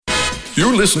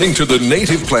You're listening to the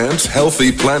Native Plants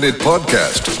Healthy Planet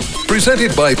podcast,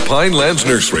 presented by Pinelands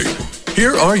Nursery.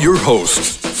 Here are your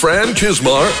hosts, Fran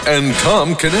Chismar and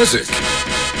Tom Knezick.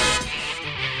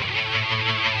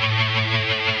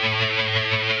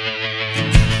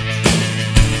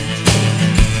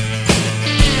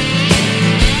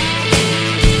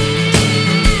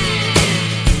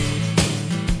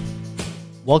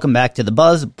 Welcome back to The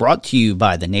Buzz, brought to you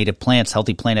by the Native Plants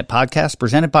Healthy Planet podcast,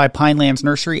 presented by Pinelands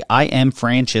Nursery. I am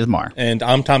Fran Chismar. And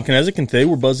I'm Tom Knezick, and today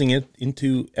we're buzzing it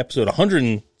into episode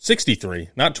 163,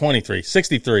 not 23,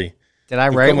 63. Did I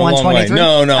write 123?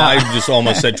 No, I just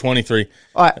almost said 23.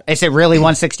 Is it really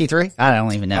 163? I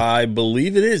don't even know. I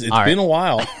believe it is. It's been a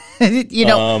while. You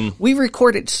know, we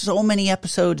recorded so many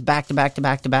episodes back to back to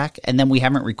back to back, and then we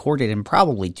haven't recorded in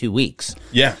probably 2 weeks.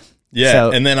 Yeah.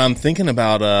 So, and then I'm thinking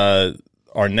about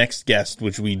our next guest,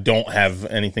 which we don't have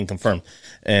anything confirmed,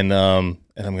 and I'm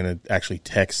going to actually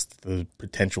text the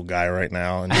potential guy right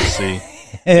now and just see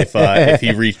if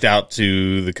he reached out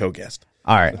to the co-guest.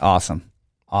 All right, awesome.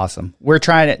 We're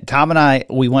trying to. Tom and I,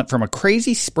 we went from a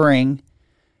crazy spring,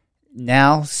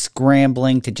 now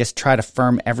scrambling to just try to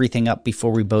firm everything up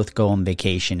before we both go on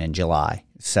vacation in July.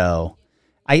 So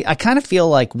I kind of feel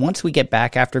like once we get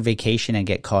back after vacation and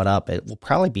get caught up, it will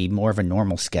probably be more of a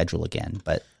normal schedule again.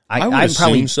 But I would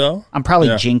assume so. I'm probably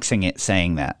jinxing it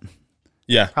saying that.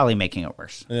 Yeah. Probably making it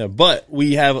worse. Yeah, but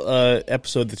we have an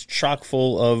episode that's chock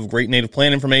full of great native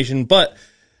plant information, but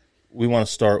we want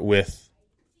to start with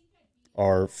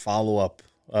our follow-up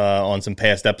on some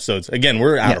past episodes. Again,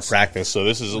 we're out of practice, so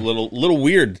this is a little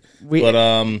weird. We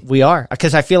are,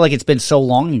 because I feel like it's been so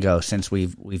long ago since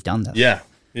we've done this.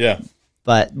 Yeah.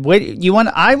 But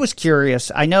I was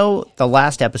curious. I know the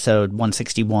last episode,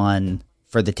 161,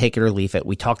 for the Take It or Leave It,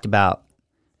 we talked about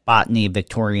Botany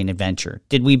Victorian Adventure.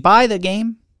 Did we buy the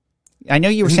game? I know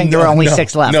you were saying there were only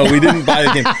 6 left. No, we didn't buy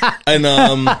the game.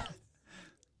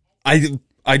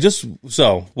 And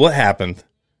so what happened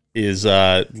is,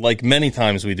 like many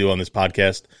times we do on this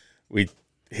podcast, we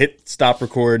hit stop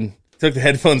record, took the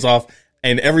headphones off,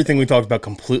 and everything we talked about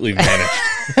completely vanished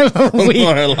from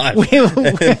our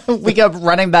lives. We go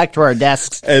running back to our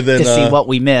desks to see what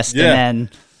we missed,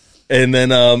 And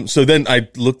then, so then I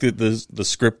looked at the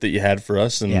script that you had for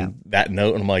us and that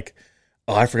note, and I'm like,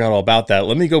 oh, I forgot all about that.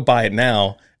 Let me go buy it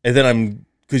now. And then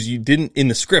because you didn't, in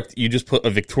the script, you just put a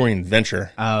Victorian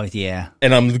adventure. Oh, yeah.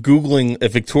 And I'm Googling a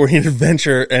Victorian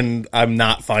adventure, and I'm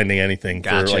not finding anything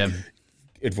for like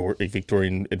a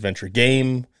Victorian adventure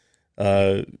game,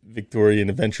 Victorian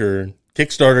adventure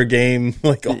Kickstarter game,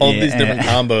 like all these different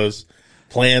combos,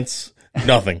 plants,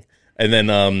 nothing. And then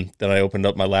I opened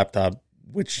up my laptop,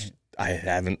 which I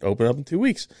haven't opened up in 2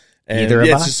 weeks. And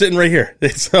it's just sitting right here.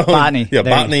 It's Botany. Yeah,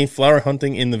 Botany, flower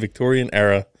hunting in the Victorian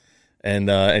era. And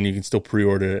you can still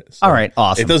pre-order it. So all right,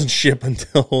 awesome. It doesn't ship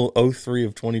until 03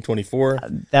 of 2024.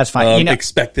 That's fine.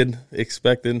 Expected.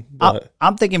 But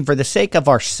I'm thinking for the sake of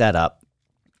our setup,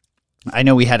 I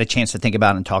know we had a chance to think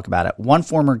about it and talk about it. One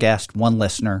former guest, one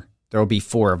listener. There will be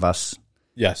 4 of us.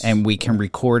 Yes. And we can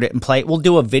record it and play it. We'll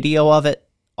do a video of it.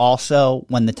 Also,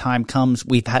 when the time comes,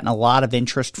 we've had a lot of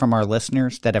interest from our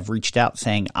listeners that have reached out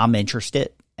saying, I'm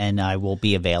interested and I will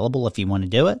be available if you want to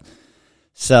do it.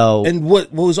 So, and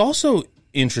what was also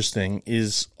interesting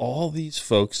is all these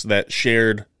folks that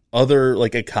shared other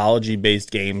like ecology-based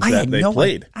games that they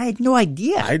played. I had no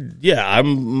idea.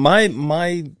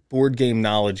 My board game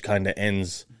knowledge kind of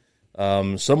ends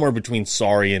somewhere between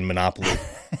Sorry and Monopoly.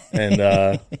 And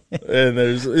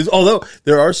there's although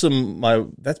there are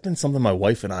that's been something my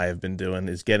wife and I have been doing,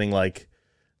 is getting like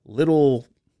little,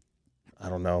 I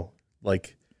don't know,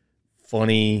 like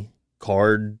funny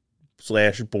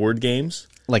card/board games,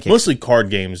 like mostly card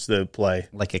games to play,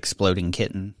 like Exploding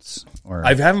Kittens. Or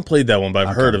I haven't played that one, but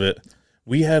I've heard of it.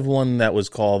 We have one that was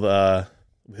called we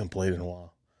haven't played it in a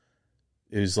while.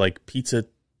 It was like Pizza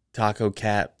Taco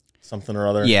Cat something or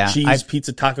other. Yeah, Cheese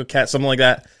Pizza Taco Cat, something like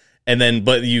that. And then,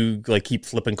 but you like keep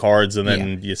flipping cards, and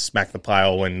then you smack the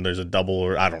pile when there's a double,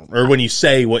 or when you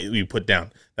say what you put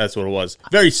down. That's what it was.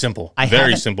 Very simple.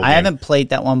 Very simple. I haven't played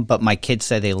that one, but my kids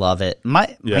say they love it.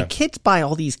 My kids buy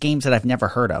all these games that I've never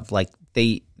heard of. Like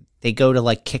they go to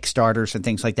like Kickstarters and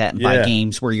things like that and buy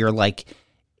games where you're like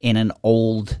in an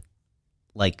old,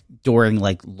 like during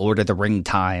like Lord of the Ring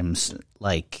times,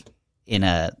 like in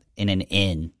an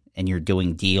inn, and you're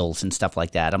doing deals and stuff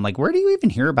like that. I'm like, where do you even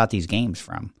hear about these games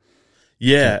from?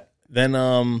 Yeah. Then,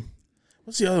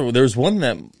 what's the other one? There was one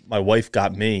that my wife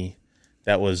got me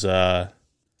that was, it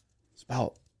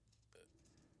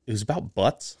was about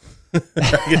butts.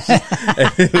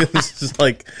 It was just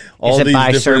like all these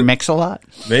different. Sir Mix-a-Lot?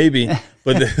 Maybe.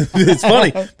 But it's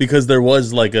funny because there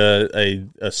was like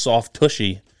a soft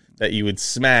tushy that you would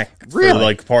smack for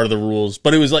like part of the rules,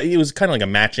 but it was kind of like a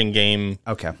matching game.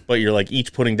 Okay, but you're like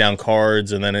each putting down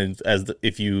cards, and then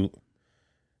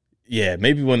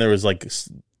maybe when there was like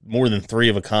more than 3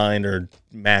 of a kind or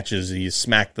matches, you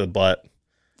smacked the butt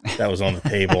that was on the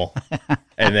table,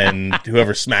 and then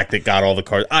whoever smacked it got all the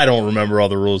cards. I don't remember all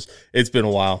the rules. It's been a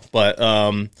while, but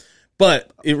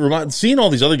seeing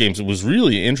all these other games, it was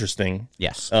really interesting.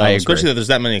 Yes, I agree. Especially that there's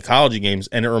that many ecology games,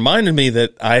 and it reminded me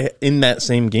that in that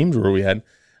same game drawer we had,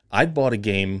 I'd bought a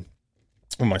game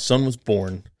when my son was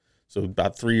born, so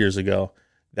about 3 years ago,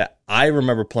 that I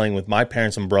remember playing with my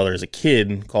parents and brother as a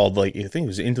kid called, like, I think it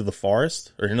was Into the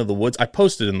Forest or Into the Woods. I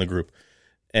posted in the group.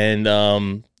 And,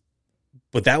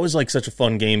 but that was like such a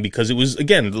fun game because it was,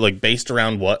 again, like based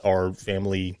around what our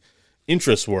family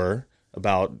interests were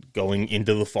about going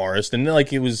into the forest. And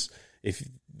like it was kind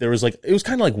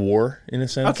of like war in a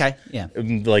sense. Okay, yeah.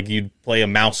 Like you'd play a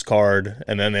mouse card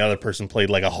and then the other person played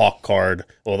like a hawk card.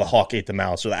 Well, the hawk ate the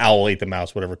mouse or the owl ate the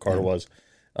mouse, whatever card it was.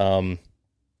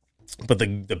 But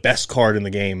the best card in the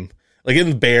game, like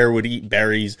the bear would eat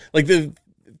berries, like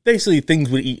basically things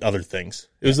would eat other things.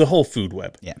 It was the whole food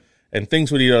web. Yeah. And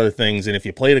things would eat other things. And if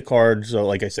you played a card, so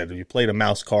like I said, if you played a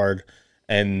mouse card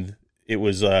and it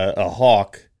was a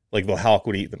hawk, like the hawk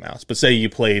would eat the mouse. But say you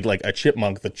played like a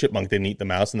chipmunk, the chipmunk didn't eat the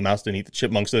mouse and the mouse didn't eat the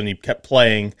chipmunk. So then you kept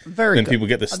playing. Then people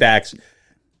get the stacks.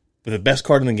 But the best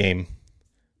card in the game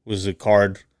was a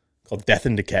card called Death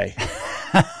and Decay.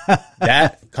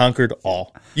 That conquered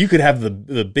all. You could have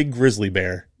the big grizzly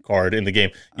bear card in the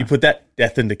game. You put that,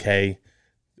 Death and Decay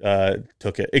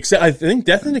took it. Except I think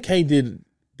Death and Decay did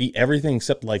beat everything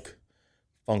except like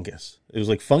fungus. It was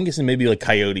like fungus and maybe like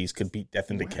coyotes could beat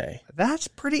Death and Decay. That's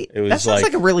pretty. That sounds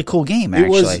like a really cool game.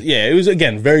 Actually, it was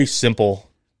again very simple,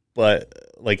 but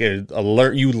like you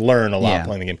learn a lot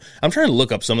playing the game. I'm trying to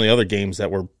look up some of the other games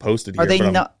that were posted here.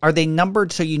 Are they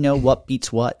numbered so you know what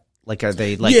beats what? Like, are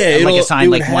they like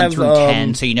assigned like 1 through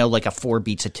 10? So you know, like a 4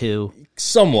 beats a 2,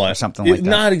 somewhat, or something like that.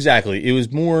 Not exactly. It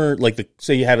was more like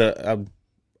say you had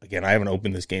again. I haven't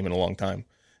opened this game in a long time.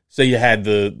 Say you had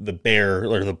the bear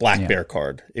or the black bear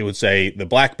card. It would say the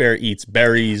black bear eats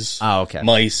berries,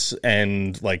 mice,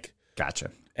 and like gotcha,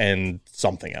 and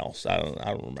something else. I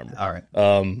don't remember. All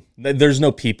right. There's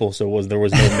no people, so there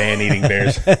was no man eating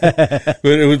bears, but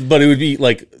it would be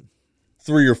like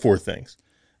 3 or 4 things,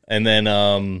 and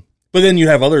then but then you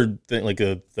have other like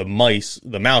the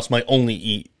mouse might only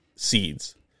eat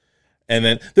seeds, and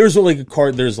then there's like a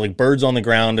card. There's like birds on the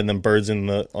ground and then birds in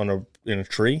a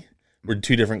tree. Were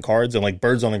 2 different cards, and like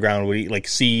birds on the ground would eat like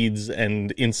seeds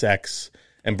and insects,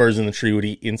 and birds in the tree would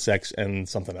eat insects and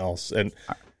something else. And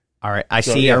all right, I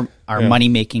see our money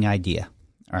making idea.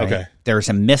 All right, okay. There's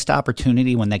a missed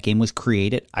opportunity when that game was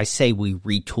created. I say we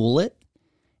retool it,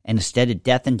 and instead of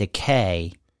Death and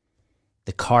Decay,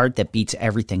 the card that beats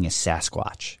everything is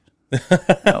Sasquatch.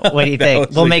 What do you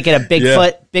think? We'll make it a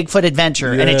Bigfoot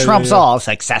adventure, and it trumps all. It's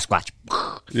like Sasquatch.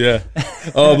 Yeah.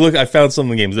 Oh, look, I found some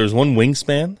of the games. There's one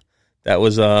Wingspan. That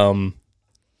was, I'm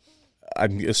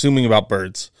assuming about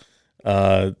birds.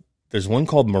 There's one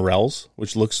called Morels,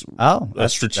 which looks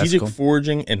strategic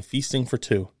foraging and feasting for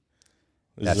 2.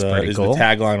 That's pretty cool. The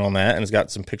tagline on that, and it's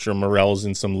got some picture of morels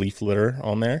and some leaf litter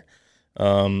on there.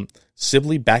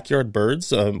 Sibley Backyard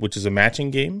Birds, which is a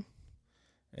matching game,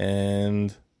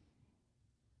 and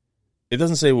it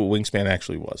doesn't say what Wingspan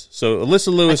actually was. So,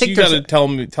 Alyssa Lewis, you got to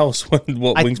tell us what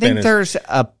Wingspan is. I think there's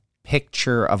a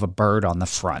picture of a bird on the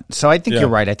front. So I think you're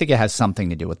right. I think it has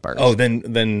something to do with birds. Oh,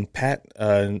 then Pat,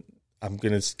 I'm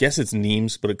going to guess it's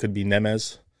Neems, but it could be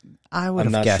Nemez. I would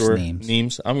have guessed Neems.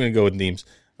 Neems. I'm going to go with Neems.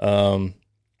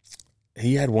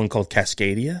 He had one called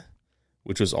Cascadia,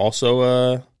 which was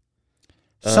also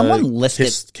someone listed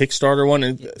Kickstarter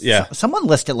one. Someone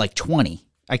listed like 20.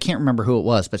 I can't remember who it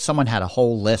was, but someone had a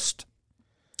whole list.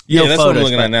 Yeah, that's what I'm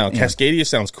looking at now. Cascadia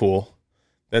sounds cool.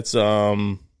 That's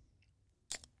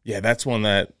that's one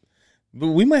that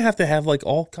we might have to have like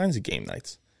all kinds of game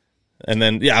nights. And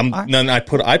then I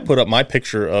put up my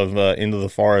picture of Into the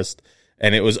Forest,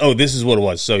 and it was this is what it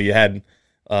was. So you had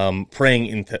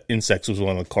praying insects was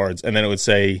one of the cards, and then it would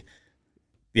say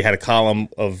you had a column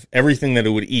of everything that it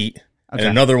would eat, and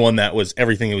another one that was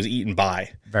everything it was eaten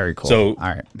by. Very cool. So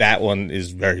that one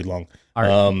is very long. All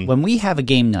right. When we have a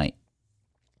game night,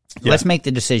 let's make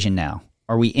the decision now.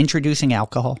 Are we introducing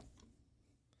alcohol?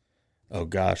 Oh,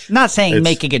 gosh. Not saying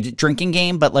making a drinking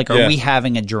game, but like, are we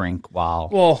having a drink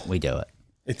while we do it?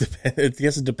 I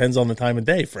guess it depends on the time of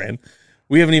day, Fran.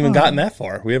 We haven't even gotten that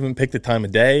far. We haven't picked the time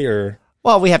of day or...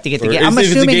 Well, we have to get the game. I'm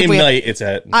assuming if it's a game night, it's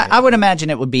at... I would imagine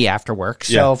it would be after work.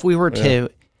 So if we were to...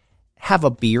 have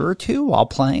a beer or two while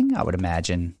playing, I would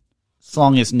imagine. As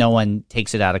long as no one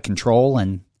takes it out of control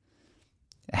and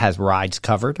has rides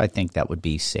covered, I think that would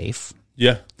be safe.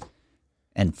 Yeah.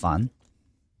 And fun.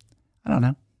 I don't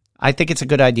know. I think it's a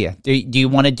good idea. Do you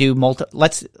want to do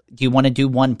do you want to do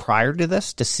one prior to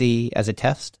this to see as a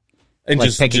test? And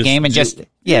like pick a game and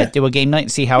do a game night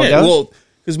and see how it goes? Well,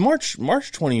 because March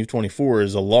 2024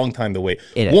 is a long time to wait.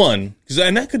 And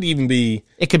that could even be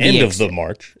end of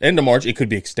March. It could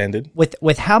be extended.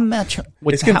 With how much?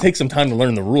 It's going to take some time to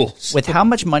learn the rules. With how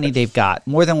much money they've got,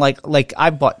 more than like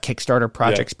I've bought Kickstarter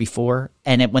projects before,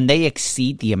 and when they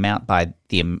exceed the amount by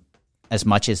as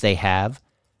much as they have,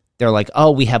 they're like,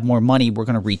 oh, we have more money, we're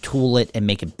going to retool it and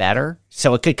make it better.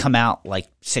 So it could come out like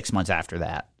 6 months after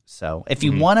that. So if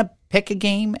you want to pick a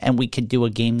game and we could do a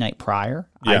game night prior,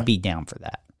 I'd be down for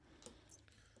that.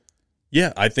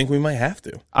 Yeah, I think we might have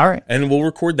to. All right. And we'll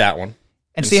record that one.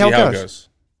 And see how it goes.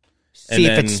 See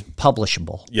if it's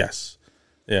publishable. Yes.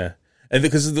 Yeah. And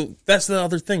because that's the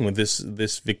other thing with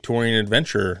this Victorian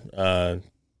Adventure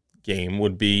game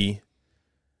would be,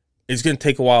 it's going to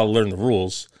take a while to learn the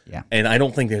rules. Yeah. And I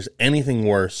don't think there's anything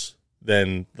worse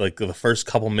than like the first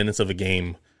couple minutes of a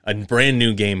game, a brand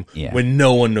new game, when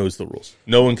no one knows the rules.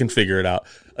 No one can figure it out.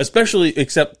 Especially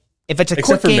except if it's a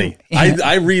quick game. Me.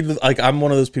 I read, like, I'm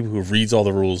one of those people who reads all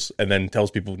the rules and then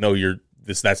tells people, no,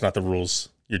 that's not the rules.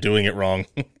 You're doing it wrong.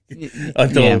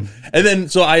 And then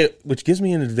which gives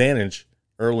me an advantage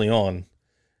early on.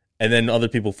 And then other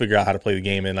people figure out how to play the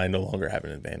game and I no longer have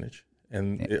an advantage.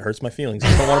 And it hurts my feelings.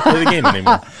 I don't want to play the game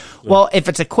anymore. So. Well, if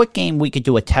it's a quick game, we could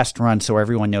do a test run so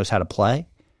everyone knows how to play,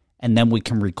 and then we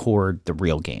can record the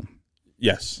real game.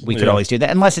 Yes. We could always do that.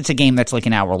 Unless it's a game that's like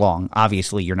an hour long.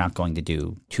 Obviously, you're not going to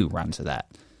do 2 runs of that.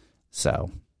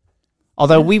 So,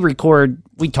 although we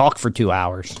talk for 2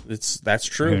 hours. That's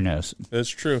true. Who knows? That's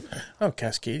true. Oh,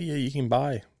 Cascadia, you can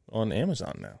buy on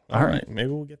Amazon now. All right. Maybe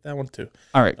we'll get that one too.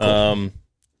 All right, cool.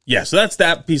 Yeah, so that's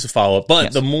that piece of follow-up.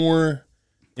 But the more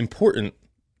important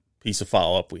piece of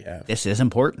follow-up we have. This is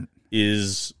important.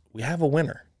 Is we have a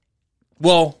winner.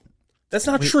 Well, that's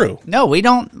not true. No, we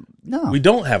don't. No. We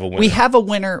don't have a winner. We have a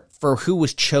winner for who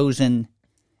was chosen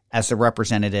as the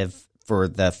representative for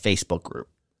the Facebook group.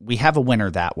 We have a winner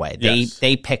that way. Yes.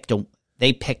 They picked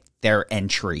their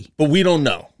entry. But we don't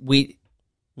know.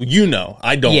 You know.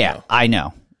 I don't know. Yeah, I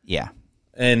know. Yeah.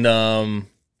 And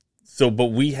but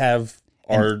we have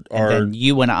and then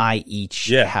you and I each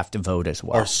have to vote as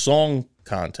well. Our song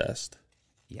contest.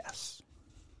 Yes.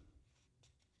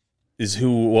 Is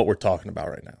what we're talking about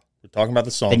right now. We're talking about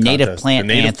the song contest.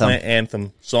 Native Plant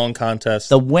Anthem song contest.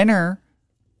 The winner,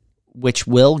 which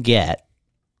will get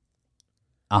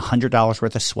 $100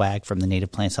 worth of swag from the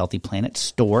Native Plants Healthy Planet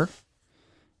store.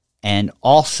 And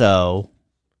also,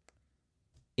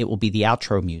 it will be the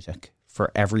outro music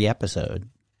for every episode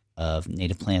of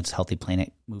Native Plants Healthy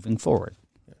Planet moving forward.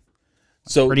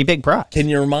 So pretty big prize. Can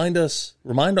you remind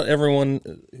everyone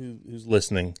who's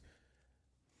listening,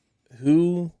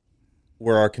 who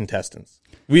were our contestants?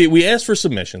 We asked for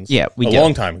submissions a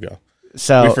long time ago.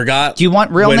 So we forgot. Do you want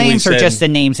real names or just the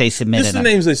names they submitted? Just the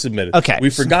names they submitted. Okay.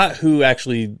 We forgot who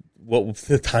actually, what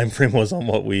the time frame was on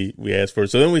what we asked for.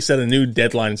 So then we set a new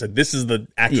deadline and said, this is the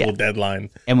actual deadline.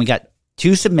 And we got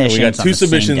 2 submissions. And we got 2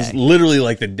 submissions literally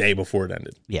like the day before it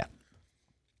ended. Yeah.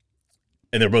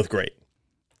 And they're both great.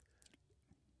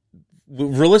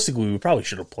 Realistically, we probably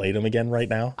should have played them again right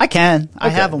now. I can. Okay. I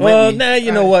have them with me. Nah,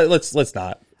 you know what? Let's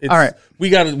not. All right.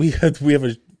 We have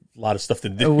a lot of stuff to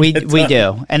do. We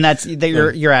do. And that's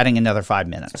you're adding another 5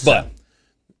 minutes. But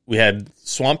we had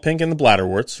Swamp Pink and the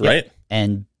Bladderworts, right?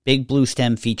 And Big Blue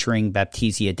Stem featuring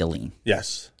Baptisia Deline.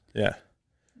 Yes. Yeah.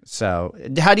 So,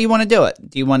 how do you want to do it?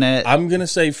 Do you want to... I'm going to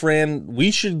say, Fran,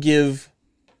 we should give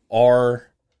our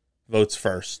votes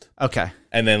first. Okay.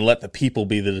 And then let the people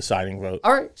be the deciding vote.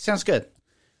 All right. Sounds good.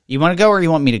 You want to go or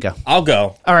you want me to go? I'll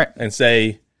go. All right. And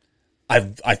say, I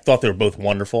thought they were both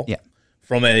wonderful. Yeah.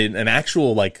 From an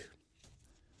actual, like,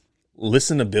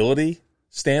 listenability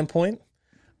standpoint,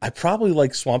 I probably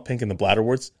like Swamp Pink and the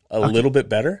Bladderworts a little bit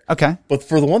better. Okay. But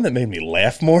for the one that made me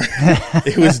laugh more,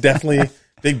 it was definitely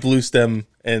Big Blue Stem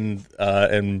and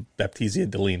Baptisia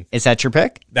Deline. Is that your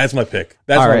pick? That's my pick.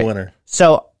 That's my winner.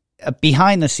 So,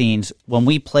 behind the scenes, when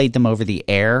we played them over the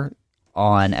air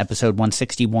on episode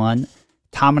 161,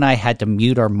 Tom and I had to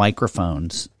mute our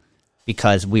microphones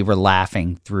because we were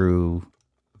laughing through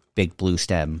Big Blue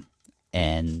Stem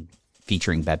and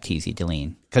featuring Baptisia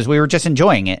Deline because we were just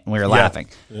enjoying it and we were laughing.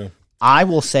 Yeah. I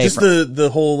will say... Just the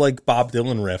whole like Bob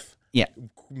Dylan riff. Yeah.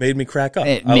 Made me crack up.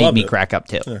 It made me crack up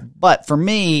too. Yeah. But for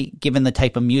me, given the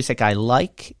type of music I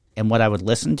like and what I would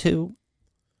listen to,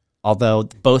 although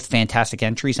both fantastic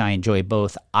entries, I enjoy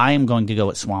both. I am going to go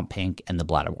with Swamp Pink and the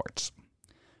Bladderworts.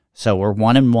 So we're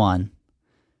 1-1.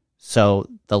 So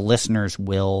the listeners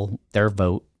their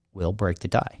vote will break the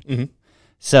tie. Mm-hmm.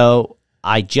 So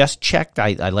I just checked.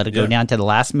 I let it go down to the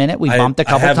last minute. We bumped a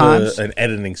couple times. I have an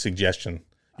editing suggestion.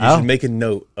 You should make a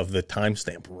note of the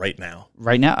timestamp right now.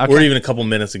 Right now? Okay. Or even a couple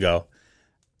minutes ago.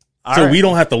 We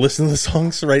don't have to listen to the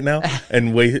songs right now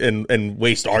and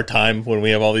waste our time when we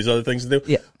have all these other things to do.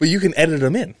 Yeah. But you can edit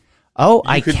them in. Oh,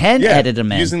 I can edit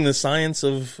them in. Using the science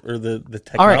or the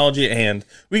technology at hand.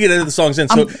 We can edit the songs in.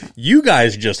 So you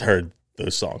guys just heard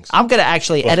those songs. I'm going to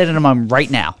actually edit them on right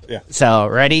now. Yeah. So,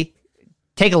 ready?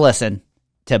 Take a listen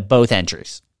to both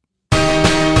entries.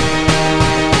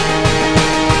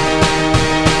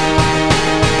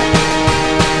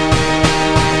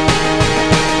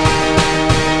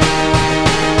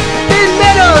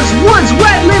 Woods,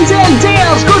 wetlands, and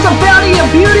dales grows a bounty of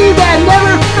beauty that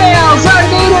never fails. Our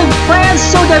native plants,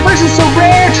 so diverse and so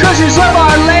rare, treasures of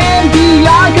our land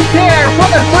beyond compare.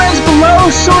 From the ferns below,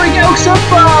 soaring oaks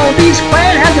above, each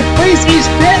plant has a place, each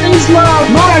plant is love.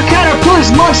 Monarch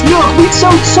caterpillars launch milk, wheat so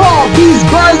tall, bees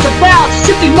buzz about,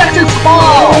 sipping nectar from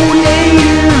all. Oh,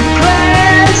 native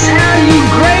plants, how you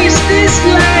grace this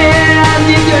land.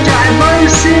 In your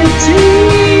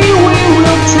diversity, we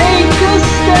will take a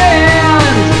stand.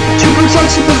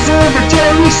 To preserve for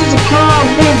generations to come,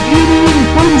 their beauty and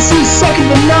potency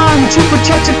second to none. To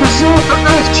protect and preserve the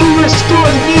earth, to restore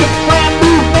the native plant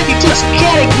movement you just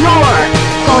can't ignore.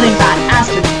 Goldenrod,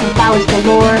 asters, and flowers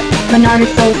galore. Monarch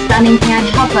is so stunning, can't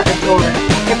help but adore.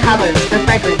 Their colors, their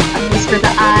fragrance, a feast for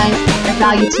the eyes. Their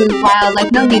value to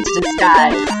wildlife, no need to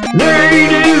disguise.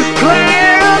 Native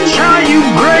plants, how you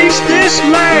grace this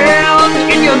land.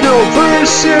 In your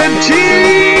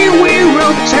diversity, we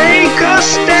will take a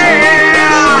stand.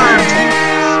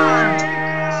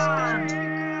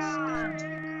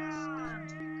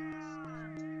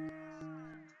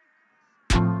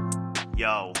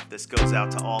 Yo, this goes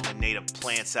out to all the native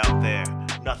plants out there.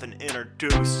 Nothing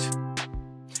introduced.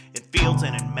 In fields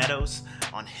and in meadows,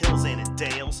 on hills and in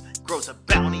dales, grows a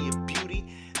bounty of beauty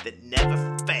that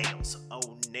never fails.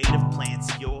 Oh, native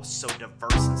plants, you're so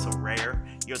diverse and so rare.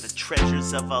 You're the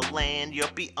treasures of our land,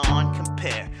 you're beyond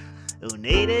compare. Oh,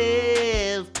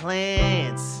 native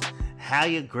plants, how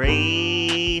you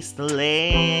grace the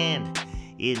land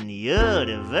in your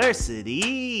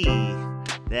diversity.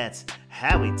 That's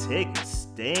how we take a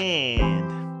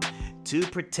stand to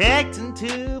protect and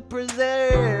to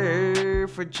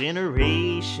preserve for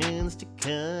generations to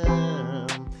come.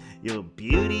 Your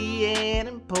beauty and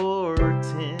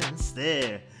importance,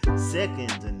 they're second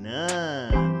to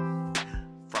none.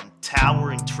 From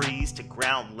towering trees to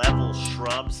ground level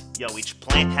shrubs, yo, each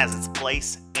plant has its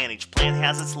place and each plant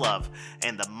has its love.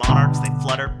 And the monarchs, they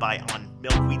flutter by on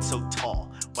milkweed so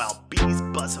tall, while bees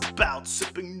buzz about,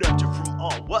 sipping nectar from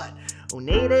all. What? Oh,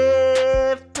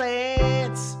 native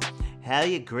plants, how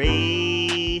you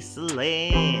grace the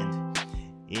land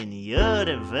in your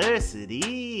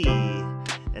diversity.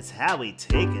 That's how we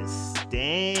take a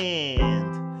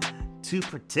stand to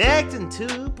protect and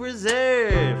to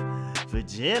preserve for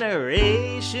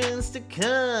generations to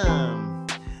come.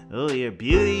 Oh, your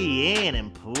beauty and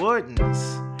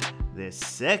importance, they're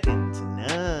second to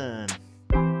none.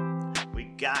 We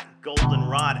got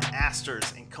goldenrod,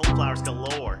 asters, and coneflowers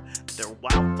galore. They're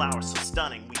wildflowers so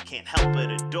stunning we can't help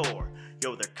but adore.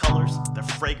 Yo, their colors, their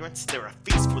fragrance, they're a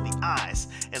feast for the eyes.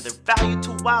 And their value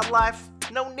to wildlife,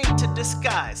 no need to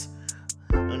disguise.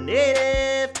 Oh,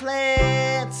 native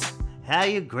plants, how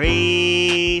you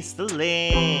grace the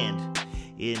land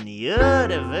in your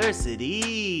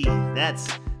diversity.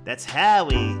 That's how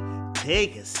we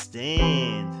take a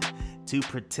stand to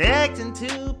protect and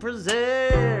to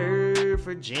preserve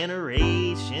for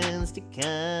generations to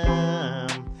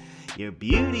come. Your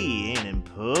beauty and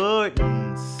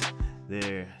importance,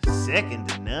 they're second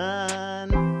to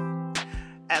none.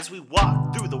 As we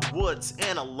walk through the woods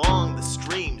and along the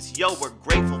streams, yo, we're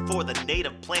grateful for the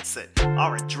native plants that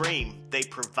are a dream. They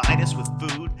provide us with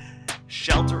food,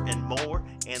 shelter, and more,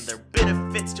 and their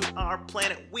benefits to our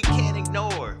planet we can't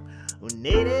ignore. Oh,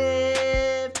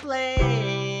 native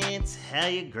plants, how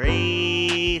you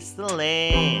grace the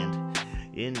land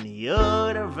in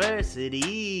your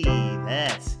diversity.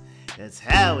 That's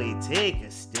how we take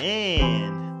a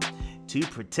stand to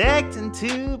protect and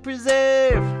to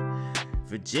preserve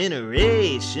for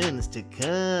generations to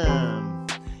come.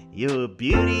 Your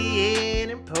beauty and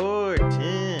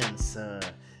importance are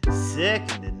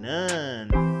second to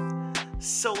none.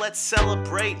 So let's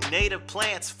celebrate native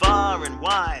plants far and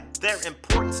wide. Their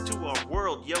importance to our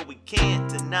world, yo, we can't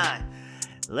deny.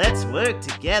 Let's work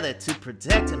together to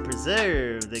protect and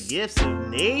preserve the gifts of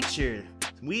nature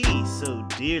we so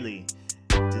dearly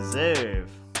deserve.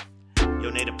 Yo,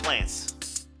 native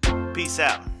plants, peace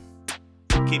out.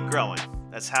 Keep growing.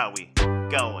 That's how we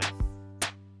going.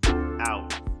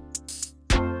 Out.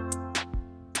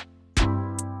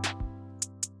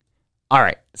 All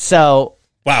right. So,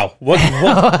 wow, what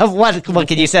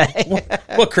can you say?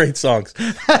 What great songs.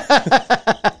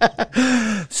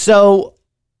 So,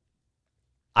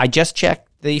 I just checked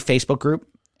the Facebook group,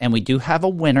 and we do have a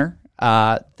winner.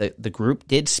 The group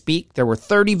did speak. There were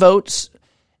 30 votes,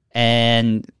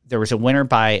 and there was a winner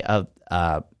by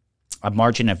a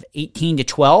margin of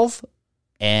 18-12,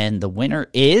 and the winner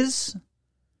is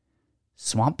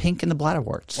Swamp Pink and the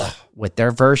Bladderworts with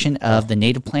their version of the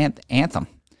Native Plant Anthem.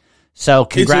 So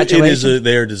congratulations. It is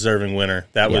their deserving winner.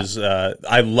 That was,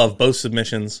 I love both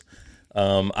submissions.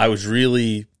 I was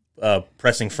really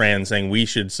pressing Fran saying we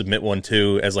should submit one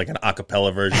too as like an a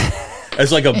cappella version.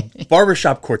 As like a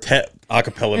barbershop quartet a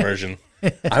cappella version.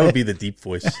 I would be the deep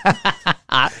voice.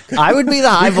 I would be the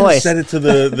high voice. Set it to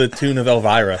the tune of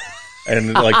Elvira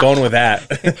and like going with that.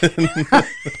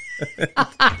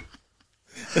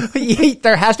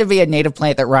 There has to be a native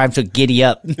plant that rhymes with giddy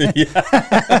up.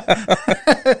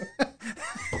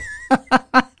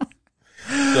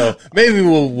 So maybe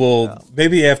we'll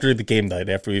maybe after the game night,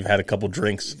 after we've had a couple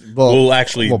drinks, we'll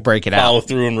break it follow out.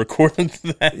 through and record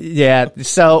that. Yeah.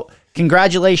 So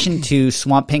congratulations to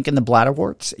Swamp Pink and the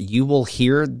Bladderworts. You will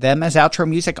hear them as outro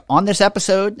music on this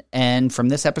episode and from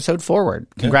this episode forward.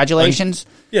 Congratulations.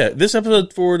 This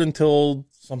episode forward until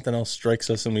something else strikes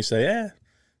us and we say,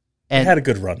 we had a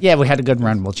good run. Yeah, we had a good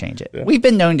run. We'll change it. Yeah. We've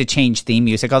been known to change theme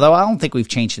music, although I don't think we've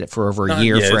changed it for over a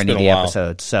year for any of the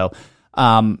episodes. So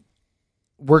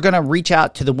we're going to reach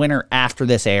out to the winner after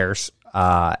this airs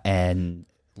and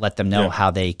let them know how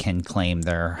they can claim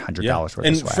their $100 worth of swag.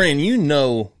 And Fran, you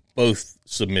know both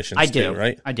submissions too,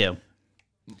 right? I do.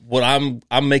 What I'm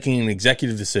making an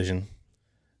executive decision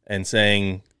and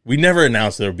saying we never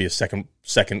announced there would be a second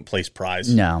place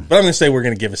prize. No. But I'm going to say we're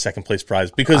going to give a second place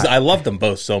prize because I love them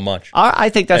both so much. I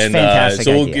think that's fantastic.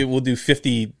 So we'll do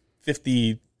 $50,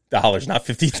 not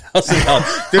 $50,000,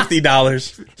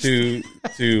 $50 to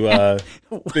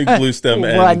Big Blue Stem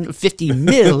and $50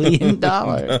 million.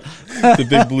 To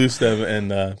Big Blue Stem and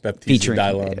Baptiste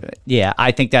Dylon. Yeah,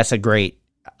 I think that's a great.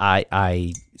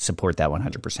 I support that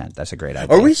 100%. That's a great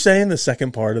idea. Are we saying the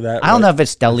second part of that? I don't know if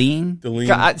it's Daleen.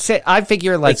 I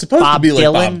figure like it's supposed Bob to be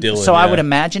Dylan, like Bob Dylan. So I would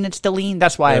imagine it's Daleen.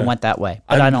 That's why I went that way.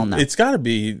 But I don't know. It's got to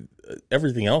be.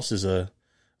 Everything else is a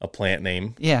plant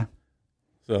name. Yeah.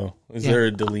 So is there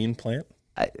a Daleen plant?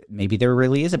 Maybe there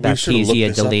really is a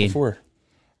Baptisia Daleen.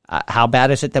 How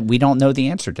bad is it that we don't know the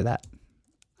answer to that?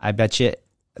 I bet you.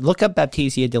 Look up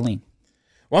Baptisia Daleen.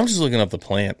 Well, I'm just looking up the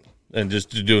plant and just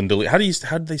doing Daleen. How do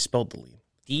they spell Daleen?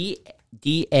 Dalean.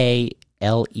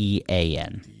 Dalean.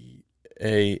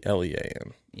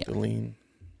 Yeah. Daleen.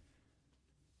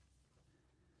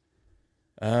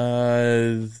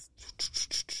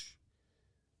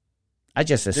 I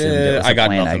just assumed it was a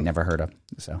plant I'd never heard of.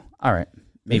 So, all right.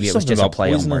 Maybe it was just a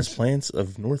play on words. Plants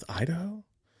of North Idaho?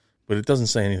 But it doesn't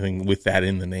say anything with that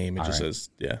in the name. It says,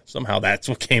 somehow that's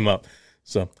what came up.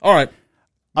 So, all right.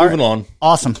 Moving on.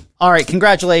 Awesome. All right.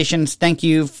 Congratulations. Thank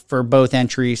you for both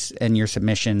entries and your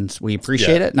submissions. We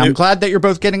appreciate it. And I'm glad that you're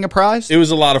both getting a prize. It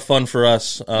was a lot of fun for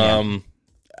us. I'm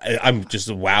just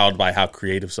wowed by how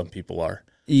creative some people are.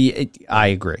 I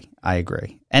agree.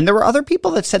 And there were other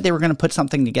people that said they were going to put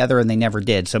something together and they never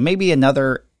did. So maybe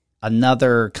another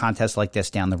contest like this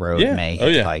down the road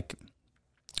like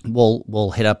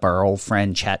we'll hit up our old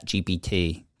friend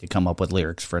ChatGPT to come up with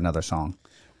lyrics for another song.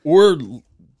 Or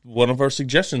one of our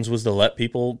suggestions was to let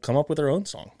people come up with their own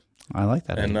song. I like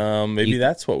that. And maybe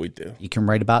that's what we do. You can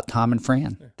write about Tom and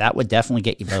Fran. That would definitely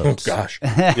get you votes. Oh, gosh.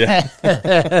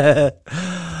 Yeah.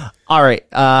 All right.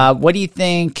 What do you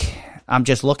think? I'm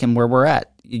just looking where we're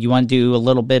at. You want to do a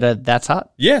little bit of That's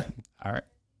Hot? Yeah. All right.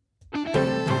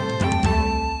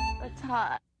 That's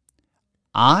hot.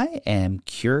 I am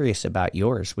curious about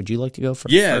yours. Would you like to go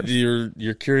first? Yeah,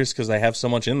 you're curious because I have so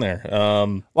much in there.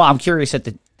 Well, I'm curious at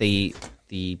the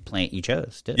plant you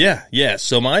chose, too. Yeah.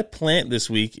 So my plant this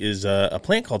week is a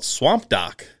plant called Swamp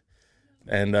Dock.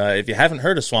 And if you haven't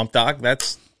heard of Swamp Dock,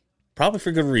 that's probably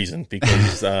for good reason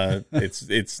because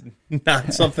it's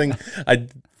not something I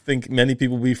think many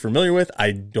people will be familiar with. I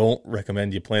don't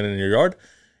recommend you plant it in your yard.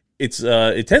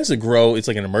 It tends to grow. It's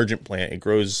like an emergent plant. It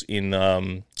grows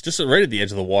in just right at the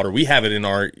edge of the water. We have it in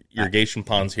our irrigation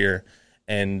ponds here.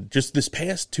 And just this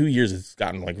past 2 years, it's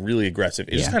gotten like really aggressive.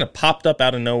 It just kind of popped up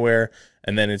out of nowhere,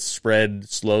 and then it's spread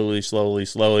slowly. So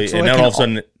and now all of a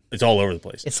sudden, It's all over the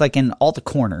place. It's like in all the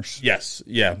corners. Yes,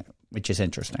 yeah. Which is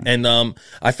interesting. And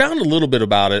I found a little bit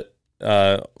about it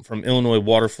from Illinois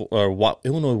Wildflowers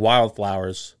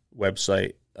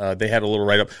website. They had a little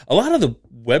write-up. A lot of the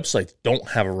websites don't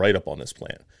have a write-up on this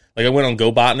plant. Like I went on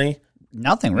Go Botany.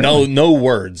 Nothing really. No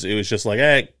words. It was just like,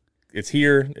 hey, it's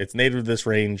here. It's native to this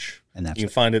range. And that's you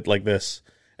can find it like this.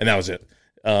 And that was it.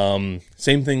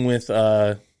 Same thing with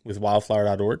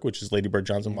wildflower.org, which is Lady Bird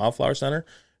Johnson Wildflower Center.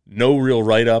 No real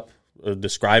write-up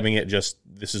describing it. Just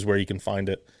this is where you can find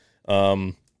it.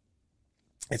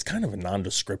 It's kind of a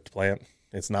nondescript plant.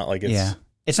 It's not like it's... Yeah.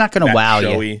 It's not going to wow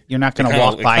showy. You. You're not going to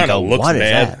walk by and go, what is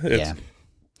that? Yeah.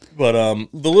 But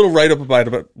the little write-up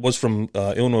about it was from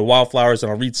Illinois Wildflowers,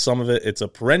 and I'll read some of it. It's a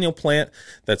perennial plant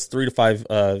that's 3 to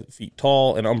 5 feet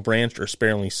tall and unbranched or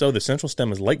sparingly so. The central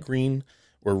stem is light green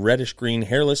or reddish-green,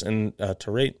 hairless, and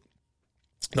terate.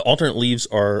 The alternate leaves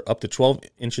are up to 12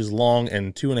 inches long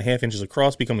and 2.5 inches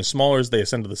across, becoming smaller as they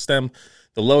ascend to the stem.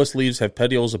 The lowest leaves have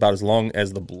petioles about as long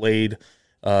as the blade,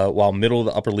 while middle of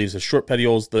the upper leaves have short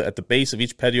petioles. At the base of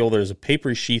each petiole, there's a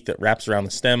papery sheath that wraps around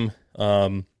the stem.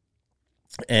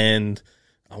 And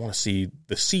I want to see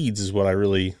the seeds is what I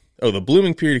really... Oh, the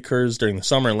blooming period occurs during the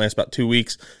summer and lasts about 2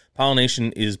 weeks.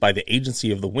 Pollination is by the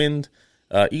agency of the wind.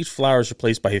 Each flower is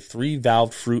replaced by a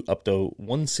 3-valved fruit up to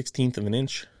 1/16 of an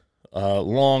inch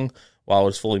long while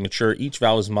it is fully mature. Each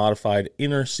valve is modified.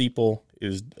 Inner sepal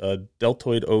is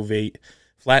deltoid ovate,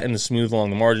 flat and smooth along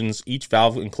the margins. Each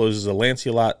valve encloses a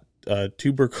lanceolate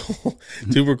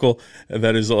tubercle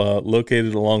that is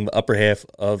located along the upper half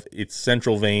of its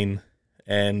central vein.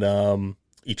 And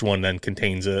each one then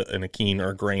contains an achene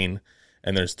or a grain,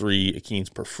 and there's 3 achenes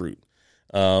per fruit.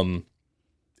 And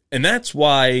that's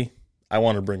why I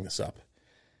want to bring this up,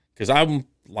 because I'm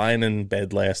lying in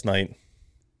bed last night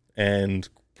and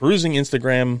perusing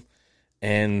Instagram,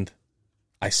 and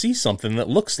I see something that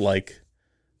looks like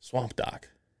Swamp Dock.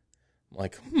 I'm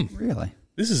like, really?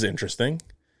 This is interesting.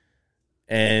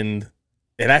 And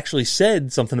it actually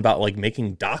said something about like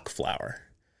making dock flower.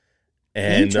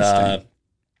 And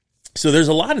so there's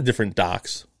a lot of different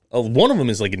docks. One of them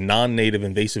is like a non-native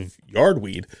invasive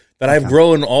yardweed that I've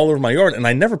grown all over my yard, and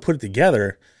I never put it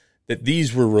together that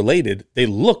these were related. They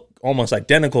look almost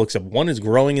identical, except one is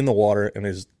growing in the water and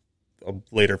is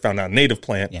later found out a native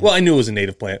plant. Yeah. Well, I knew it was a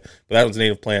native plant, but that one's a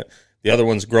native plant. The other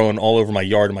one's growing all over my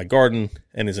yard and my garden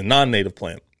and is a non-native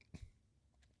plant.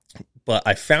 But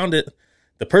I found it.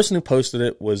 The person who posted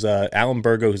it was Alan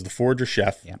Burgo, who's the forager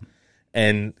chef. Yeah.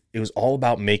 And it was all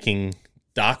about making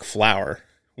dock flour,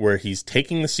 where he's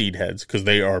taking the seed heads, because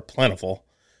they are plentiful,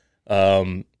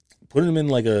 putting them in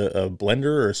like a blender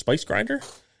or a spice grinder,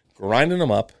 grinding them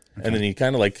up, and then you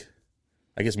kind of like,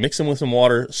 I guess, mix them with some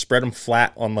water, spread them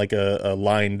flat on like a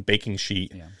lined baking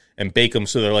sheet, and bake them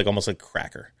so they're like almost like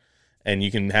cracker. And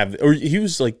you can have, or he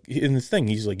was like, in the thing,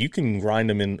 he's like, you can grind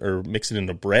them in or mix it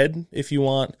into bread if you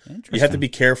want. You have to be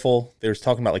careful. They was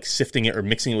talking about like sifting it or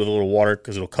mixing it with a little water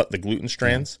because it'll cut the gluten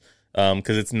strands.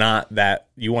 Because it's not that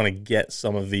you want to get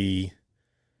some of the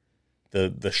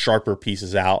sharper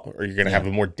pieces out, or you're going to have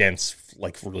a more dense,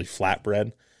 like really flat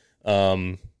bread.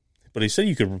 But he said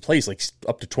you could replace like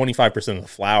up to 25% of the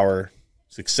flour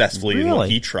successfully in what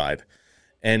he tried.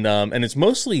 And it's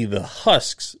mostly the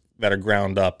husks that are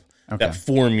ground up that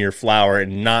form your flour,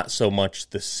 and not so much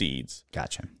the seeds.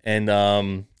 Gotcha.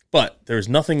 And but there's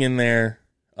nothing in there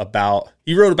about,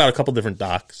 he wrote about a couple different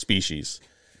dock species.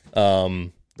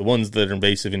 The ones that are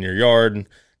invasive in your yard, and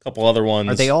a couple other ones.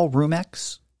 Are they all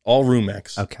Rumex? All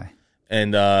Rumex. Okay.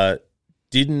 And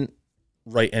didn't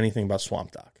write anything about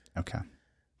Swamp Dock. Okay.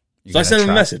 So I sent him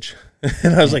a message.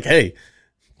 And I was like, hey,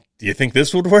 do you think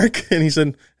this would work? And he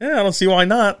said, I don't see why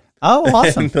not. Oh,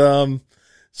 awesome. And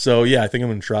so, yeah, I think I'm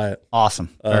going to try it.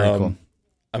 Awesome. Very cool.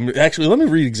 Actually, let me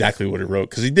read exactly what he wrote,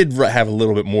 because he did have a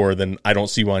little bit more than I don't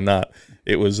see why not.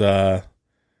 It was...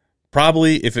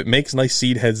 probably if it makes nice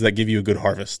seed heads that give you a good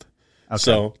harvest. Okay.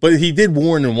 So, but he did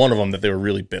warn in one of them that they were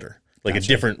really bitter. Like a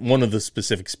different, one of the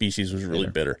specific species was really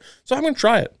bitter. So I'm going to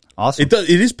try it. Awesome. It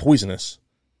is poisonous.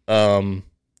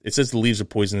 It says the leaves are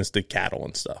poisonous to cattle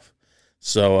and stuff.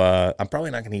 So I'm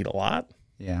probably not going to eat a lot.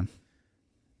 Yeah.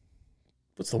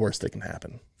 What's the worst that can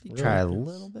happen? You try a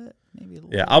little bit, maybe a little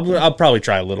bit. I'll probably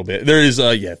try a little bit. There is,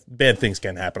 bad things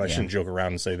can happen. I shouldn't joke around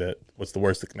and say that what's the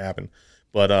worst that can happen.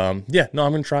 But, I'm going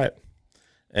to try it.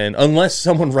 And unless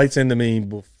someone writes into me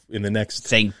in the next...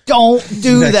 saying, don't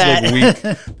do that.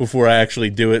 Week before I actually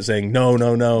do it, saying, no.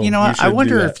 You know what? I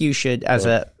wonder if you should, as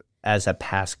a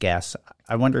past guest,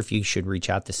 I wonder if you should reach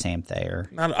out to Sam Thayer.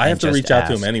 I have to reach out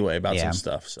to him anyway about some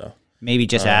stuff. So Maybe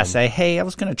just say, hey, I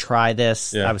was going to try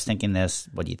this. Yeah. I was thinking this.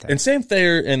 What do you think? And Sam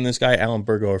Thayer and this guy, Alan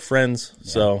Burgo, are friends.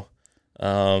 Yeah. So,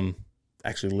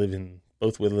 actually live in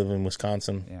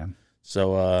Wisconsin. Yeah.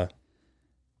 So,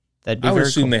 that'd be I would very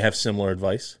assume cool. they have similar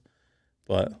advice,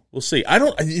 but we'll see. I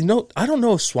don't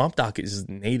know if Swamp Dock is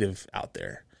native out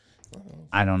there.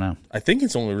 I don't know. I think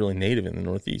it's only really native in the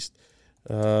Northeast.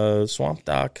 Swamp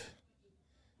Dock.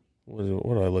 What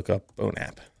do I look up? Bone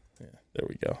app. Yeah, there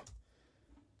we go.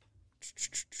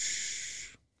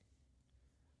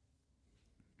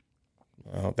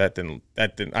 Oh, that didn't.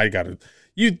 I got it.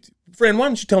 Fran, why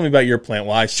don't you tell me about your plant?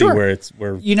 Well, I see where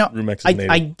Rumex is native.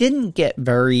 I didn't get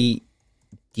very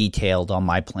detailed on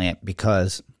my plant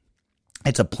because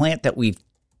it's a plant that we've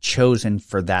chosen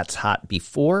for That's Hot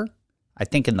before. I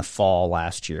think in the fall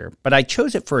last year, but I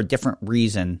chose it for a different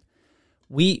reason.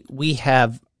 We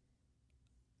have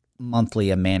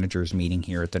monthly a managers meeting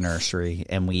here at the nursery,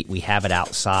 and we have it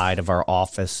outside of our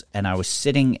office. And I was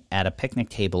sitting at a picnic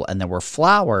table, and there were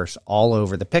flowers all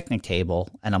over the picnic table.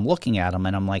 And I'm looking at them,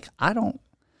 and I'm like,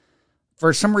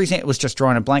 for some reason, it was just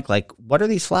drawing a blank. Like, what are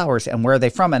these flowers, and where are they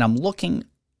from? And I'm looking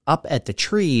up at the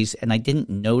trees, and I didn't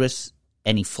notice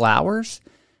any flowers.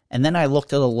 And then I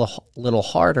looked a little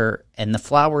harder, and the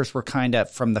flowers were kind of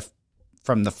from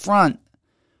the front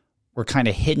were kind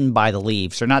of hidden by the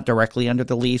leaves. They're not directly under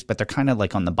the leaves, but they're kind of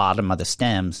like on the bottom of the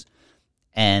stems.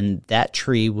 And that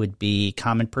tree would be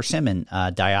common persimmon,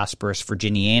 Diospyros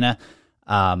virginiana,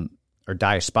 or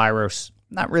Diospyros.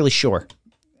 Not really sure.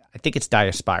 I think it's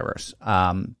Diospyros.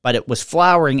 But it was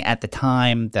flowering at the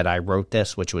time that I wrote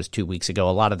this, which was 2 weeks ago.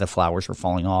 A lot of the flowers were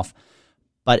falling off.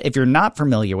 But if you're not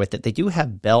familiar with it, they do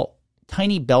have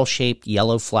tiny bell-shaped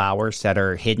yellow flowers that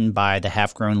are hidden by the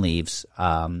half-grown leaves.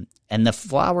 And the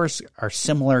flowers are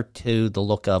similar to the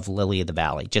look of lily of the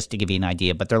valley, just to give you an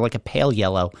idea. But they're like a pale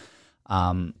yellow.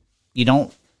 Sometimes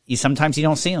you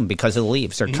don't see them because of the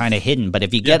leaves. They're kind of hidden. But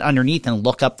if you get underneath and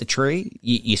look up the tree,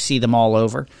 you see them all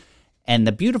over. And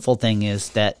the beautiful thing is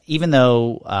that even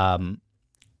though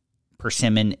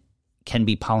persimmon can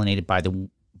be pollinated by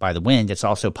the wind, it's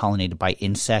also pollinated by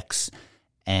insects,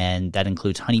 and that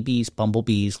includes honeybees,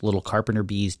 bumblebees, little carpenter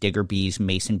bees, digger bees,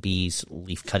 mason bees,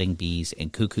 leaf-cutting bees,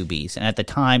 and cuckoo bees. And at the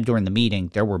time during the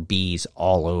meeting, there were bees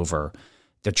all over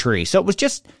the tree. So it was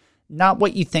just not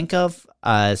what you think of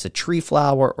as a tree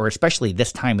flower, or especially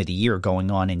this time of the year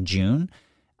going on in June.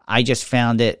 I just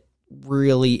found it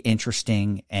really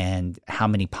interesting, and how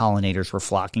many pollinators were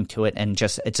flocking to it. And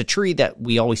just, it's a tree that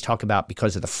we always talk about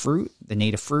because of the fruit, the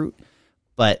native fruit.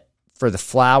 But for the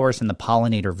flowers and the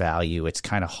pollinator value, it's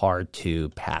kind of hard to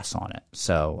pass on it.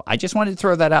 So I just wanted to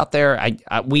throw that out there.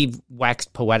 We've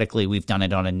waxed poetically. We've done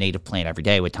it on a native plant every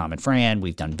day with Tom and Fran.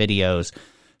 We've done videos.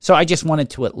 So I just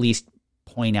wanted to at least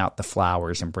point out the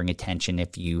flowers and bring attention.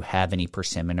 If you have any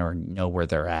persimmon or know where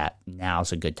they're at,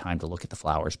 now's a good time to look at the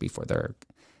flowers before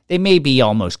they may be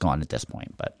almost gone at this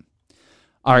point. But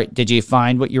all right, did you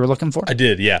find what you were looking for? I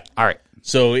did, yeah. All right.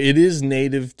 So it is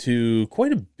native to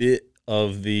quite a bit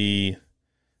of the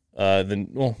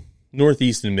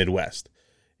Northeast and Midwest.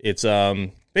 It's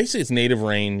basically its native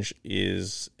range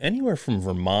is anywhere from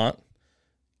Vermont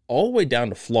all the way down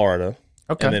to Florida,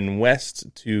 and then west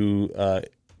to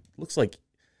looks like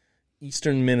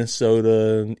eastern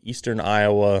Minnesota, eastern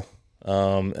Iowa,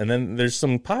 and then there's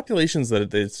some populations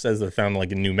that it says they're found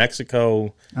like in New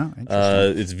Mexico. Oh,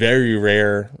 interesting. It's very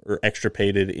rare or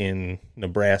extirpated in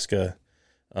Nebraska,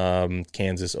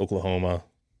 Kansas, Oklahoma.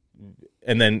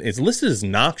 And then it's listed as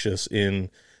noxious in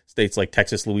states like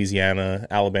Texas, Louisiana,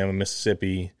 Alabama,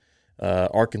 Mississippi,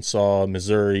 Arkansas,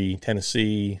 Missouri,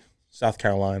 Tennessee, South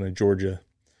Carolina, Georgia.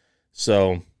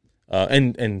 So,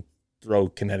 and throw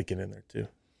Connecticut in there too.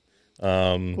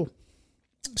 Cool.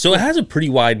 So it has a pretty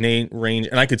wide range,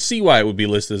 and I could see why it would be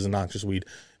listed as a noxious weed.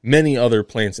 Many other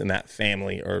plants in that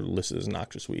family are listed as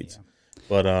noxious weeds. Yeah.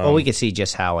 But well, we could see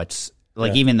just how it's.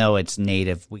 Like, even though it's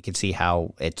native, we can see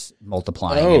how it's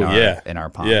multiplying in our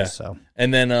ponds. Yeah. So.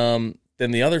 And then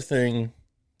the other thing,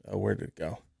 where did it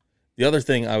go? The other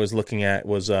thing I was looking at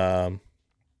was somehow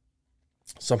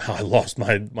I lost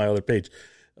my other page.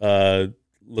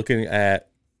 Looking at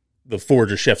the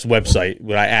Forager Chef's website,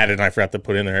 what I added and I forgot to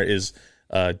put in there is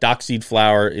dockseed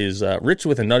flower is rich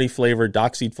with a nutty flavor.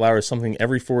 Dockseed flower is something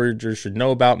every forager should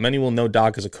know about. Many will know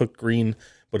dock as a cooked green,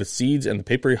 but its seeds and the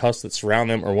papery husks that surround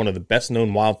them are one of the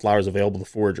best-known wildflowers available to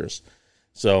foragers.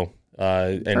 So,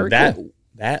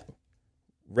 that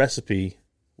recipe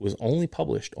was only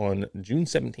published on June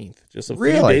 17th, just a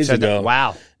few days ago.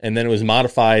 Wow. And then it was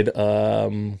modified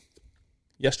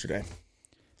yesterday.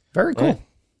 Very cool. Right?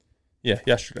 Yeah,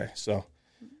 yesterday. So,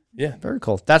 Yeah. Very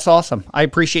cool. That's awesome. I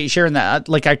appreciate you sharing that.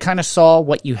 Like, I kind of saw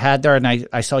what you had there, and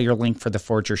I saw your link for the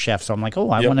Forge Your Chef, so I'm like, I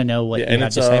want to know what you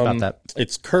had to say about that.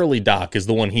 It's Curly Doc is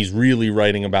the one he's really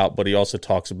writing about, but he also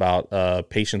talks about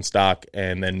Patience Doc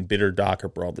and then Bitter Doc or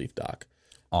Broadleaf Doc.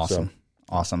 Awesome.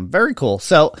 Awesome. Very cool.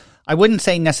 So I wouldn't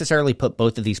say necessarily put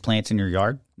both of these plants in your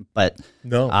yard, but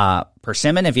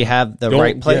persimmon, if you have the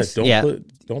right place.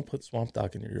 Don't put Swamp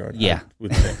Doc in your yard. Yeah.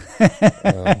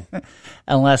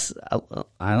 Unless,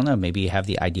 I don't know, maybe you have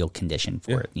the ideal condition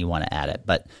for it and you want to add it.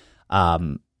 But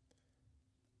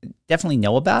definitely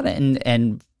know about it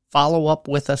and follow up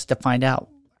with us to find out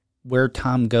where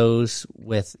Tom goes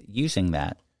with using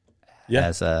that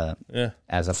as a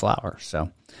flower.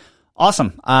 So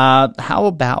awesome. How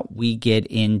about we get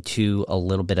into a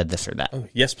little bit of this or that? Oh,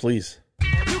 yes, please.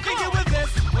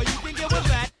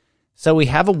 So we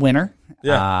have a winner.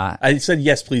 Yeah, I said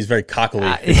yes, please, very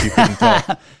cockily, if you couldn't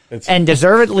tell. And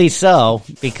deservedly so,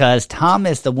 because Tom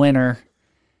is the winner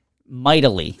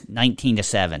mightily,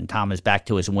 19-7. Tom is back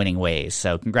to his winning ways.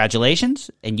 So congratulations,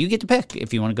 and you get to pick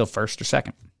if you want to go first or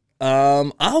second.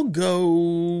 I'll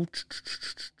go.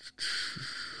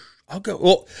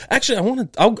 Well, actually,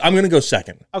 I'm going to go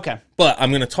second. Okay, but I'm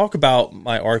going to talk about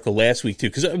my article last week too,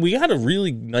 because we had a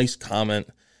really nice comment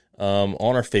on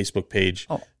our Facebook page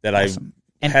that awesome.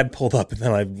 I had pulled up and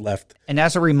then I left. And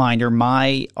as a reminder,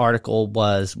 my article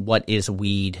was "What is a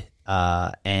Weed?"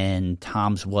 And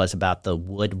Tom's was about the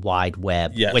Wood Wide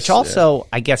Web, which also,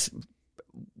 I guess,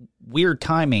 weird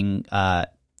timing.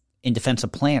 In Defense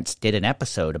of Plants did an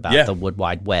episode about the Wood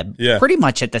Wide Web. Yeah. Pretty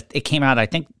much it came out, I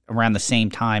think, around the same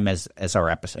time as our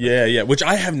episode. Yeah, which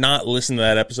I have not listened to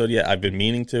that episode yet. I've been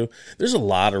meaning to. There's a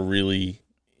lot of really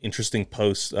interesting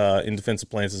posts In Defense of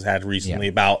Plants has had recently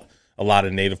about a lot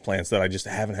of native plants that I just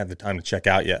haven't had the time to check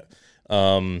out yet.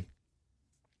 But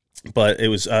it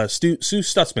was Sue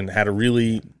Stutzman had a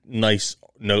really nice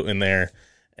note in there,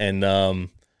 and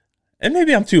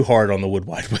maybe I'm too hard on the Wood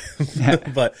Wide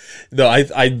Web, but no,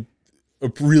 I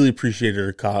really appreciated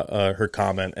her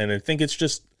comment, and I think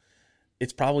it's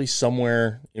probably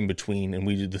somewhere in between. And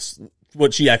we did this.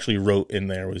 What she actually wrote in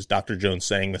there was Dr. Jones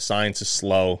saying the science is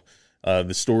slow,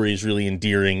 the story is really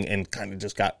endearing, and kind of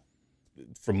just got,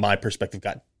 from my perspective,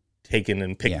 got taken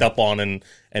and picked up on and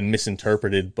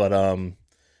misinterpreted. But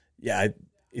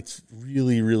it's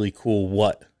really, really cool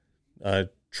what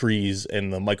trees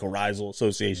and the mycorrhizal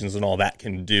associations and all that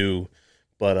can do,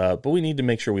 but we need to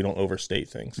make sure we don't overstate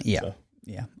things.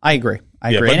 I agree.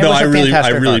 I agree. But I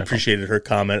really appreciated her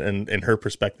comment and her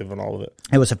perspective on all of it.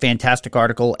 It was a fantastic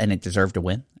article, and it deserved a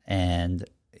win. And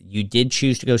you did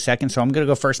choose to go second, so I'm going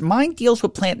to go first. Mine deals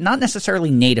with not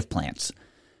necessarily native plants.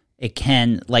 It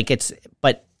can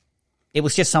but it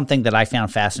was just something that I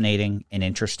found fascinating and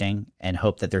interesting, and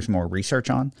hope that there's more research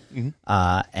on.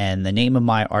 Mm-hmm. And the name of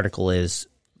my article is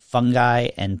Fungi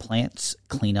and Plants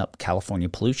Clean Up California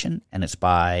Pollution, and it's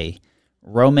by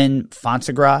Roman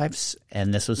Fonsagraves,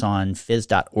 and this was on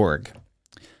phys.org.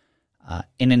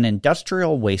 In an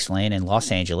industrial wasteland in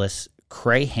Los Angeles,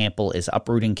 Cray Hample is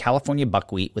uprooting California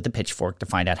buckwheat with a pitchfork to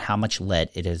find out how much lead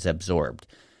it has absorbed.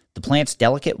 The plant's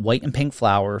delicate white and pink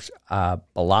flowers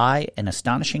belie an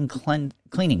astonishing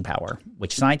cleaning power,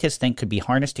 which scientists think could be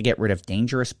harnessed to get rid of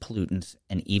dangerous pollutants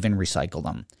and even recycle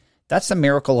them. That's the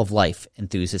miracle of life,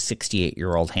 enthuses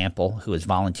 68-year-old Hample, who is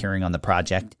volunteering on the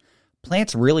project.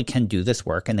 Plants really can do this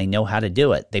work, and they know how to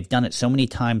do it. They've done it so many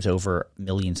times over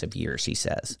millions of years, he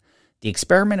says. The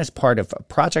experiment is part of a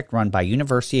project run by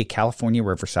University of California,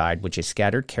 Riverside, which has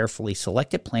scattered carefully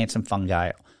selected plants and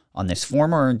fungi on this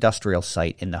former industrial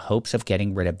site in the hopes of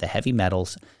getting rid of the heavy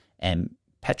metals and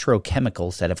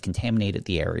petrochemicals that have contaminated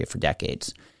the area for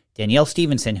decades. Danielle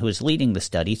Stevenson, who is leading the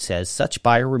study, says such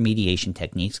bioremediation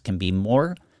techniques can be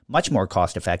much more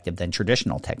cost-effective than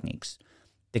traditional techniques.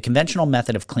 The conventional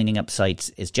method of cleaning up sites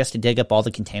is just to dig up all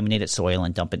the contaminated soil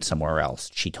and dump it somewhere else,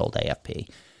 she told AFP.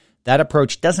 That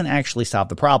approach doesn't actually solve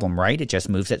the problem, right? It just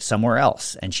moves it somewhere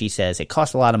else. And she says it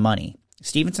costs a lot of money.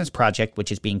 Stevenson's project,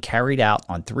 which is being carried out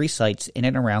on 3 sites in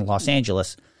and around Los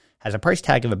Angeles, has a price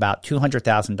tag of about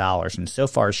 $200,000 and so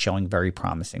far is showing very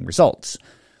promising results.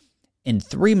 In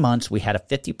 3 months, we had a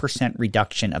 50%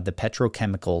 reduction of the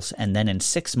petrochemicals, and then in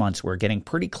 6 months, we're getting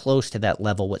pretty close to that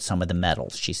level with some of the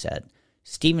metals, she said.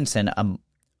 Stevenson, a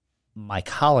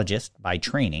mycologist by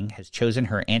training, has chosen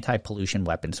her anti-pollution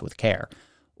weapons with care.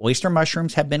 Oyster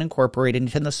mushrooms have been incorporated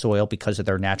into the soil because of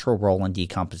their natural role in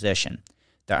decomposition.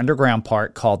 The underground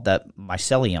part, called the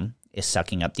mycelium, is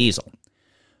sucking up diesel.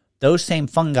 Those same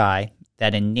fungi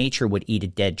that in nature would eat a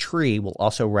dead tree will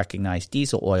also recognize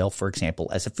diesel oil, for example,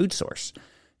 as a food source.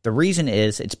 The reason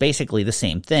is it's basically the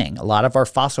same thing. A lot of our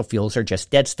fossil fuels are just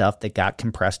dead stuff that got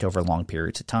compressed over long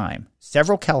periods of time.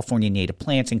 Several California native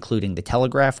plants, including the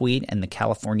telegraph weed and the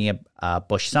California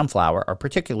bush sunflower, are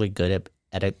particularly good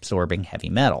at absorbing heavy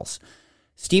metals.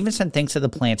 Stevenson thinks of the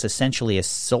plants essentially as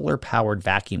solar-powered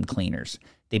vacuum cleaners.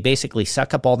 They basically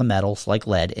suck up all the metals, like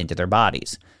lead, into their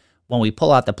bodies. When we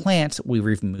pull out the plants, we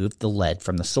remove the lead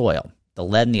from the soil. The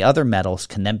lead and the other metals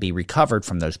can then be recovered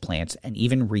from those plants and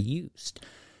even reused.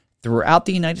 Throughout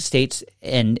the United States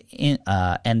and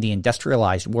the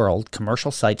industrialized world,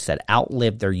 commercial sites that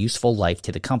outlive their useful life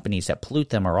to the companies that pollute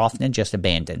them are often just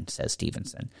abandoned, says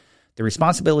Stevenson. The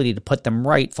responsibility to put them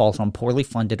right falls on poorly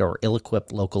funded or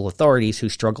ill-equipped local authorities who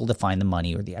struggle to find the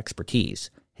money or the expertise.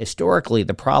 Historically,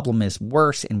 the problem is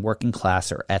worse in working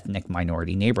class or ethnic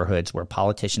minority neighborhoods where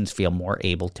politicians feel more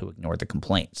able to ignore the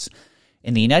complaints.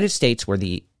 In the United States, where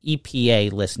the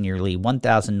EPA lists nearly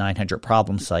 1,900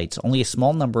 problem sites, only a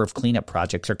small number of cleanup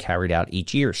projects are carried out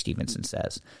each year, Stevenson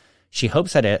says. She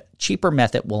hopes that a cheaper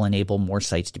method will enable more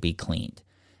sites to be cleaned.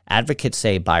 Advocates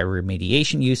say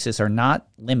bioremediation uses are not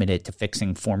limited to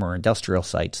fixing former industrial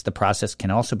sites. The process can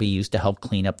also be used to help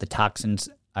clean up the toxic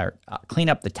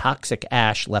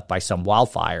ash left by some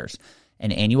wildfires,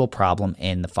 an annual problem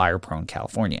in the fire-prone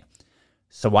California.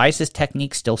 So why is this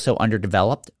technique still so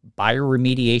underdeveloped?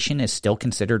 Bioremediation is still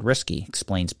considered risky,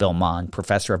 explains Bill Mon,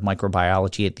 professor of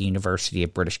microbiology at the University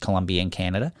of British Columbia in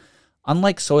Canada.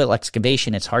 Unlike soil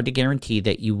excavation, it's hard to guarantee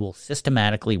that you will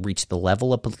systematically reach the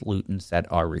level of pollutants that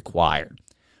are required.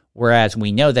 Whereas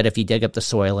we know that if you dig up the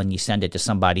soil and you send it to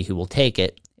somebody who will take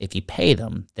it, if you pay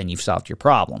them, then you've solved your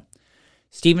problem.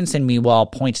 Stevenson, meanwhile,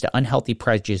 points to unhealthy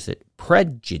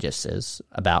prejudices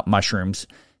about mushrooms.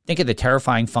 Think of the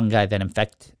terrifying fungi that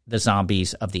infect the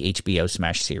zombies of the HBO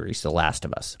smash series, The Last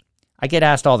of Us. I get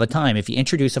asked all the time, if you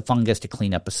introduce a fungus to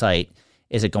clean up a site,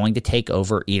 is it going to take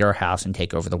over, eat our house, and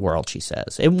take over the world, she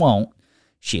says. It won't,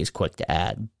 she is quick to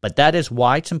add. But that is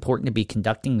why it's important to be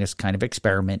conducting this kind of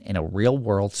experiment in a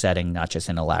real-world setting, not just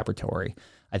in a laboratory.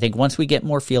 I think once we get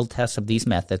more field tests of these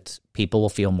methods, people will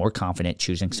feel more confident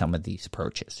choosing some of these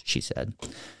approaches, she said.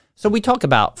 So we talk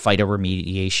about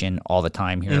phytoremediation all the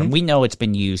time here, and we know it's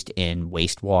been used in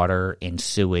wastewater, in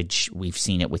sewage. We've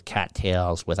seen it with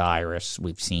cattails, with iris.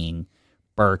 We've seen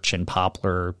birch and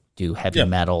poplar do heavy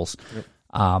metals.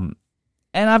 And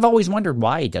I've always wondered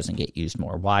why it doesn't get used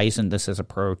more. Why isn't this an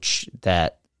approach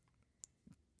that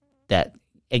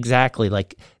exactly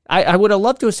like I would have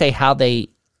loved to say how they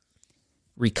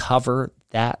recover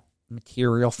that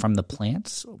material from the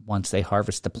plants once they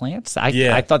harvest the plants.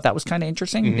 I thought that was kind of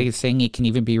interesting. They're saying it can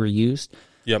even be reused.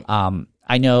 Yep.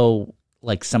 I know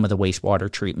like some of the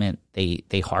wastewater treatment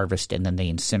they harvest and then they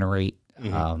incinerate.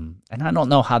 And I don't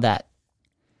know how that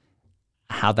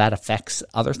affects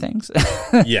other things.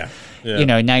 Yeah. You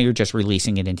know, now you're just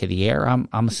releasing it into the air,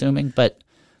 I'm assuming. But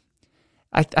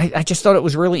I just thought it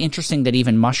was really interesting that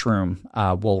even mushroom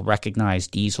will recognize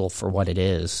diesel for what it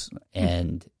is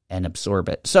and absorb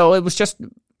it. So it was just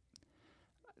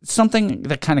something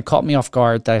that kind of caught me off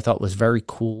guard that I thought was very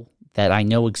cool, that I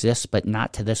know exists, but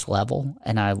not to this level.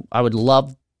 And I would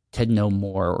love to know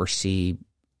more or see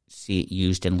it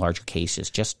used in larger cases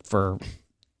just for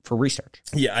research.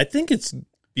 Yeah, I think it's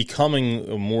becoming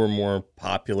a more and more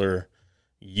popular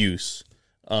use.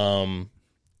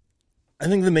 I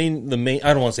think the main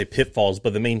I don't want to say pitfalls,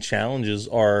 but the main challenges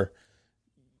are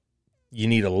you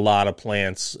need a lot of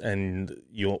plants and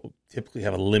you'll typically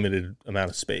have a limited amount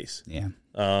of space. Yeah.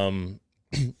 And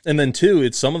then two,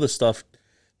 it's some of the stuff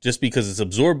just because it's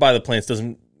absorbed by the plants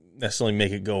doesn't necessarily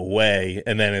make it go away,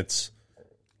 and then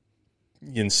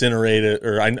you incinerate it.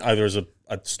 Or there was a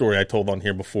story I told on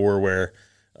here before where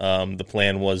the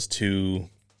plan was to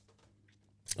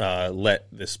let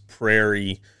this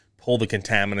prairie pull the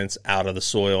contaminants out of the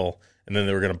soil, and then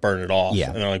they were going to burn it off.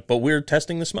 Yeah. And they're like, but we're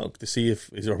testing the smoke to see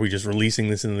are we just releasing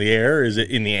this into the air? Is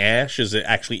it in the ash? Is it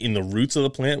actually in the roots of the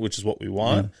plant, which is what we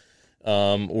want?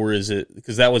 Or is it,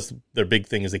 because that was their big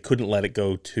thing, is they couldn't let it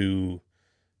go to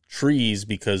trees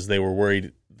because they were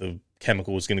worried the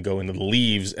chemical was going to go into the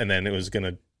leaves, and then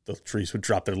the trees would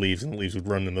drop their leaves and the leaves would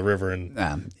run in the river, and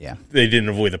they didn't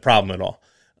avoid the problem at all.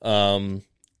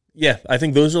 I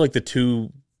think those are like the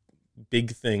two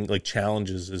big thing, like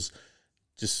challenges, is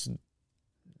just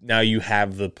now you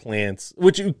have the plants,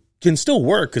 which you can still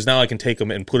work because now I can take them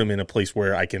and put them in a place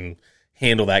where I can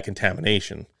handle that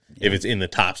contamination. Yeah. If it's in the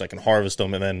tops, I can harvest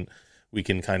them, and then we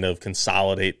can kind of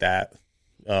consolidate that.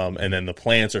 And then the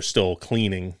plants are still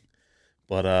cleaning.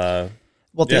 But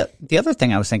the other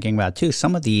thing I was thinking about too,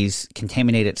 some of these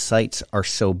contaminated sites are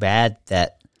so bad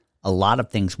that a lot of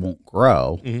things won't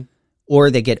grow, or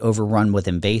they get overrun with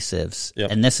invasives.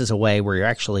 Yep. And this is a way where you're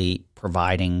actually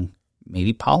providing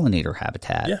maybe pollinator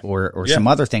habitat or some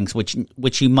other things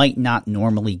which you might not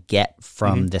normally get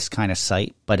from this kind of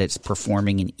site, but it's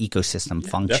performing an ecosystem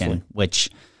function, which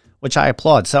I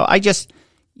applaud. So I just,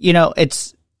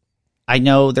 I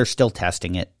know they're still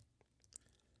testing it.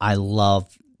 I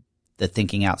love the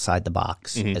thinking outside the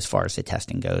box as far as the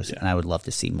testing goes, and I would love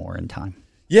to see more in time.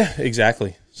 Yeah,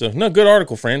 exactly. So, no, good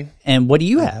article, Fran. And what do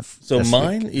you have? So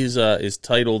mine is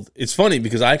titled, it's funny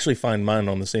because I actually find mine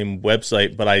on the same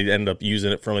website, but I end up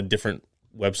using it from a different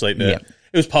website that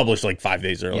it was published like 5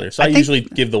 days earlier. So I usually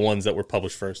give the ones that were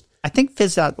published first. I think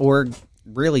phys.org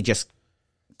really just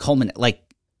culminate,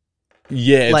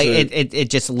 it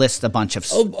just lists a bunch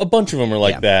of a bunch of them are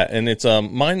like that. And it's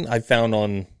mine I found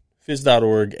on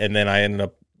phys.org, and then I ended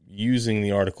up using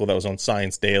the article that was on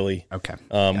Science Daily,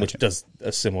 which does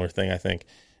a similar thing, I think.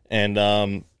 And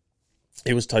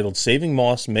it was titled, Saving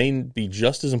Moss May Be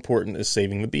Just as Important as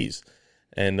Saving the Bees.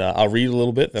 And I'll read a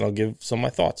little bit, then I'll give some of my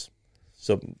thoughts.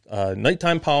 So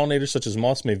nighttime pollinators such as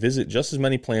moths may visit just as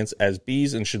many plants as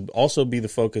bees and should also be the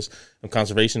focus of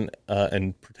conservation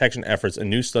and protection efforts, a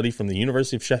new study from the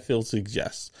University of Sheffield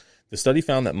suggests. The study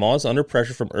found that moths under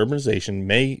pressure from urbanization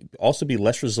may also be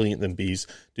less resilient than bees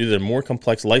due to their more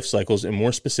complex life cycles and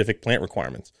more specific plant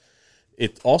requirements.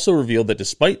 It also revealed that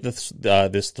despite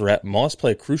this threat, moths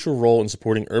play a crucial role in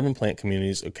supporting urban plant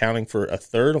communities, accounting for a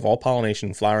third of all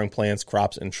pollination, flowering plants,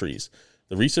 crops, and trees.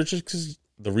 The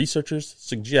researchers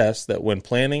suggest that when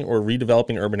planning or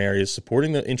redeveloping urban areas,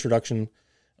 supporting the introduction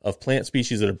of plant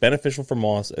species that are beneficial for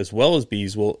moths as well as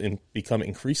bees will become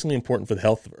increasingly important for the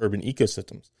health of urban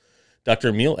ecosystems. Dr.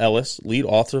 Emil Ellis, lead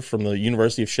author from the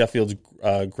University of Sheffield's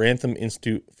Grantham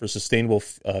Institute for Sustainable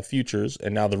Futures,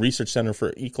 and now the Research Center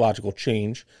for Ecological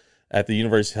Change at the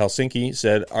University of Helsinki,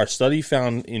 said, our study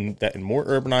found that in more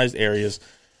urbanized areas,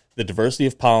 the diversity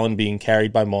of pollen being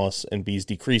carried by moths and bees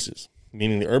decreases,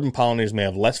 meaning the urban pollinators may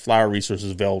have less flower resources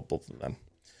available to them.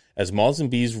 As moths and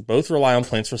bees both rely on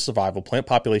plants for survival, plant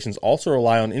populations also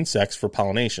rely on insects for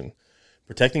pollination.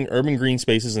 Protecting urban green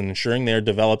spaces and ensuring they are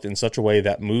developed in such a way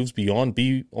that moves beyond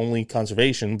bee-only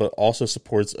conservation but also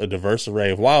supports a diverse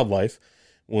array of wildlife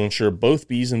will ensure both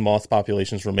bees and moth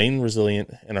populations remain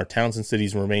resilient and our towns and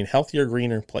cities remain healthier,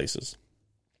 greener places.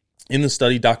 In the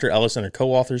study, Dr. Ellis and her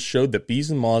co-authors showed that bees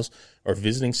and moths are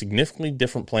visiting significantly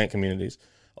different plant communities.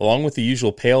 Along with the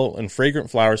usual pale and fragrant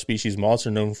flower species moths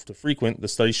are known to frequent, the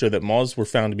study showed that moths were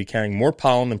found to be carrying more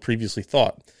pollen than previously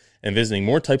thought, and visiting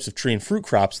more types of tree and fruit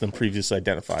crops than previously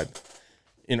identified.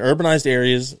 In urbanized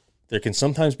areas, there can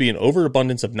sometimes be an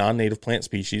overabundance of non-native plant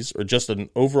species or just an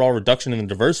overall reduction in the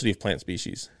diversity of plant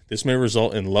species. This may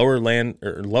result in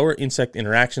lower insect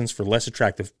interactions for less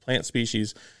attractive plant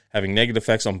species, having negative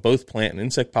effects on both plant and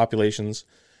insect populations.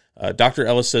 Dr.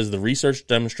 Ellis says the research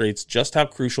demonstrates just how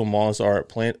crucial moths are at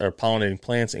pollinating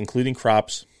plants, including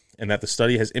crops, and that the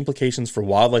study has implications for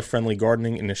wildlife-friendly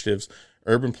gardening initiatives,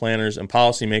 urban planners, and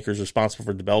policymakers responsible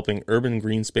for developing urban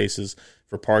green spaces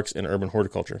for parks and urban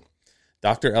horticulture.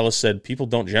 Dr. Ellis said people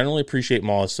don't generally appreciate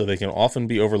moths, so they can often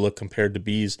be overlooked compared to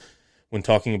bees when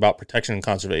talking about protection and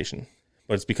conservation.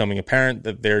 But it's becoming apparent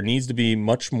that there needs to be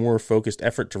much more focused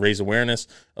effort to raise awareness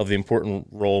of the important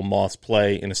role moths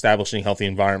play in establishing healthy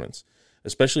environments,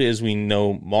 especially as we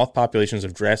know moth populations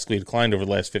have drastically declined over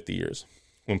the last 50 years.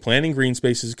 When planting green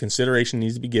spaces, consideration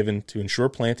needs to be given to ensure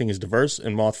planting is diverse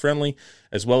and moth-friendly,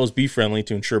 as well as bee-friendly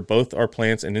to ensure both our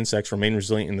plants and insects remain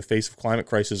resilient in the face of climate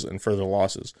crisis and further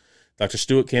losses. Dr.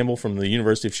 Stuart Campbell from the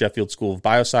University of Sheffield School of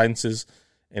Biosciences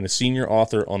and a senior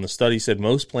author on the study said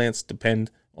most plants depend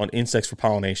on insects for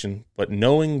pollination, but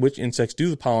knowing which insects do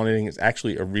the pollinating is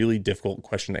actually a really difficult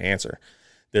question to answer.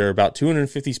 There are about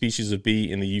 250 species of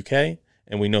bee in the UK,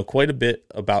 and we know quite a bit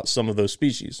about some of those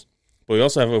species. But we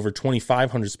also have over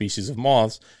 2,500 species of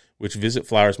moths, which visit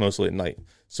flowers mostly at night.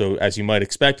 So as you might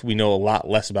expect, we know a lot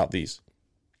less about these.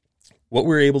 What we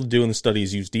were able to do in the study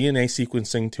is use DNA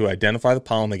sequencing to identify the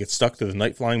pollen that gets stuck to the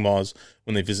night-flying moths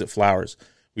when they visit flowers.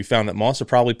 We found that moths are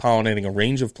probably pollinating a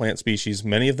range of plant species,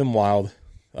 many of them wild,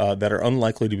 that are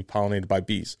unlikely to be pollinated by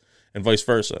bees, and vice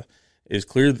versa. It is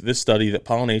clear that this study that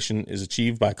pollination is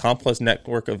achieved by a complex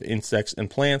network of insects and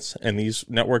plants, and these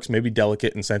networks may be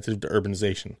delicate and sensitive to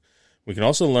urbanization. We can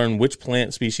also learn which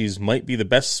plant species might be the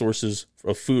best sources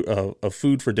of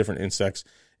food for different insects,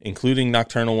 including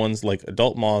nocturnal ones like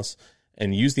adult moths,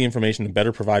 and use the information to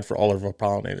better provide for all of our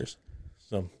pollinators.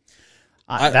 So,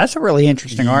 that's a really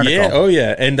interesting article. Yeah, oh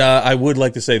yeah, and I would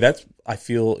like to say I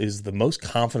feel is the most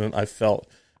confident I've felt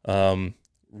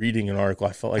reading an article,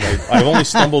 I felt like I've only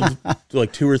stumbled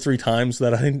like 2 or 3 times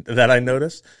that I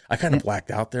noticed. I kind of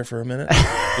blacked out there for a minute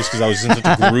just because I was in such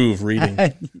a groove reading.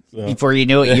 So. Before you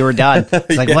knew it, you were done.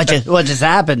 It's like, what just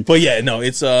happened? But yeah, no,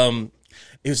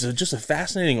 it was just a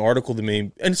fascinating article to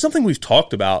me, and something we've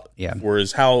talked about before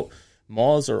is how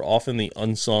moths are often the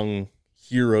unsung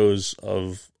heroes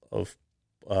of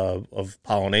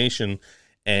pollination,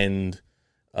 and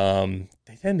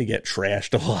they tend to get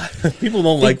trashed a lot. People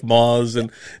don't like moths, and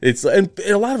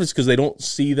a lot of it's because they don't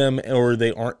see them or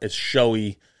they aren't as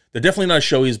showy. They're definitely not as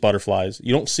showy as butterflies.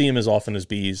 You don't see them as often as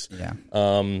bees. Yeah.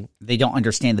 They don't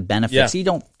understand the benefits. Yeah. You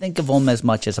don't think of them as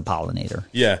much as a pollinator.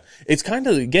 Yeah. It's kind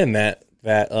of, again, that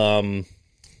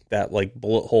like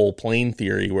bullet hole plane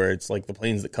theory where it's like the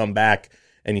planes that come back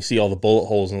and you see all the bullet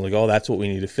holes and like, oh, that's what we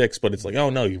need to fix. But it's like, oh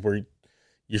no,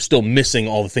 you're still missing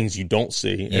all the things you don't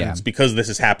see. And it's because this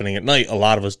is happening at night. A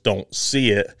lot of us don't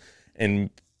see it and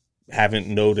haven't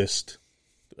noticed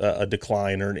a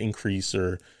decline or an increase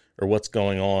or what's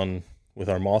going on with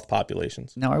our moth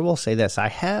populations. Now, I will say this. I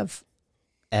have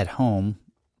at home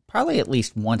probably at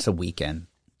least once a weekend.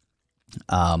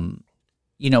 For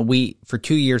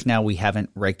 2 years now, we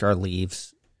haven't raked our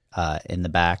leaves in the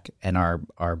back, and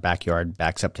our backyard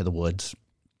backs up to the woods.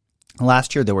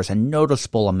 Last year, there was a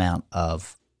noticeable amount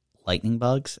of lightning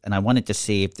bugs, and I wanted to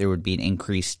see if there would be an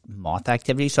increased moth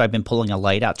activity. So I've been pulling a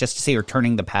light out just to see or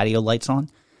turning the patio lights on.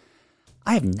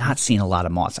 I have not seen a lot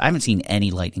of moths. I haven't seen any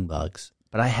lightning bugs,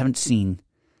 but I haven't seen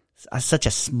such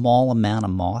a small amount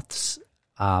of moths.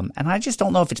 And I just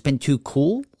don't know if it's been too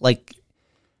cool. Like,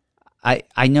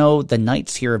 I know the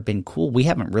nights here have been cool. We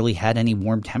haven't really had any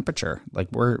warm temperature.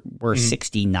 Like we're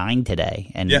 69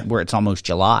 today, and it's almost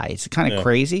July. It's kind of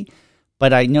crazy.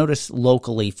 But I notice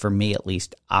locally, for me at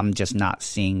least, I'm just not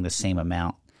seeing the same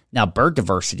amount. Now, bird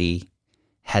diversity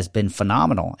has been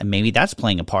phenomenal, and maybe that's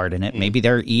playing a part in it. Maybe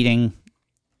they're eating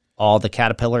all the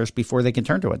caterpillars before they can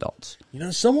turn to adults.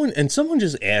 Someone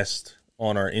just asked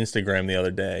on our Instagram the other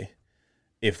day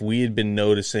if we had been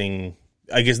noticing.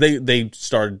 I guess they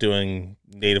started doing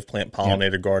native plant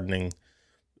pollinator gardening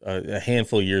a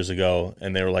handful of years ago,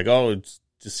 and they were like, "Oh, it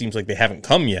just seems like they haven't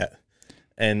come yet,"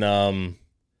 and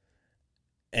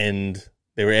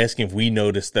they were asking if we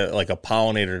noticed that like a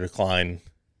pollinator decline.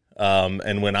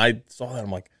 And when I saw that,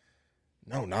 I'm like,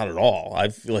 no, not at all. I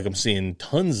feel like I'm seeing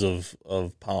tons of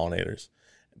pollinators,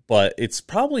 but it's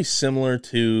probably similar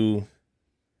to.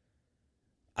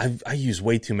 I use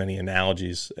way too many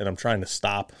analogies, and I'm trying to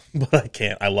stop, but I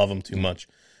can't. I love them too much.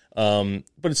 But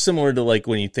it's similar to like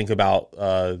when you think about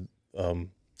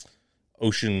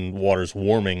ocean waters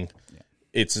warming. Yeah.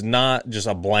 It's not just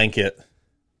a blanket.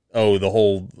 Oh, the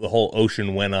whole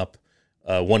ocean went up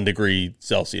 1 degree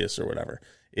Celsius or whatever.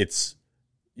 It's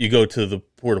you go to the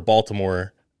port of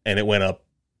Baltimore and it went up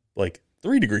like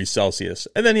 3 degrees Celsius,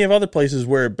 and then you have other places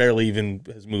where it barely even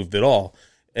has moved at all.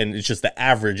 And it's just the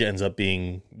average ends up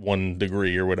being 1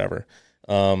 degree or whatever.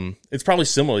 It's probably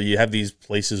similar. You have these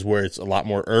places where it's a lot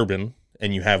more urban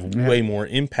and you have way more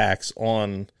impacts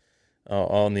on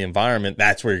the environment.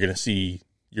 That's where you're going to see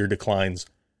your declines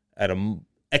at a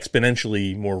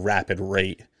exponentially more rapid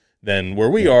rate than where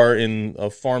we are in a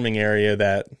farming area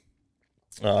that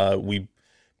we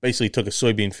basically took a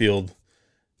soybean field,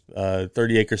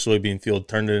 30-acre soybean field,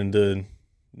 turned it into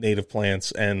native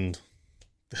plants, and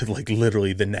like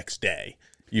literally the next day,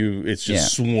 it's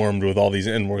just swarmed with all these,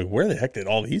 and we're like, where the heck did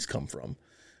all these come from?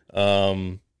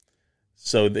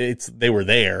 So they were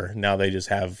there. Now they just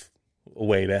have a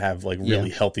way to have like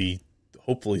really healthy,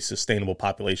 hopefully sustainable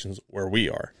populations where we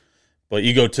are. But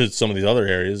you go to some of these other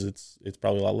areas, it's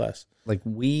probably a lot less. Like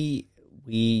we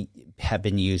have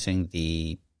been using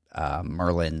the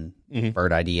Merlin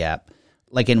Bird ID app.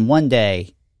 Like in one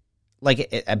day,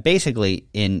 like basically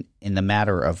in the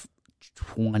matter of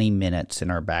 20 minutes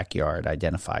in our backyard,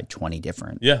 identified 20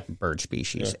 different bird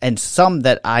species. And some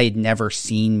that I'd never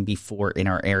seen before in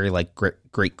our area, like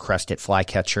great crested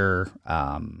flycatcher,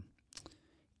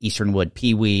 eastern wood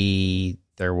pewee.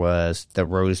 There was the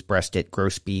rose-breasted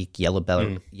grosbeak,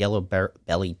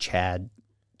 yellow-bellied chat.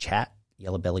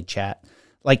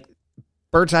 Like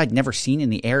birds I'd never seen in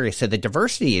the area. So the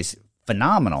diversity is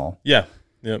phenomenal. Yeah.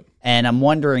 Yep. And I'm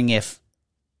wondering if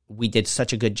we did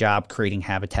such a good job creating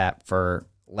habitat for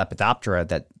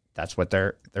Lepidoptera that's what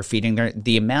they're feeding.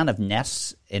 The amount of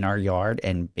nests in our yard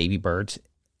and baby birds,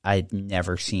 I'd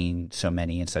never seen so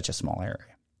many in such a small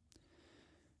area.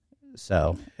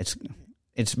 So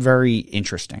it's very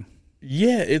interesting.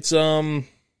 Yeah, it's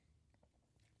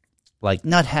like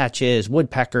nuthatches,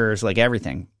 woodpeckers, like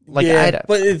everything. Like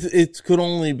but it could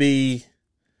only be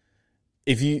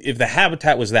if the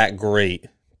habitat was that great,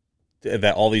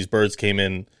 that all these birds came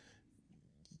in,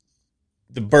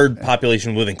 the bird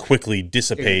population wouldn't quickly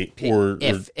dissipate,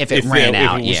 if it ran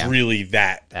out. If it was really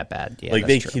that bad, yeah, like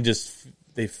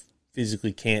they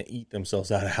physically can't eat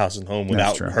themselves out of house and home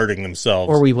without hurting themselves,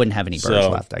 or we wouldn't have any birds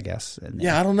left, I guess.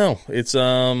 I don't know. It's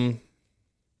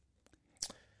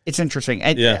interesting.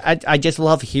 I just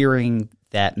love hearing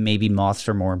that maybe moths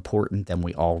are more important than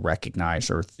we all recognize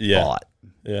or thought.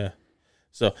 Yeah.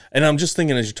 So, and I'm just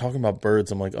thinking as you're talking about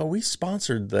birds, I'm like, oh, we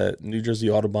sponsored that New Jersey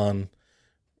Audubon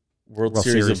World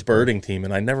Series of birding team,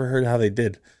 and I never heard how they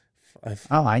did.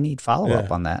 I need follow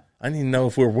up on that. I need to know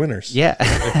if we're winners. Yeah,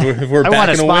 if we're I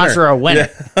want to sponsor a winner.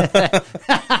 Yeah.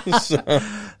 So.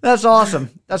 That's awesome.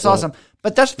 That's awesome.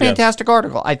 But that's a fantastic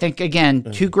article. I think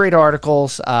again, 2 great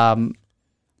articles.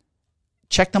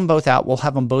 Check them both out. We'll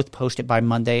have them both posted by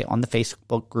Monday on the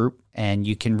Facebook group, and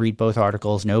you can read both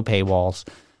articles. No paywalls.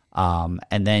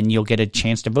 And then you'll get a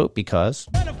chance to vote because,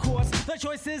 and of course, the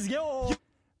choice is yours.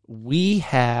 We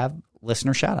have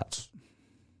listener shout-outs.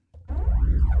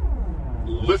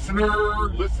 Listener,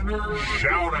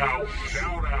 shout out.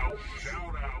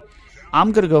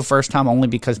 I'm going to go first time only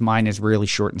because mine is really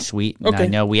short and sweet. And I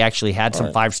know we actually had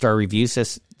some 5-star reviews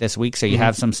this week, so you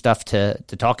have some stuff to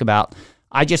talk about.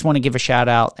 I just want to give a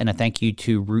shout-out and a thank you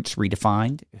to Roots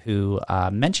Redefined, who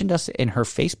mentioned us in her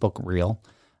Facebook reel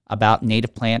about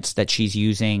native plants that she's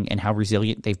using and how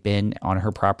resilient they've been on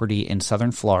her property in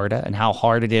southern Florida and how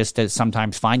hard it is to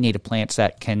sometimes find native plants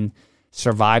that can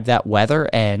survive that weather.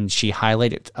 And she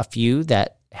highlighted a few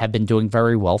that have been doing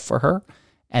very well for her.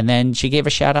 And then she gave a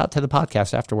shout out to the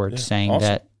podcast afterwards saying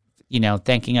that,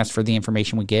 thanking us for the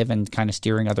information we give and kind of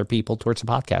steering other people towards the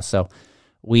podcast. So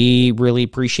we really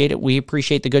appreciate it. We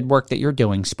appreciate the good work that you're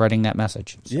doing, spreading that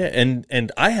message. Yeah,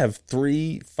 and I have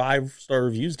 3 5-star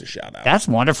reviews to shout out. That's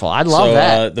wonderful. I love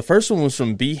that. The first one was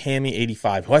from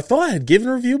BHammy85, who I thought I had given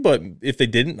a review, but if they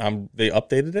didn't, they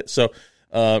updated it. So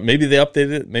maybe they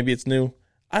updated it. Maybe it's new.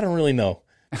 I don't really know.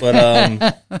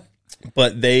 But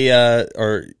but they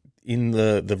are in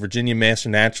the Virginia Master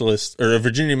Naturalist, or a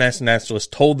Virginia Master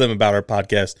Naturalist told them about our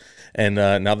podcast, and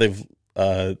now they've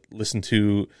listened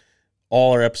to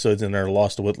all our episodes and are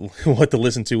lost to what to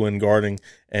listen to when gardening,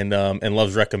 and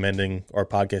loves recommending our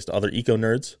podcast to other eco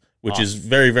nerds, which is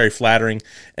very, very flattering.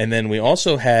 And then we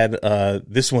also had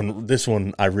this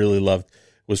one I really loved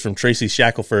was from Tracy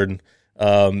Shackelford,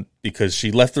 because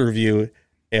she left the review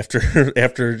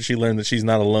after she learned that she's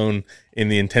not alone in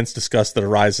the intense disgust that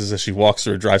arises as she walks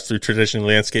or drives through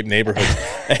traditionally landscaped neighborhoods.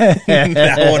 And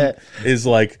that one is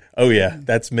like, oh yeah,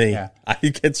 that's me. Yeah. I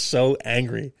get so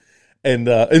angry. And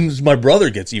my brother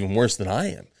gets even worse than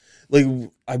I am. Like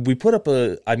we put up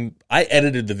I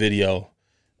edited the video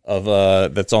of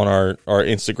that's on our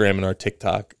Instagram and our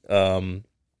TikTok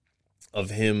of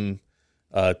him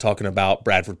talking about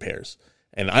Bradford pears.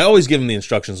 And I always give him the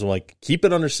instructions. I'm like, keep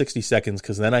it under 60 seconds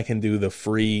because then I can do the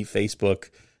free Facebook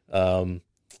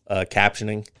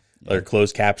captioning or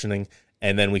closed captioning,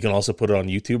 and then we can also put it on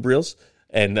YouTube Reels.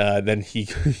 And then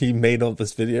he made all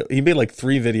this video. He made like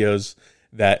 3 videos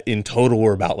that in total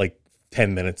were about like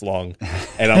 10 minutes long.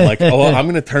 And I'm like, I'm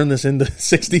going to turn this into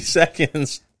 60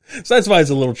 seconds. So that's why it's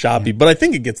a little choppy, but I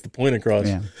think it gets the point across.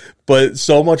 Yeah. But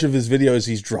so much of his videos,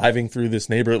 he's driving through this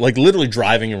neighborhood, like literally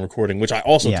driving and recording, which I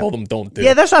also told him don't do.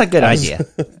 Yeah, that's not a good idea.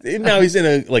 Now he's in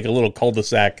a little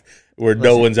cul-de-sac where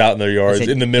no one's out in their yards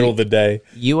in the middle of the day.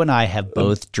 You and I have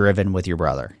both driven with your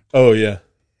brother. Oh, yeah.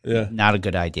 Yeah. Not a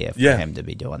good idea for him to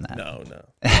be doing that. No.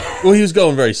 Well, he was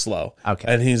going very slow. Okay.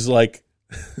 And he's like,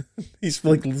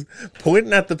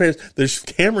 pointing at the pears. There's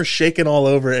cameras shaking all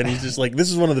over, and he's just like, this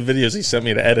is one of the videos he sent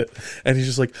me to edit. And he's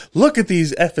just like, look at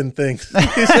these effing things.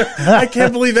 I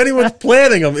can't believe anyone's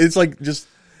planting them. It's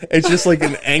just like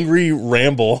an angry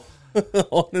ramble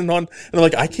on and on. And I'm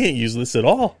like, I can't use this at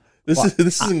all. This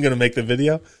isn't going to make the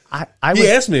video. He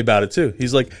asked me about it too.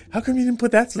 He's like, how come you didn't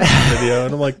put that stuff in the video?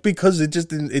 And I'm like, because it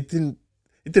didn't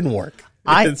work.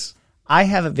 I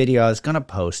have a video. I was going to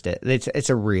post it. It's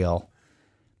a reel.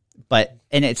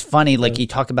 And it's funny, like you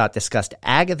talk about disgust.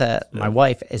 Agatha, my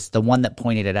wife, is the one that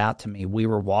pointed it out to me. We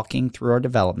were walking through our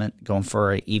development, going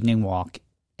for an evening walk,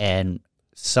 and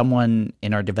someone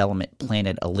in our development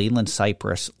planted a Leland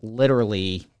cypress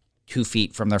literally 2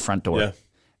 feet from their front door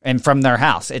and from their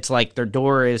house. It's like their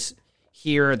door is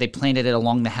here. They planted it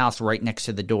along the house right next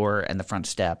to the door and the front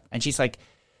step. And she's like,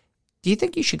 do you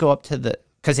think you should go up to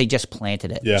because they just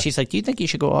planted it. Yeah. She's like, do you think you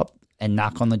should go up and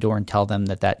knock on the door and tell them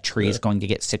that tree is going to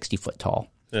get 60 foot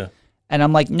tall? Yeah. And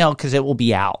I'm like, no, because it will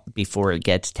be out before it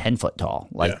gets 10 foot tall.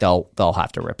 Like they'll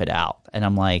have to rip it out. And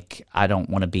I'm like, I don't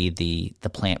want to be the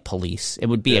plant police. It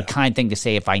would be a kind thing to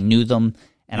say if I knew them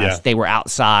and they were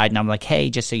outside, and I'm like, hey,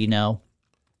 just so you know.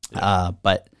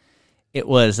 But it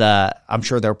was, I'm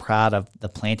sure they're proud of the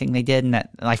planting they did, and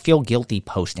I feel guilty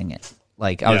posting it.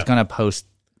 Like, I was going to post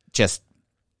just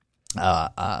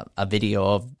a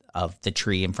video of the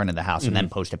tree in front of the house and then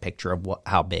post a picture of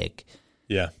how big,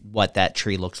 what that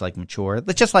tree looks like mature.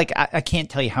 It's just like, I can't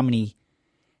tell you how many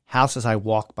houses I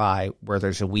walk by where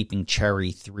there's a weeping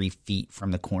cherry 3 feet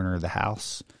from the corner of the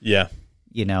house. Yeah.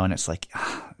 You know, and it's like,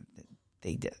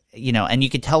 they did, you know, and you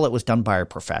could tell it was done by a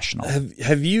professional.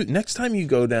 Have you, next time you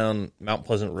go down Mount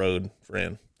Pleasant Road,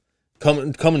 Fran,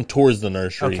 coming towards the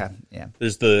nursery,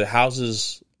 there's the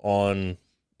houses on,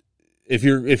 if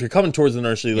you're coming towards the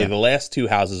nursery, like the last 2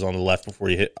 houses on the left before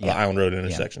you hit the Island Road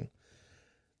intersection,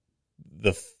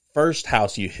 the first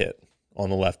house you hit on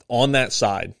the left, on that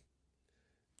side,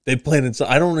 they planted,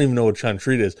 I don't even know what kind of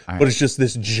tree it is, but it's just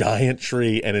this giant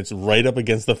tree, and it's right up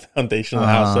against the foundation of the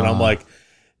house, and I'm like,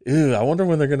 ew, I wonder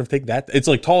when they're going to take that. It's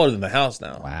like taller than the house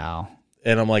now. Wow.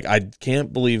 And I'm like, I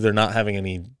can't believe they're not having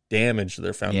any damage to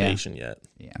their foundation yet.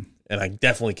 Yeah. And I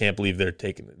definitely can't believe they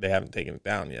haven't taken it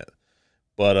down yet.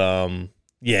 But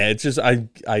it's just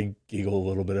I giggle a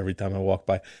little bit every time I walk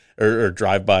by or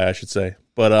drive by, I should say.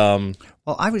 But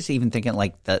well, I was even thinking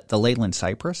like the Leyland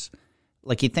cypress.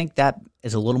 Like, you'd think that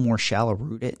is a little more shallow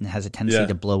rooted and has a tendency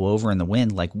to blow over in the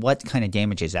wind. Like, what kind of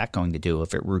damage is that going to do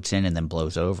if it roots in and then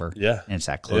blows over? Yeah. And it's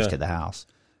that close to the house.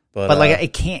 But like,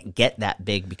 it can't get that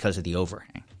big because of the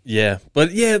overhang. Yeah.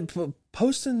 But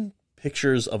posting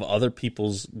pictures of other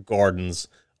people's gardens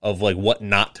of like what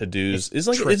not to do is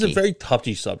like tricky. It's a very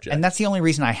touchy subject. And that's the only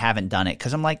reason I haven't done it,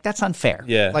 because I'm like, that's unfair.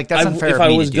 Yeah. Like, that's unfair. If I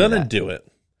was going to do it,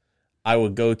 I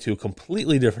would go to a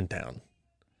completely different town.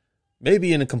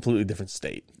 Maybe in a completely different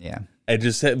state. Yeah. And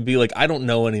just be like, I don't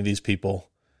know any of these people.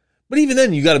 But even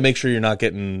then, you got to make sure you're not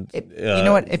getting you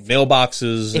know what?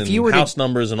 mailboxes and house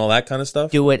numbers and all that kind of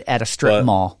stuff. Do it at a strip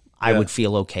mall. I would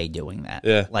feel okay doing that.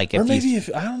 Yeah. Like, or maybe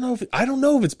I don't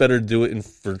know if it's better to do it in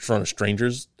front of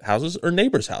strangers' houses or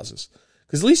neighbors' houses,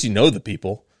 because at least you know the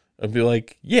people. I'd be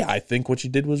like, yeah, I think what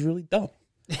you did was really dumb.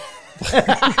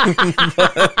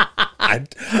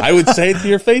 I would say it to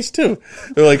your face too.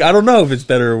 They're like, I don't know if it's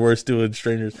better or worse doing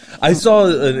strangers. I saw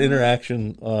an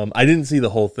interaction. I didn't see the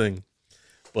whole thing,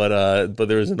 but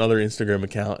there was another Instagram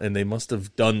account, and they must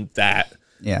have done that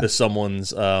to someone's.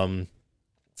 So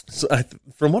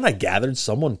from what I gathered,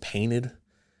 someone painted.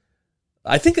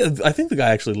 I think the guy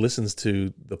actually listens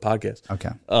to the podcast. Okay.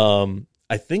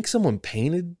 I think someone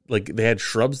painted, like, they had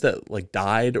shrubs that like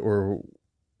died or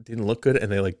didn't look good,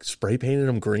 and they like spray painted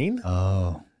them green.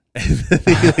 Oh. And then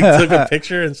he took a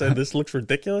picture and said, "This looks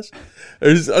ridiculous."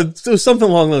 It was something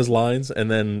along those lines,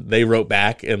 and then they wrote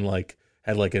back and like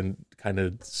had like a kind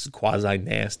of quasi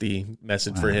nasty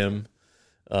message for him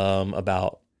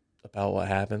about what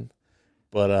happened.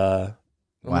 But I'm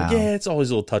like, yeah, it's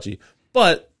always a little touchy,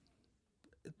 but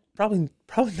probably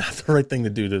not the right thing to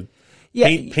do to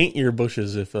paint your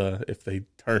bushes if they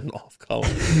turn off color.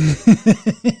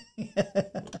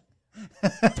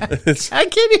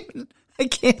 I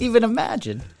can't even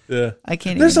imagine. Yeah, I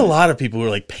can't. There's a lot of people who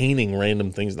are like painting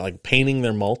random things, like painting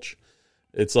their mulch.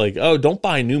 It's like, oh, don't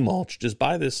buy new mulch. Just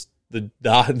buy the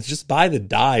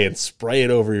dye and spray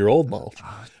it over your old mulch.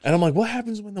 And I'm like, what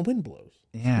happens when the wind blows?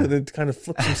 Yeah, and it kind of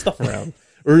flips some stuff around,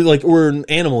 or an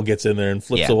animal gets in there and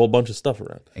flips a whole bunch of stuff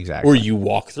around. Exactly. Or you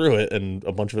walk through it and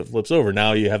a bunch of it flips over.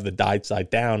 Now you have the dyed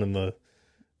side down and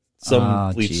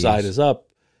some bleach side is up.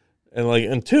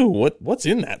 And two, what's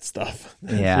in that stuff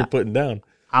that you're putting down?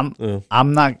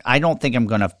 I'm not. I don't think I'm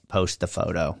going to post the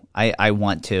photo. I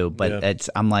want to, but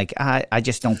I'm like, I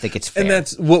just don't think it's fair. And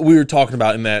that's what we were talking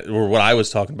about in that, or what I was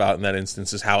talking about in that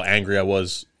instance, is how angry I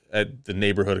was at the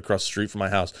neighborhood across the street from my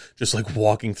house, just like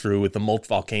walking through with the mulch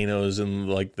volcanoes and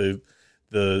like the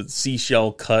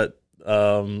seashell cut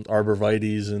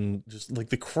arborvitaes and just like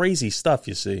the crazy stuff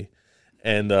you see,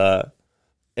 and I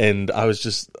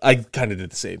kind of did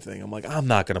the same thing. I'm like, I'm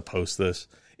not going to post this.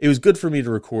 It was good for me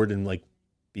to record and like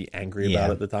be angry about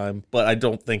it at the time, but I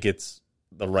don't think it's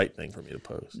the right thing for me to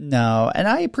post. No, and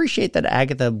I appreciate that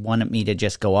Agatha wanted me to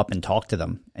just go up and talk to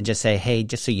them and just say, hey,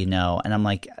 just so you know. And I'm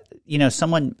like,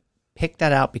 someone picked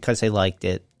that out because they liked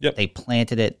it. Yep. They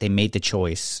planted it. They made the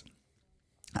choice.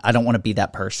 I don't want to be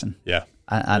that person. Yeah.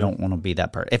 I don't want to be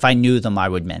that person. If I knew them, I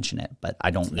would mention it, but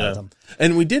I don't know them.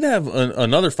 And we did have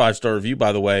another 5-star review,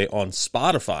 by the way, on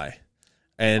Spotify.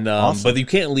 And awesome. But you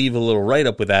can't leave a little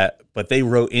write-up with that. But they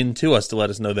wrote in to us to let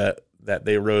us know that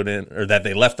they wrote in, or that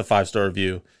they left a 5-star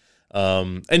review,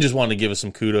 and just wanted to give us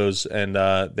some kudos. And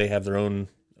they have their own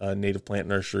native plant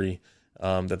nursery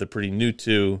that they're pretty new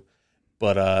to.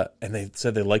 But and they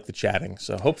said they liked the chatting,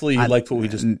 so hopefully you liked what we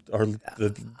just are.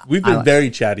 We've been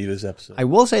very chatty this episode. I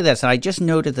will say this, and I just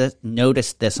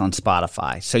noticed this on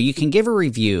Spotify. So you can give a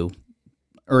review,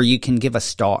 or you can give a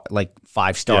star, like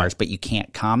 5 stars, but you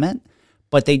can't comment.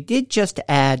 But they did just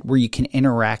add where you can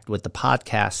interact with the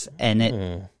podcast,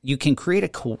 and you can create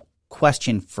a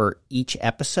question for each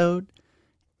episode,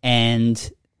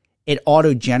 and it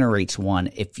auto generates one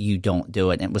if you don't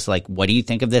do it. And it was like, "What do you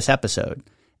think of this episode?"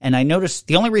 And I noticed,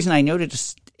 the only reason I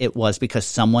noticed it was because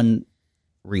someone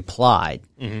replied.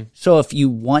 Mm-hmm. So if you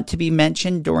want to be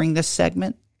mentioned during this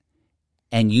segment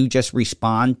and you just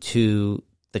respond to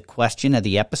the question of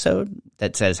the episode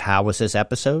that says, how was this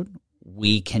episode?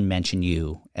 We can mention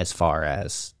you as far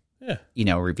as,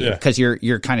 review. Because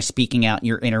you're kind of speaking out and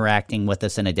you're interacting with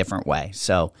us in a different way.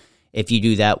 So if you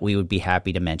do that, we would be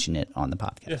happy to mention it on the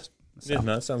podcast. Yeah. So. Yeah,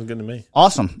 no, that sounds good to me.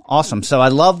 Awesome. So I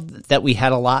love that we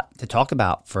had a lot to talk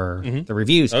about for the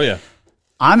reviews. Oh, yeah.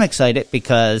 I'm excited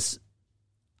because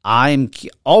I'm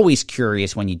always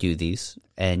curious when you do these,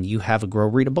 and you have a Grow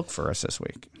Read a Book for us this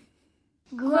week.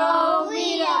 Grow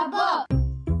Read a Book.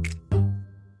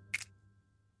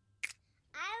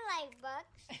 I like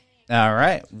books. All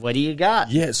right. What do you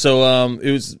got? Yeah, so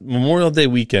it was Memorial Day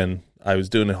weekend. I was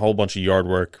doing a whole bunch of yard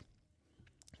work,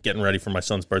 getting ready for my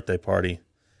son's birthday party.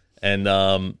 And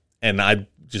I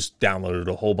just downloaded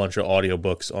a whole bunch of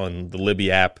audiobooks on the Libby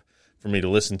app for me to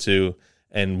listen to.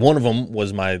 And one of them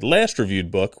was my last reviewed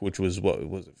book, which was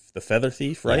The Feather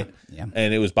Thief, right? Yeah.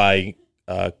 And it was by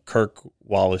Kirk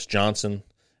Wallace Johnson.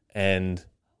 And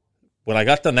when I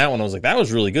got done that one, I was like, that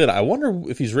was really good. I wonder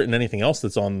if he's written anything else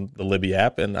that's on the Libby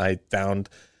app. And I found,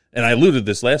 and I alluded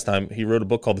this last time, he wrote a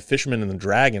book called The Fisherman and the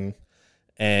Dragon,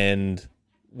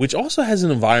 which also has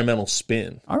an environmental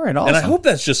spin. All right, awesome. And I hope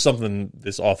that's just something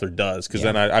this author does, because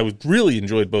then I really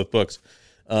enjoyed both books.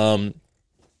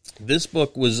 This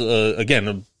book was,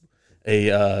 again,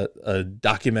 a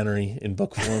documentary in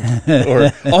book form,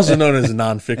 or also known as a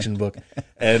nonfiction book.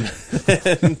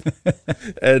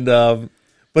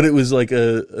 But it was like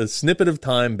a snippet of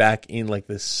time back in like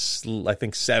this, I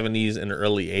think, 70s and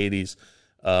early 80s,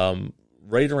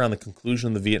 right around the conclusion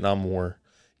of the Vietnam War.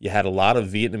 You had a lot of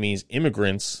Vietnamese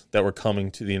immigrants that were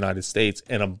coming to the United States,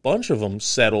 and a bunch of them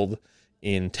settled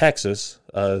in Texas,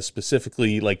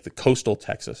 specifically like the coastal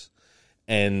Texas.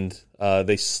 And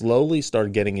they slowly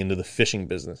started getting into the fishing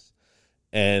business.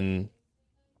 And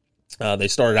they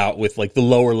started out with like the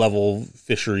lower level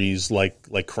fisheries,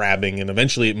 like crabbing, and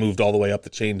eventually it moved all the way up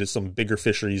the chain to some bigger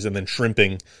fisheries, and then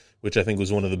shrimping, which I think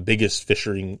was one of the biggest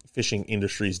fishing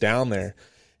industries down there.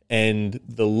 And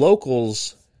the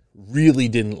locals really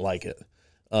didn't like it.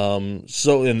 And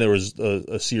there was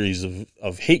a series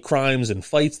of hate crimes and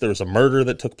fights. There was a murder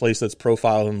that took place that's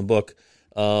profiled in the book.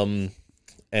 And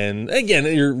again,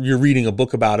 you're reading a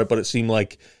book about it, but it seemed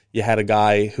like you had a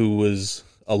guy who was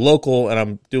a local, and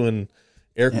I'm doing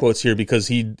air quotes here because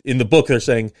in the book they're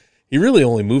saying he really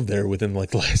only moved there within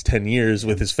like the last 10 years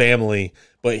with his family,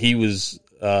 but he was,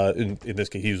 in this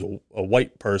case, he was a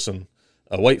white person,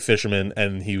 a white fisherman,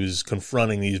 and he was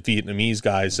confronting these Vietnamese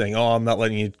guys saying, oh, I'm not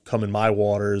letting you come in my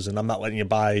waters, and I'm not letting you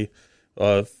buy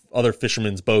other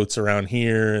fishermen's boats around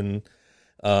here. And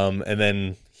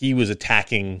then he was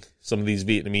attacking some of these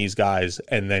Vietnamese guys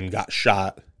and then got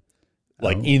shot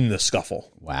in the scuffle.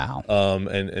 Wow.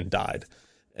 And died.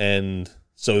 And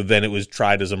so then it was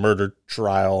tried as a murder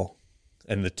trial,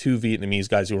 and the 2 Vietnamese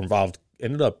guys who were involved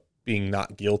ended up being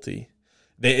not guilty.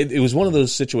 It was one of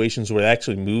those situations where they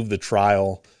actually moved the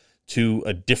trial to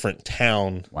a different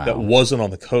town that wasn't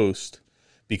on the coast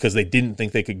because they didn't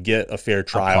think they could get a fair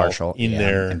trial in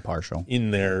their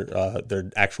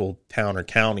actual town or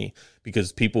county,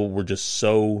 because people were just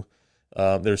so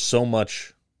there's so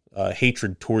much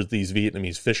hatred towards these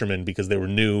Vietnamese fishermen because they were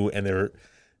new, and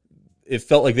it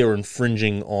felt like they were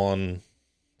infringing on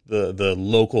the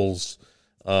locals'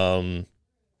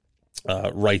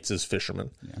 rights as fishermen.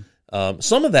 Yeah.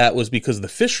 Some of that was because the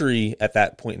fishery at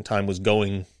that point in time was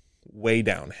going way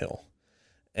downhill.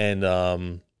 And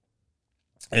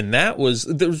there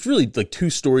was really like 2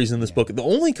 stories in this book. The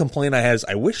only complaint I had is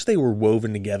I wish they were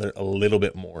woven together a little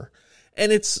bit more.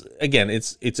 And it's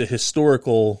a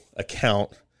historical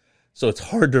account, so it's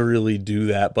hard to really do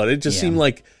that, but it just seemed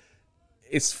like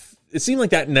it seemed like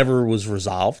that never was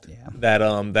resolved. Yeah.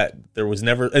 That there was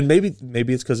never, and maybe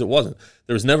it's because it wasn't.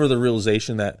 There was never the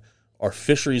realization that our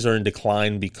fisheries are in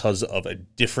decline because of a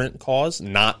different cause,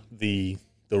 not the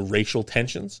racial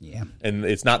tensions. Yeah. And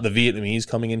it's not the Vietnamese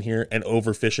coming in here and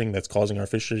overfishing that's causing our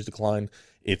fisheries decline.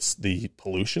 It's the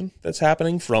pollution that's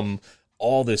happening from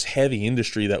all this heavy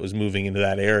industry that was moving into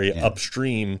that area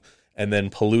upstream and then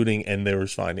polluting, and they were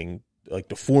finding like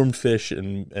deformed fish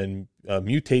and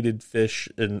mutated fish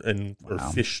and or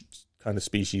fish kind of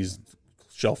species,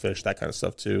 shellfish, that kind of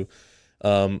stuff too.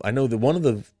 I know that one of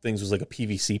the things was like a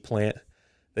PVC plant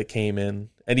that came in,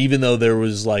 and even though there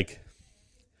was like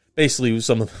basically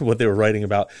some of what they were writing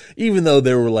about, even though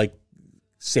there were like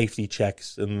safety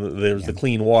checks and there was the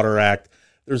Clean Water Act,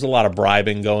 there's a lot of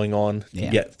bribing going on to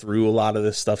get through a lot of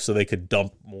this stuff so they could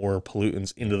dump more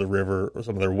pollutants into the river or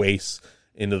some of their wastes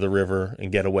into the river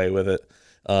and get away with it.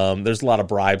 There's a lot of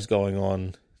bribes going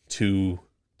on to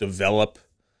develop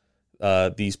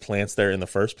these plants there in the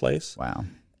first place. Wow.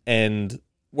 And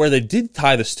where they did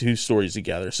tie the two stories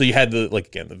together. So you had the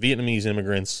Vietnamese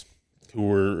immigrants who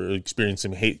were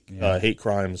experiencing hate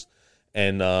crimes,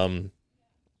 and then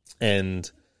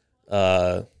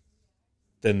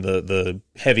the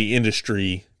heavy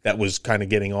industry that was kind of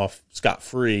getting off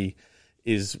scot-free.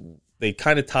 Is they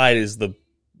kind of tied as the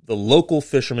local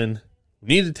fishermen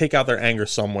needed to take out their anger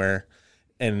somewhere,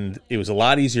 and it was a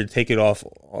lot easier to take it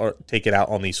out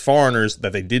on these foreigners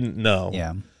that they didn't know.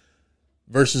 Yeah.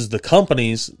 Versus the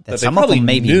companies that some they probably of them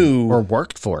maybe knew or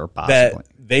worked for, possibly. that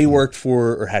they worked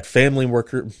for or had family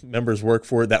members work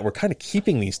for, that were kind of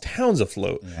keeping these towns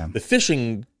afloat. Yeah. The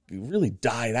fishing really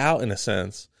died out in a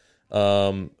sense,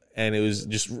 and it was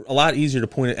just a lot easier to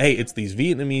point at, hey, it's these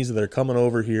Vietnamese that are coming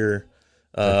over here,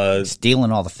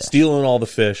 stealing all the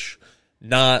fish.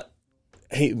 Not,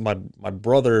 hey, my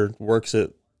brother works at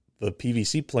the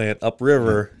PVC plant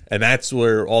upriver, and that's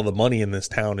where all the money in this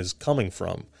town is coming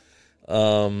from.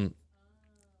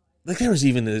 Like there was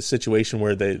even a situation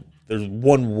where there's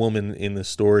one woman in the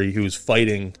story who was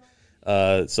fighting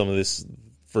some of this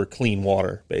for clean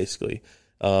water, basically.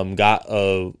 Got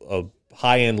a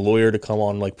high-end lawyer to come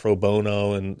on like pro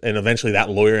bono, and eventually that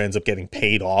lawyer ends up getting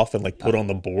paid off and like put on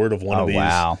the board of one of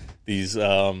these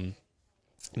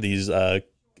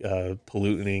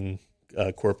polluting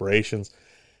corporations.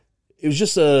 It was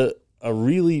just a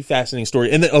really fascinating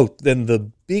story. And then the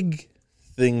big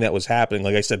thing that was happening,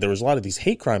 like I said, there was a lot of these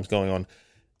hate crimes going on.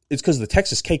 It's because the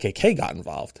Texas KKK got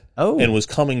involved and was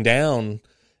coming down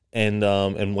and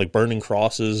like burning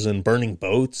crosses and burning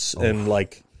boats and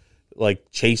like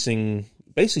chasing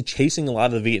a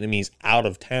lot of the Vietnamese out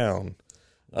of town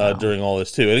during all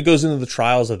this too. And it goes into the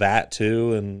trials of that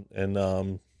too, and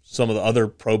some of the other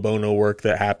pro bono work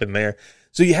that happened there.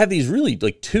 So you had these really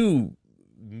like two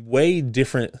way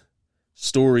different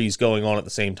stories going on at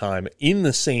the same time in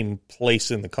the same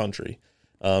place in the country.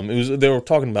 They were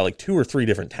talking about like 2 or 3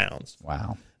 different towns.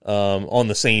 Wow. On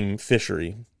the same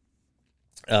fishery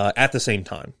at the same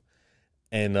time.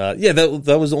 And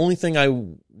that was the only thing I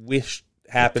wish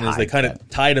happened, is they kind of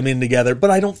tied them in together.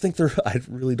 But I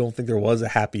really don't think there was a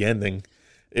happy ending.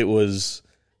 It was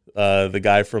the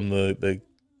guy from the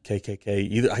KKK.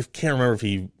 Either I can't remember if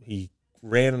he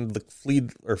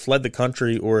fled the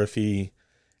country or if he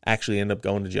actually ended up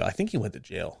going to jail. I think he went to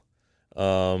jail.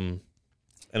 And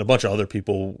a bunch of other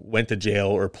people went to jail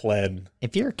or pled.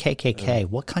 If you're a KKK,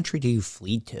 what country do you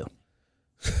flee to?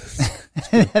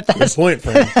 Good point,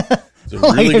 friend. It's a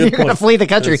really good point. You're going to flee the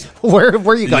country, where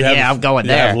are you going? I'm going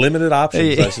there. You have limited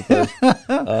options, I suppose.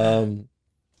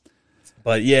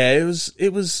 But yeah,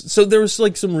 it was. So there was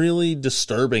like some really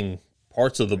disturbing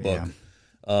parts of the book.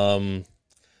 Yeah.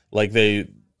 Like there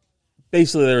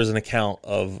was an account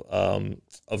of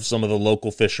some of the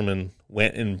local fishermen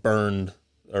went and burned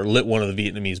or lit one of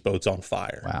the Vietnamese boats on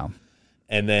fire. Wow.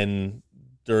 And then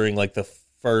during like the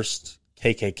first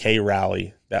KKK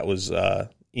rally that was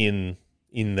in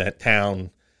that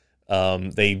town,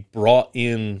 they brought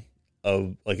in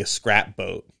a scrap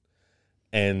boat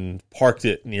and parked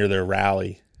it near their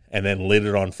rally and then lit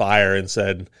it on fire and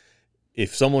said,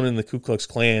 if someone in the Ku Klux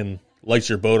Klan lights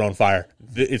your boat on fire,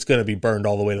 it's going to be burned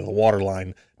all the way to the water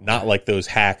line, not like those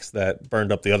hacks that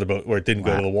burned up the other boat where it didn't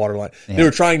go to the water line. Yeah. They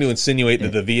were trying to insinuate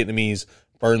that the Vietnamese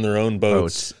burned their own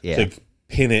boats to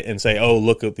pin it and say, oh,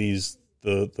 look at these,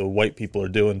 the white people are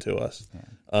doing to us.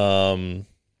 Yeah.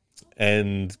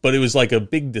 But it was like a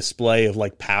big display of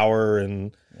like power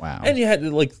and you had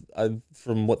to like,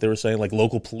 from what they were saying, like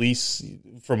local police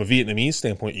from a Vietnamese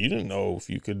standpoint, you didn't know if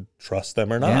you could trust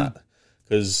them or not,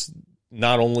 because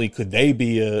not only could they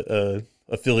be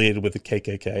affiliated with the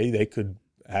KKK, they could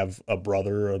have a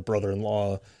brother, a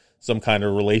brother-in-law, some kind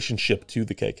of relationship to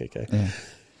the KKK. Yeah.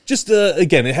 Just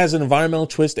again, it has an environmental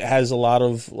twist. It has a lot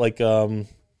of like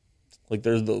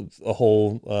there's a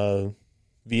whole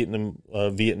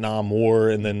Vietnam War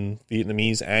and then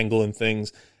Vietnamese angle and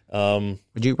things.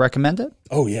 Would you recommend it?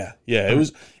 Oh yeah. It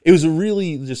was a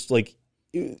really just like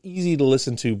easy to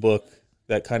listen to book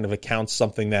that kind of accounts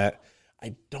something that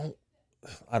I don't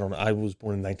I don't know. I was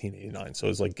born in 1989, so it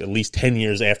was like at least 10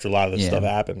 years after a lot of this stuff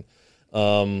happened.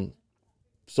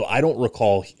 So I don't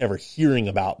recall ever hearing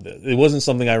about this. It wasn't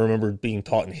something I remember being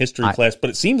taught in history class, but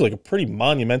it seems like a pretty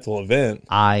monumental event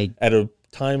at a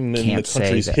time in the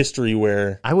country's history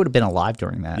where... I would have been alive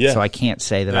during that, so I can't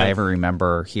say that I ever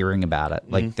remember hearing about it.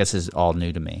 Like, this is all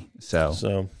new to me.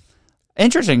 So.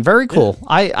 Interesting. Very cool.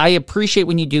 Yeah. I appreciate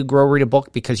when you do Grow Read a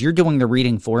Book because you're doing the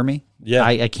reading for me. Yeah.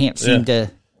 I can't seem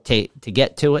to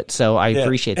get to it, so I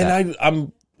appreciate that.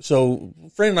 And so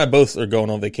Fran and I both are going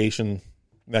on vacation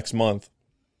next month.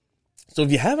 So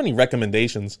if you have any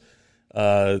recommendations,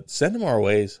 send them our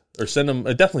ways, or send them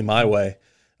definitely my way.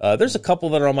 There's a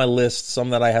couple that are on my list, some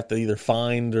that I have to either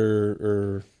find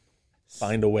or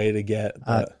find a way to get.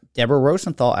 Deborah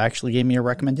Rosenthal actually gave me a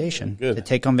recommendation to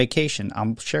take on vacation.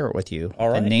 I'll share it with you. All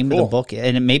right, the name of the book,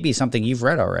 and it may be something you've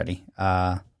read already.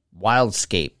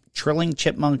 Wildscape, Trilling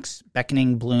Chipmunks,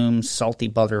 Beckoning Blooms, Salty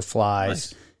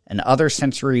Butterflies, and Other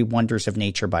Sensory Wonders of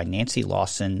Nature by Nancy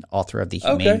Lawson, author of The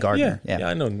Humane Gardener. Yeah,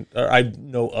 I know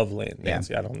of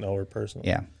Nancy. I don't know her personally.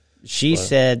 Yeah. She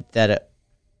said that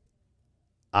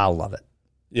I'll love it.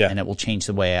 Yeah. And it will change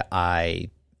the way I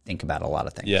think about a lot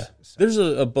of things. Yeah. So. There's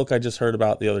a book I just heard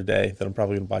about the other day that I'm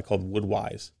probably going to buy called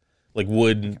Woodwise. Like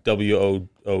Wood,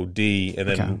 W-O-O-D, and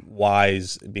then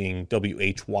Wise being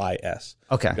W-H-Y-S.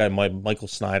 Okay. The guy, Michael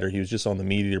Snyder, he was just on the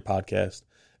Meat Eater podcast.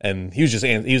 And he was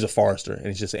a forester, and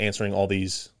he's just answering all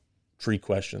these tree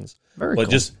questions. Very cool.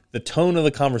 Just the tone of the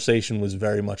conversation was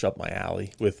very much up my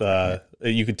alley. With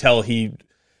you could tell he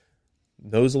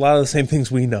knows a lot of the same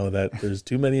things we know, that there's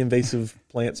too many invasive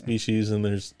plant species and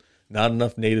there's not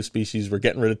enough native species. We're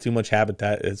getting rid of too much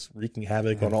habitat. It's wreaking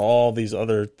havoc on all these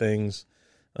other things.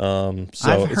 So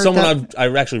it's someone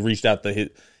I've actually reached out to.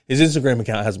 His Instagram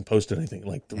account hasn't posted anything in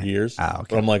like 3 years.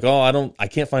 But I'm like, I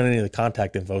can't find any of the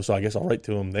contact info, so I guess I'll write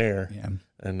to him there. Yeah.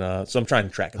 And so I'm trying to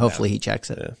track him Hopefully down. He checks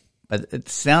it. Yeah. But it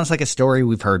sounds like a story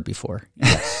we've heard before.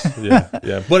 Yes.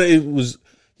 Yeah. But it was,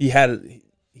 he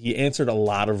answered a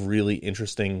lot of really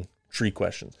interesting tree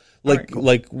questions. Like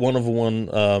one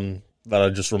that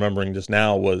I'm just remembering just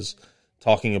now was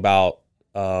talking about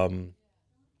your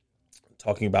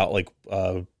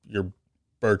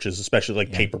birches, especially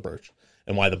like paper birch,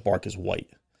 and why the bark is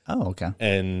white. Oh, okay.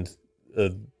 And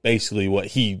basically what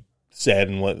he said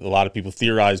and what a lot of people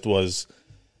theorized was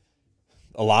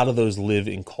a lot of those live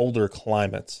in colder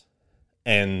climates,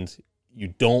 and you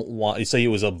don't want, you say it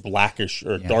was a blackish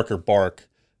or darker bark,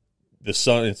 the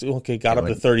sun, it's got up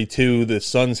to 32, the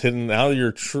sun's hitting, now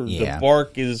the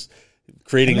bark is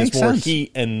creating this more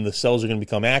heat, and the cells are going to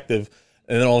become active,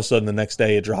 and then all of a sudden the next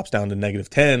day it drops down to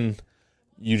 -10,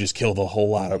 you just kill the whole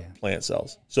lot of plant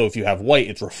cells. So if you have white,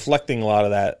 it's reflecting a lot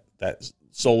of that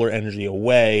solar energy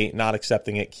away, not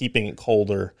accepting it, keeping it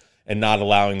colder, and not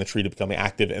allowing the tree to become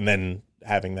active, and then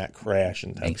having that crash in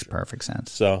temperature. Makes perfect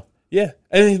sense. So, yeah.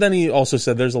 And then he also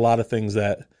said there's a lot of things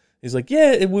that, he's like,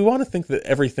 we want to think that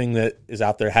everything that is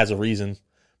out there has a reason,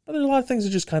 but there's a lot of things that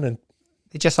just kind of...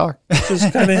 They just are. It's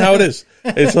just kind of how it is.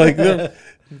 It's like,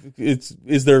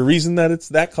 is there a reason that it's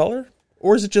that color?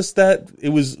 Or is it just that it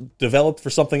was developed for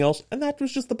something else, and that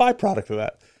was just the byproduct of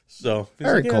that? So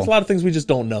very cool. There's a lot of things we just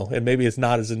don't know, and maybe it's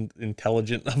not as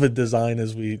intelligent of a design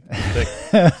as we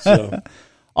think. So.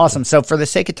 Awesome. So for the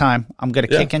sake of time, I'm going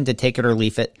to kick into Take It or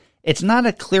Leave It. It's not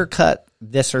a clear-cut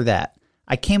this or that.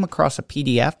 I came across a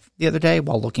PDF the other day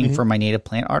while looking for my native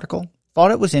plant article.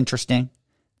 Thought it was interesting.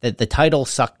 That the title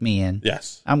sucked me in.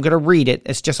 Yes. I'm going to read it.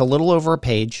 It's just a little over a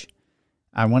page.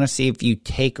 I want to see if you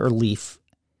take or leave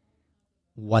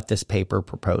what this paper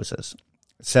proposes.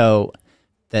 So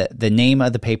the name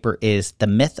of the paper is The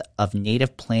Myth of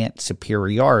Native Plant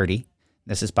Superiority.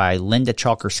 This is by Linda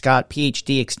Chalker Scott,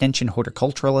 PhD, Extension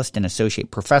Horticulturalist and Associate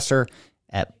Professor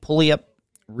at Puyallup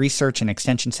Research and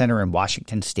Extension Center in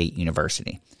Washington State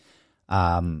University.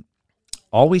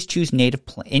 Always choose native,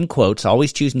 in quotes,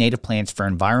 always choose native plants for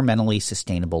environmentally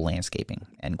sustainable landscaping,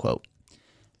 end quote.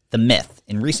 The myth.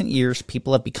 In recent years,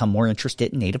 people have become more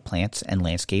interested in native plants and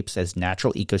landscapes as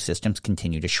natural ecosystems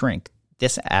continue to shrink.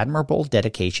 This admirable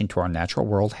dedication to our natural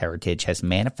world heritage has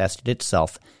manifested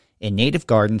itself in native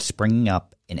gardens springing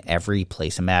up in every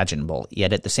place imaginable.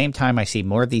 Yet at the same time, I see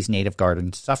more of these native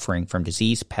gardens suffering from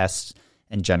disease, pests,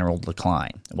 and general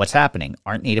decline. What's happening?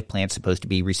 Aren't native plants supposed to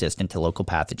be resistant to local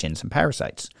pathogens and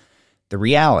parasites? The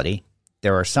reality,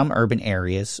 there are some urban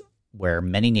areas where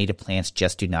many native plants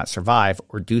just do not survive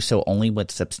or do so only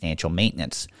with substantial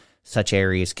maintenance. Such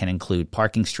areas can include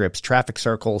parking strips, traffic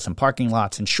circles, and parking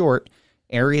lots. In short,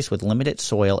 areas with limited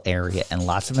soil area and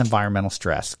lots of environmental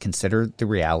stress. Consider the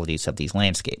realities of these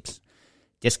landscapes.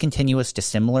 Discontinuous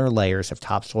dissimilar layers of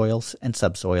topsoils and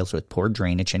subsoils with poor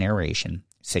drainage and aeration,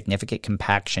 significant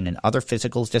compaction and other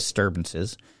physical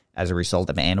disturbances as a result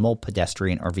of animal,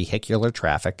 pedestrian, or vehicular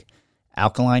traffic,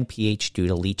 alkaline pH due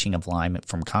to leaching of lime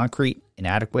from concrete,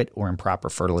 inadequate or improper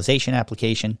fertilization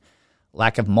application,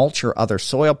 lack of mulch or other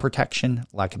soil protection,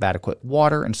 lack of adequate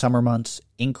water in summer months,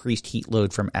 increased heat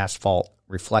load from asphalt,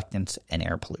 reflectance, and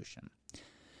air pollution.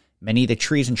 Many of the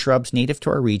trees and shrubs native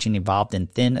to our region evolved in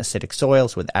thin, acidic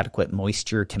soils with adequate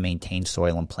moisture to maintain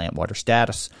soil and plant water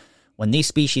status. When these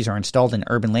species are installed in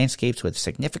urban landscapes with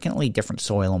significantly different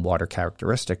soil and water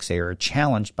characteristics, they are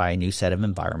challenged by a new set of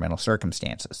environmental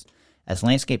circumstances. As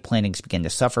landscape plantings begin to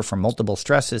suffer from multiple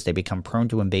stresses, they become prone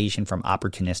to invasion from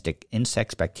opportunistic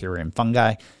insects, bacteria, and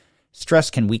fungi. Stress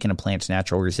can weaken a plant's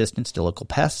natural resistance to local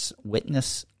pests.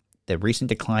 Witness the recent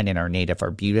decline in our native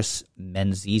Arbutus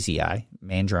menziesii,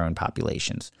 mandrone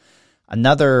populations.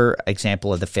 Another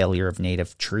example of the failure of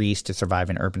native trees to survive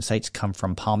in urban sites come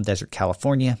from Palm Desert,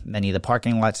 California. Many of the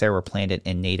parking lots there were planted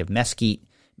in native mesquite.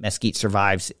 Mesquite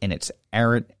survives in its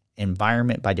arid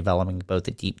environment by developing both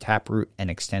a deep taproot and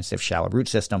extensive shallow root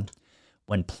system.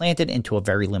 When planted into a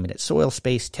very limited soil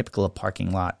space, typical of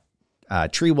parking lot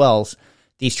tree wells,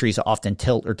 these trees often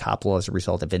tilt or topple as a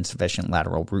result of insufficient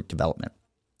lateral root development.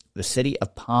 The city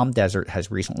of Palm Desert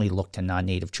has recently looked to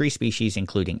non-native tree species,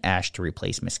 including ash, to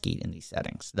replace mesquite in these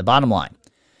settings. The bottom line,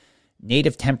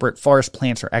 native temperate forest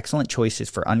plants are excellent choices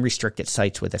for unrestricted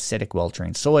sites with acidic,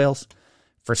 well-drained soils.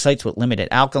 For sites with limited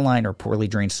alkaline or poorly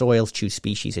drained soils, choose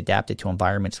species adapted to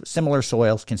environments with similar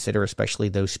soils. Consider especially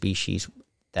those species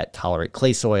that tolerate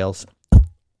clay soils.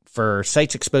 For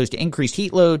sites exposed to increased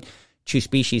heat load, choose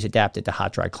species adapted to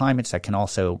hot, dry climates that can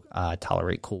also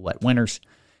tolerate cool, wet winters.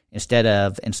 Instead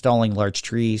of installing large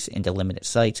trees into limited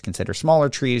sites, consider smaller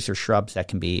trees or shrubs that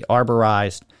can be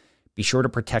arborized. Be sure to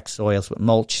protect soils with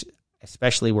mulch,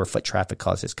 especially where foot traffic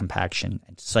causes compaction,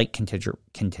 and site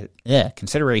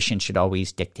consideration should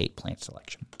always dictate plant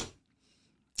selection.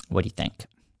 What do you think?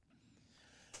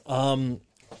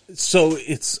 So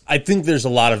I think there's a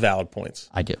lot of valid points.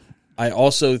 I do. I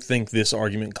also think this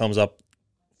argument comes up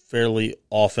fairly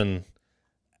often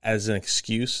as an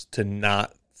excuse to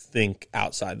not think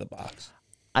outside the box.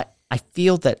 I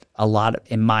feel that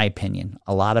in my opinion,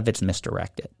 a lot of it's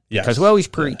misdirected. Yes. Because we always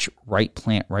preach right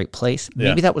plant, right place.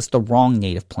 Maybe that was the wrong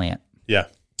native plant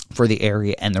for the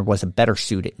area, and there was a better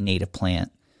suited native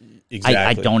plant. Exactly.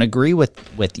 I don't agree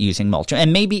with using mulch.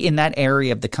 And maybe in that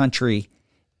area of the country,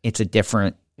 it's a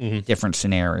different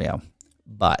scenario.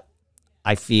 But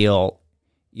I feel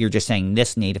you're just saying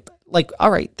this native, like,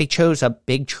 all right, they chose a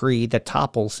big tree that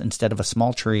topples instead of a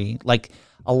small tree. Like,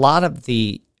 a lot of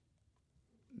the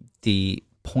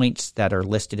points that are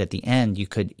listed at the end, you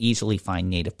could easily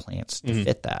find native plants to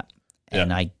fit that.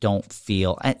 And I don't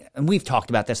feel, and we've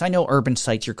talked about this. I know urban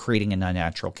sites, you're creating an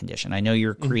unnatural condition. I know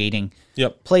you're creating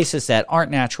places that aren't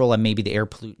natural, and maybe the air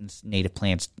pollutants, native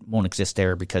plants won't exist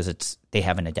there because they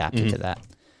haven't adapted to that.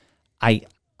 I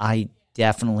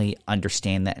definitely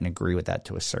understand that and agree with that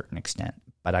to a certain extent.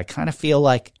 But I kind of feel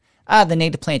like, the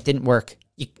native plant didn't work.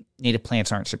 Native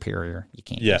plants aren't superior. You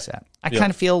can't use that. I kind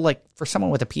of feel like for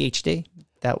someone with a PhD,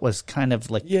 that was kind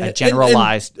of like a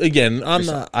generalized. And again,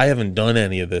 I haven't done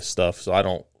any of this stuff, so I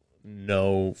don't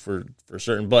know for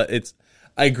certain. But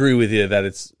I agree with you that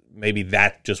it's maybe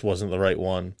that just wasn't the right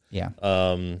one. Yeah.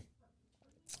 And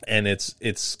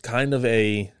it's kind of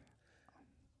like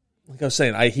I was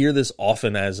saying, I hear this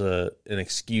often as an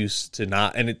excuse to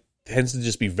not, and it tends to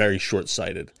just be very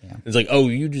short-sighted. Yeah. It's like, oh,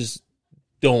 you just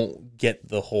don't get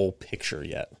the whole picture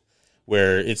yet,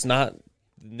 where it's not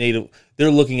native. They're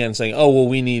looking at it and saying, oh, well,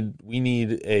 we need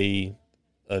a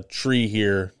tree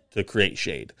here to create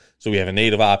shade. So we have a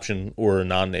native option or a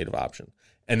non-native option.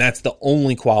 And that's the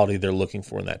only quality they're looking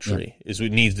for in that tree, is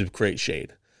it needs to create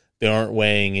shade. They aren't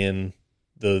weighing in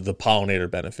the pollinator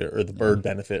benefit or the bird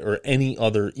benefit or any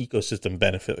other ecosystem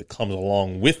benefit that comes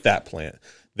along with that plant.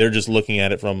 They're just looking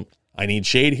at it from, I need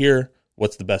shade here.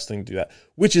 What's the best thing to do that?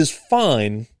 Which is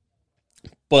fine,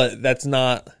 but that's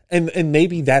not, and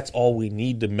maybe that's all we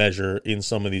need to measure in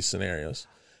some of these scenarios.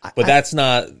 But that's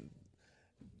not,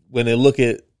 when they look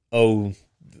at,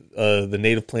 the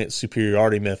native plant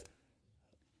superiority myth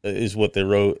is what they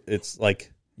wrote. It's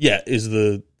like, is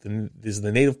the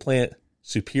native plant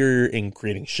superior in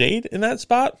creating shade in that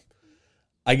spot?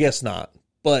 I guess not.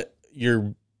 But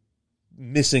you're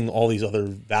missing all these other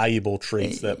valuable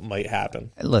traits that might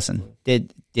happen. Listen,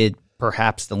 did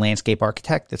perhaps the landscape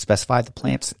architect that specified the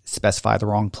plants specify the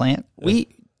wrong plant? Did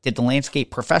the landscape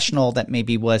professional that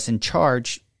maybe was in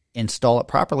charge install it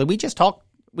properly? We just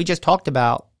talked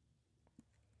about,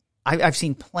 I've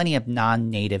seen plenty of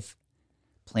non-native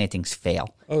plantings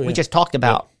fail. Oh, yeah. We just talked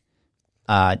about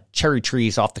cherry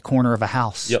trees off the corner of a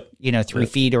house. Yep. 3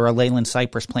 feet, or a Leyland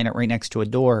cypress planted right next to a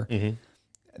door. Mm-hmm.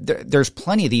 There's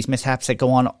plenty of these mishaps that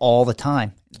go on all the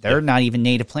time. They're not even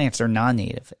native plants; they're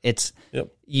non-native.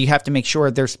 You have to make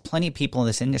sure there's plenty of people in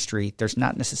this industry. There's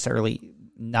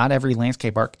not every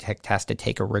landscape architect has to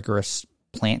take a rigorous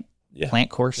plant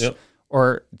course,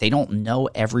 or they don't know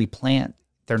every plant.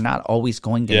 They're not always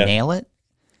going to nail it.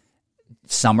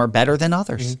 Some are better than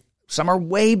others. Mm-hmm. Some are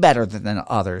way better than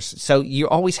others. So you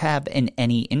always have in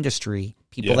any industry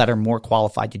people that are more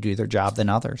qualified to do their job than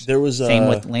others. Same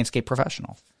with landscape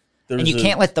professionals. And you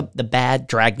can't let the bad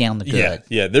drag down the good.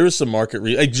 Yeah. There was some market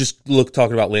I just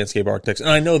talking about landscape architects, and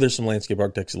I know there's some landscape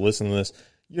architects that listen to this.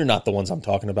 You're not the ones I'm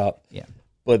talking about. Yeah.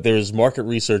 But there's market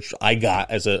research I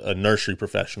got as a nursery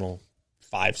professional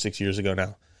 5-6 years ago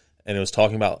now, and it was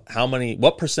talking about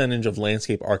what percentage of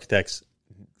landscape architects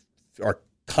are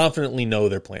confidently know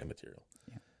their plant material,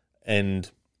 and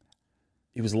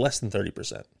it was less than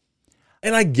 30%.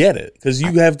 And I get it, because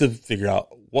you have to figure out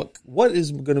what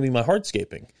is going to be my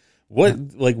hardscaping. What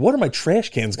are my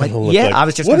trash cans going to look like? I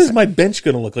was just what is my bench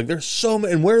going to look like? There's so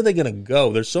many, and where are they going to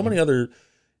go? There's so many other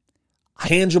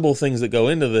tangible things that go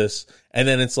into this, and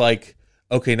then it's like,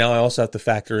 okay, now I also have to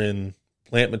factor in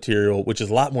plant material, which is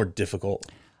a lot more difficult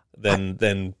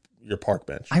than your park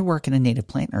bench. I work in a native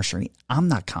plant nursery. I'm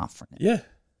not confident. Yeah.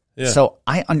 So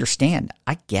I understand.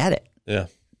 I get it. Yeah.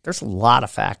 There's a lot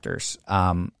of factors.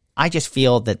 I just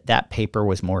feel that paper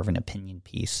was more of an opinion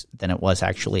piece than it was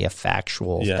actually a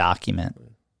factual document.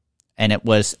 And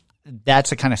that's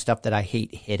the kind of stuff that I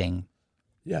hate hitting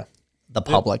the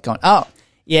public going, oh,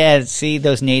 yeah, see,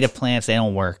 those native plants, they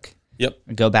don't work. Yep.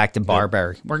 Go back to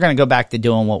barberry. We're going to go back to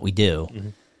doing what we do. Mm-hmm.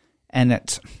 And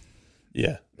it's...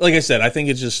 Yeah. Like I said, I think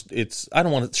I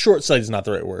don't want to... Short-sighted is not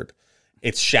the right word.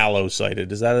 It's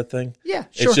shallow-sighted. Is that a thing? Yeah,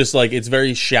 sure. It's just like, it's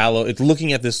very shallow. It's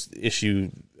looking at this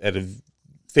issue at a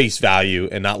face value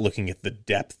and not looking at the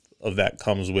depth of that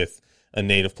comes with a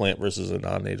native plant versus a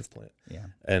non-native plant. Yeah.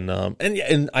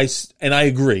 And I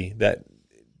agree that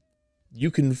you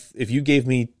can, if you gave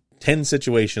me 10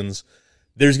 situations,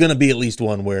 there's going to be at least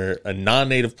one where a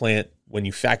non-native plant, when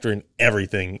you factor in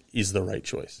everything, is the right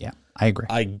choice. Yeah, I agree.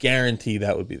 I guarantee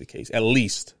that would be the case. At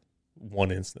least one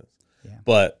instance. Yeah.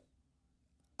 But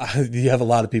you have a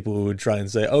lot of people who would try and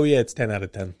say, oh, yeah, it's 10 out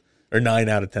of 10 or 9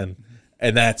 out of 10. Mm-hmm.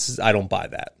 And I don't buy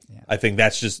that. Yeah. I think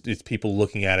it's people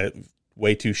looking at it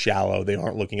way too shallow. They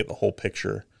aren't looking at the whole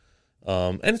picture.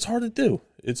 And it's hard to do.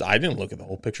 I didn't look at the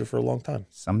whole picture for a long time.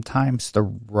 Sometimes the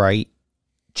right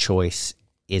choice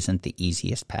isn't the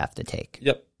easiest path to take.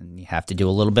 Yep. And you have to do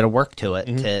a little bit of work to it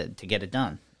to get it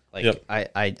done. Like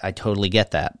I totally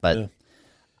get that, but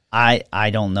I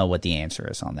don't know what the answer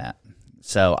is on that.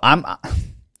 So I'm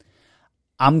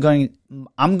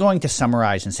going to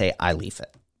summarize and say I leave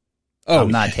it.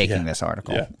 I'm not taking this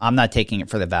article. Yeah. I'm not taking it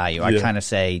for the value. I kind of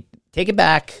say take it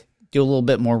back, do a little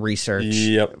bit more research,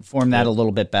 form that a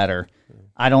little bit better.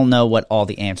 I don't know what all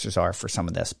the answers are for some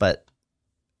of this, but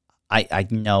I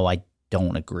know I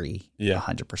don't agree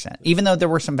 100%, even though there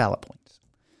were some valid points.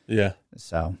 Yeah.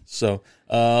 So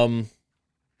I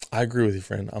agree with you,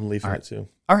 friend. I'm leaving it too.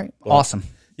 All right. Well, awesome.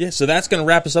 Yeah. So that's going to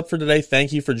wrap us up for today.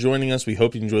 Thank you for joining us. We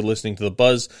hope you enjoyed listening to The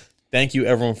Buzz. Thank you,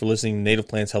 everyone, for listening to Native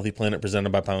Plants, Healthy Planet,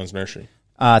 presented by Pinelands Nursery.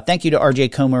 Thank you to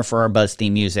RJ Comer for our Buzz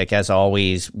theme music. As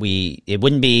always, it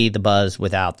wouldn't be The Buzz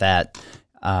without that.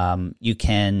 You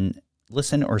can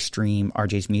listen or stream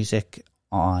RJ's music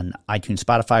on iTunes,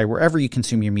 Spotify, wherever you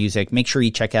consume your music. Make sure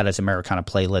you check out his Americana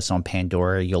playlist on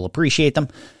Pandora. You'll appreciate them.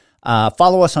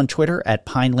 Follow us on Twitter at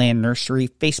Pineland Nursery,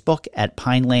 Facebook at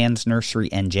Pinelands Nursery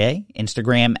NJ,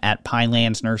 Instagram at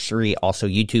Pinelands Nursery, also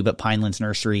YouTube at Pinelands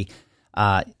Nursery.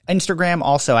 Instagram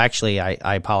also, actually,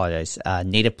 I apologize.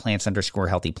 Native Plants _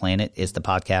 Healthy Planet is the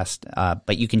podcast,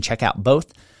 but you can check out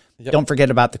both. Yep. Don't forget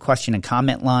about the question and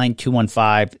comment line,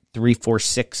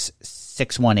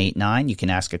 215-346-6189. You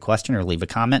can ask a question or leave a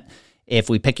comment. If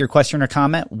we pick your question or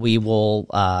comment, we will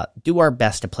do our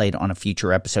best to play it on a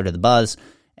future episode of The Buzz.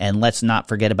 And let's not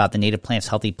forget about the Native Plants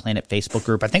Healthy Planet Facebook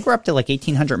group. I think we're up to like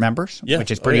 1,800 members,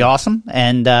 which is pretty awesome.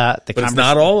 And but it's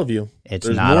not all of you. It's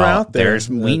there's not more all out there.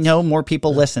 We know more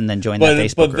people listen than join that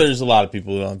Facebook group. But there's a lot of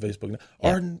people on Facebook now.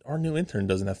 Yeah. Our new intern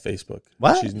doesn't have Facebook.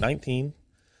 What? She's 19.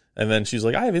 And then she's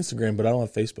like, I have Instagram, but I don't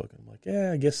have Facebook. I'm like,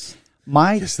 yeah, I guess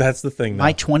that's the thing now.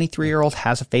 My 23-year-old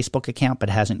has a Facebook account, but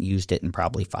hasn't used it in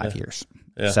probably 5 years.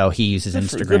 Yeah. So he uses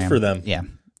Instagram. Good for them. Yeah.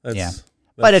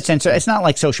 But it's not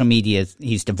like social media.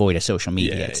 He's devoid of social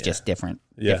media. It's just different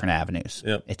avenues.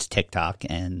 Yep. It's TikTok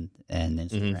and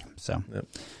Instagram. Mm-hmm. So,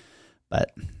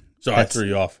 but I threw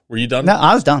you off. Were you done? No,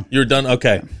 I was done. You were done.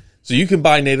 Okay. So you can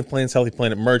buy Native Plants Healthy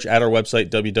Planet merch at our website,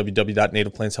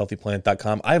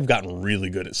 www.nativeplantshealthyplanet.com. I've gotten really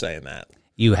good at saying that.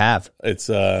 You have. It's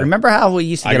remember how we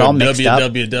used to get all mixed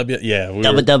up? Yeah.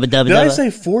 Did I say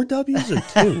 4 W's or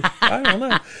 2? I don't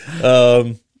know.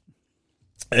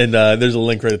 And there's a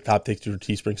link right at the top, takes you to the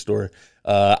Teespring store.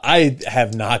 I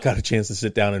have not got a chance to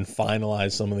sit down and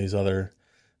finalize some of these other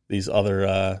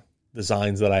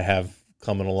designs that I have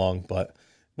coming along, but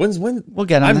when we'll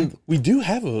get on that. We do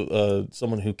have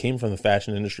someone who came from the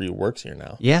fashion industry who works here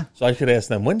now. Yeah. So I could ask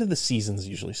them, when do the seasons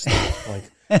usually start? Like,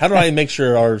 how do I make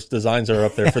sure our designs are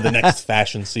up there for the next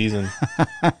fashion season?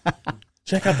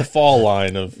 Check out the fall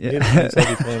line of Native Plants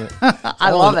Healthy Planet.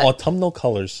 I love it. Autumnal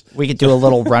colors. We could do a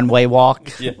little runway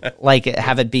walk. Yeah. Like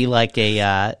have it be like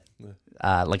a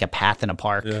path in a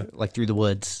park, like through the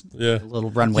woods. Yeah. A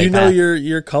little runway. Do you path. know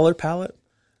your color palette?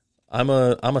 I'm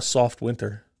a soft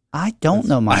winter. I don't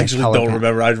know my. I actually color don't palette.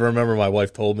 remember. I remember my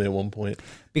wife told me at one point.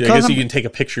 Because I guess you can take a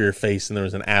picture of your face, and there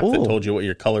was an app that told you what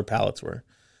your color palettes were.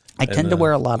 I tend to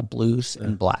wear a lot of blues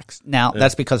and blacks. Now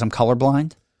that's because I'm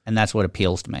colorblind, and that's what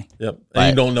appeals to me. Yep, But and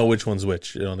you don't know which one's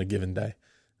which on a given day.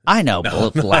 I know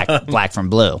black from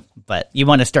blue, but you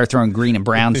want to start throwing green and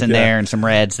browns in there and some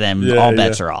reds, then all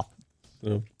bets are off.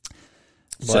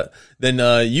 But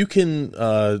then you can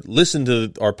listen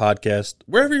to our podcast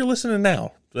wherever you're listening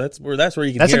now. That's where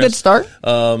you can. That's hear a good us. start.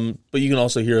 But you can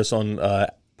also hear us on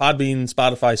Podbean,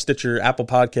 Spotify, Stitcher, Apple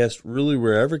Podcasts, really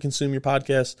wherever you consume your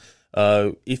podcasts.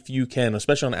 If you can,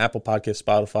 especially on Apple Podcasts,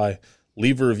 Spotify,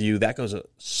 leave a review. That goes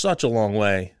such a long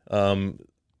way.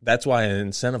 That's why I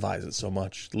incentivize it so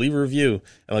much. Leave a review,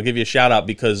 and I'll give you a shout out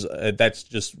because that's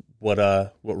just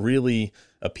what really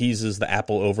appeases the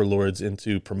Apple overlords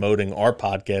into promoting our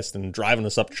podcast and driving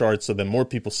us up charts. So then more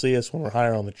people see us when we're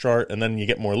higher on the chart, and then you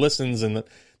get more listens, and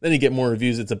then you get more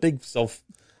reviews. It's a big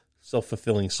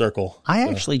self-fulfilling circle. I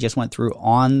actually just went through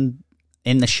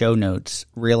in the show notes,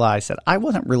 realized that I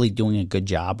wasn't really doing a good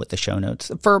job with the show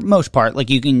notes for most part. Like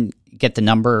you can get the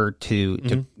number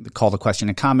to call the question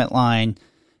and comment line.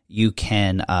 You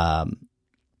can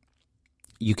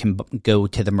go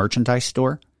to the merchandise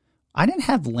store. I didn't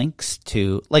have links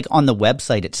to, like on the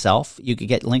website itself, you could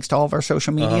get links to all of our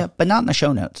social media, but not in the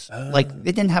show notes. Like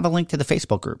they didn't have a link to the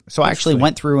Facebook group. So I actually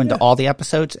went through into all the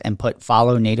episodes and put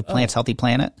follow Native Plants Healthy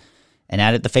Planet and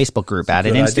added the Facebook group,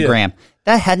 added Instagram. Idea.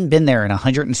 That hadn't been there in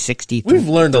 163 We've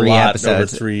learned a lot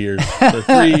episodes. over 3 years.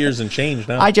 3 years and change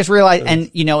now. I just realized,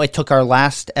 and it took our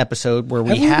last episode where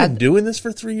we had been doing this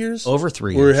for 3 years? Over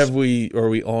 3 years. Or are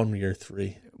we on year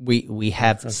 3? We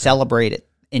have celebrated.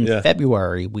 In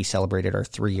February, we celebrated our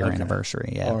 3-year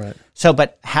anniversary. Yeah. All right. So,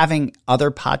 but having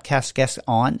other podcast guests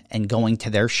on and going to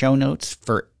their show notes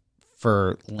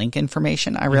for link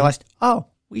information, I realized,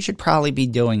 we should probably be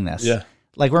doing this. Yeah.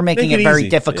 Like we're making it very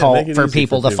difficult for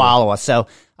people to follow us. So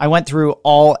I went through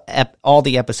all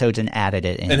the episodes and added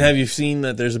it in. And have you seen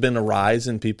that there's been a rise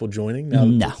in people joining now?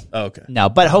 No. Okay. No,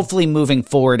 but hopefully moving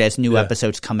forward as new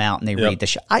episodes come out and they read the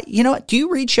show. You know what? Do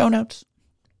you read show notes?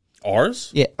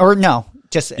 Ours? Yeah. Or no,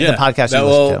 just the podcast you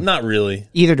listen to. Not really.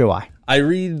 Either do I. I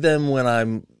read them when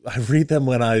I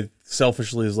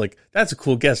selfishly is like, that's a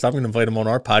cool guest. I'm going to invite them on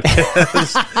our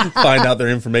podcast, find out their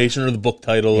information or the book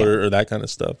title or that kind of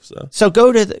stuff. So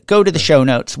go to the show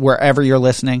notes wherever you're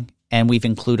listening, and we've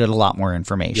included a lot more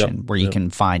information where you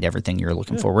can find everything you're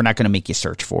looking for. We're not going to make you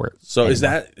search for it. So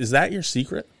anymore. Is that your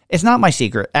secret? It's not my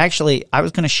secret. Actually, I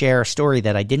was going to share a story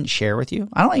that I didn't share with you.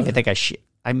 I don't even think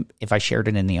if I shared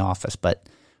it in the office, but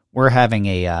we're having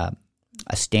a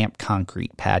stamped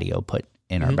concrete patio put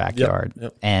in our backyard,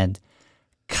 and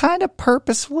kind of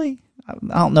purposefully,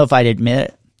 I don't know if I'd admit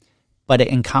it, but it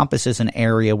encompasses an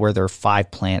area where there are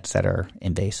 5 plants that are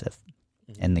invasive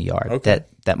in the yard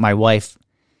that my wife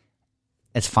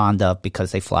is fond of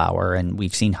because they flower, and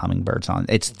we've seen hummingbirds on.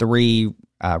 It's 3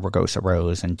 Rugosa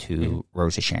Rose and 2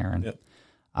 Rosa Sharon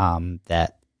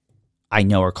that I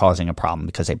know are causing a problem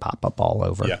because they pop up all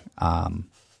over. Yeah.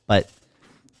 But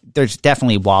there's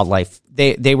definitely wildlife.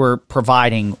 They were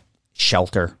providing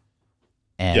shelter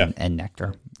and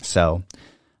nectar. So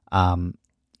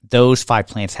those 5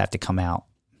 plants have to come out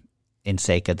in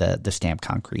sake of the stamped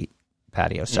concrete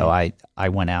patio. So I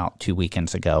went out 2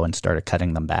 weekends ago and started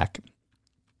cutting them back.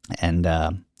 And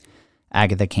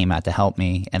Agatha came out to help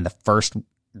me. And the first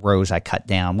rows I cut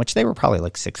down, which they were probably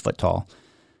like 6 foot tall,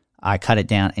 I cut it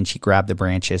down and she grabbed the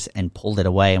branches and pulled it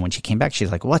away. And when she came back,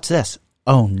 she's like, "What's this?"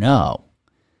 "Oh, no."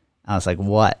 I was like,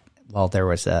 "What?" "Well, there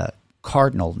was a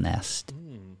cardinal nest."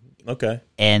 Okay.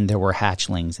 And there were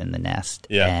hatchlings in the nest.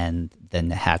 Yeah. And then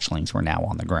the hatchlings were now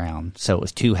on the ground. So it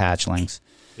was 2 hatchlings.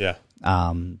 Yeah.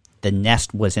 The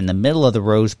nest was in the middle of the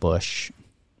rose bush.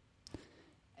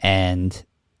 And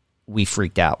we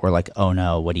freaked out. We're like, oh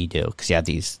no, what do you do? Because you have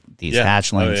these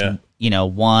hatchlings. Oh, yeah.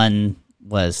 One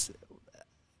was,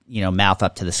 mouth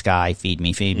up to the sky, feed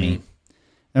me.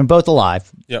 They're both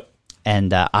alive. Yep.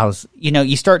 And I was,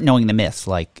 you start knowing the myths,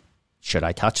 like, should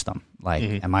I touch them? Like,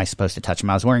 am I supposed to touch them?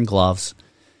 I was wearing gloves,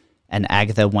 and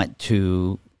Agatha went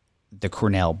to the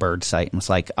Cornell bird site and was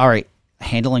like, all right,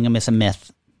 handling them is a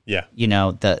myth. Yeah.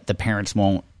 The parents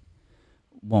won't.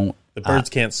 The birds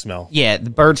can't smell. Yeah, the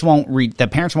birds won't. The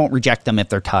parents won't reject them if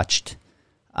they're touched.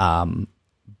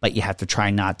 But you have to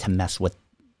try not to mess with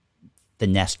the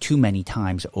nest too many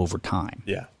times over time.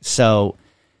 Yeah. So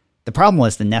the problem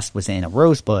was the nest was in a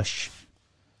rose bush.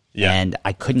 Yeah. And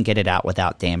I couldn't get it out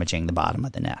without damaging the bottom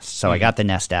of the nest. So I got the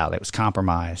nest out. It was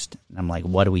compromised. And I'm like,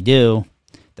 what do we do?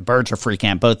 The birds are freaking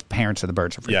out. Both parents of the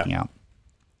birds are freaking out.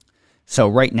 So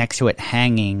right next to it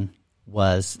hanging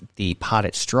was the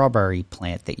potted strawberry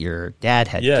plant that your dad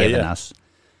had given us.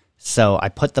 So I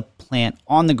put the plant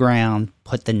on the ground,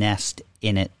 put the nest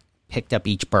in it, picked up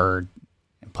each bird,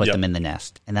 and put them in the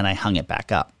nest. And then I hung it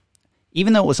back up.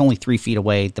 Even though it was only 3 feet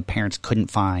away, the parents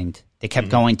couldn't find... They kept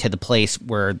going to the place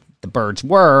where the birds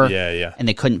were, and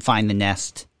they couldn't find the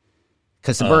nest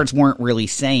because the birds weren't really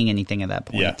saying anything at that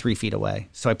point, 3 feet away.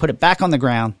 So I put it back on the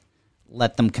ground,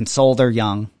 let them console their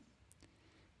young,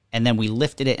 and then we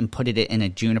lifted it and put it in a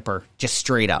juniper, just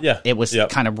straight up. Yeah. It was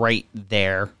kind of right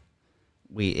there.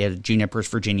 Juniper's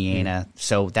virginiana,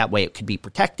 so that way it could be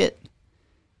protected.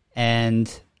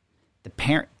 And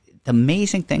the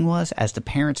amazing thing was, as the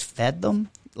parents fed them,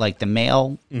 like the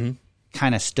male...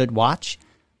 kind of stood watch,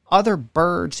 other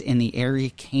birds in the area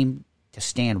came to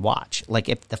stand watch. Like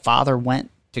if the father went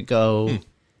to go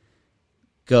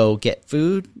get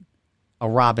food, a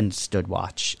robin stood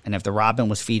watch. And if the robin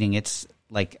was feeding, it's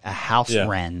like a house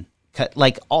wren.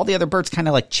 Like all the other birds kind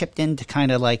of like chipped in to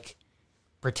kind of like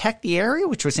protect the area,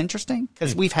 which was interesting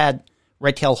because we've had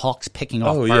red-tailed hawks picking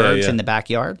off birds in the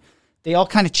backyard. They all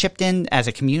kind of chipped in as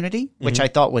a community, which I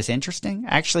thought was interesting.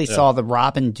 I actually saw the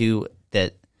robin do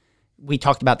that. We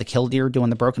talked about the killdeer doing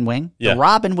the broken wing. Yeah. The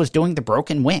robin was doing the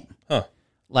broken wing,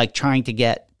 like trying to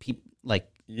get people like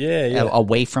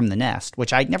away from the nest,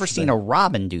 which I'd never seen a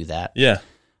robin do that. Yeah.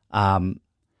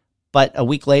 But a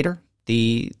week later,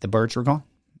 the birds were gone.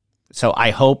 So I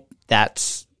hope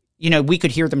that's we could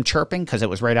hear them chirping because it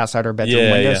was right outside our bedroom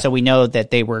window. Yeah. So we know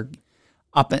that they were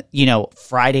up.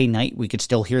 Friday night we could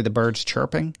still hear the birds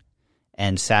chirping,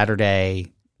 and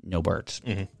Saturday no birds.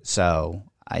 So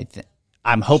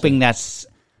I'm hoping that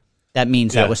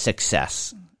means that was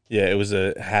success. Yeah, it was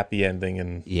a happy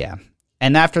ending.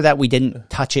 And after that, we didn't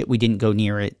touch it. We didn't go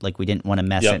near it. Like, we didn't want to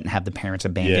mess it and have the parents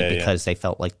abandon it because they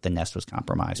felt like the nest was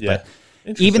compromised. But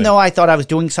even though I thought I was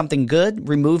doing something good,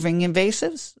 removing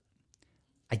invasives,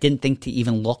 I didn't think to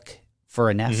even look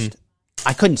for a nest.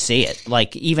 I couldn't see it.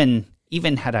 Like, even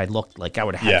had I looked, like, I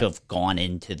would have had to have gone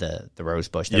into the rose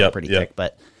bush. They were pretty thick.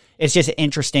 But it's just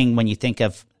interesting when you think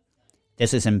of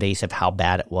this is invasive, how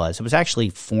bad it was. It was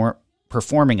actually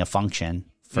performing a function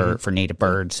for native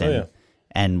birds,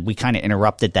 and we kind of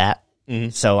interrupted that.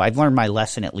 So I've learned my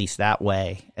lesson at least that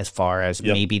way, as far as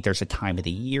maybe there's a time of the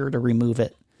year to remove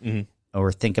it,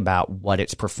 or think about what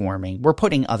it's performing. We're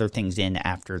putting other things in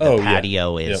after the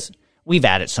patio is. We've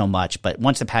added so much, but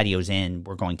once the patio's in,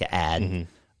 we're going to add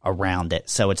around it,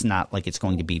 so it's not like it's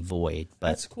going to be void. But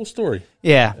that's a cool story.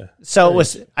 Yeah. So it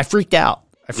was. I freaked out.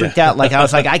 Like, I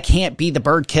was like, I can't be the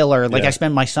bird killer. Like, I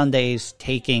spend my Sundays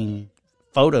taking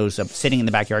photos of sitting in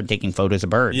the backyard, taking photos of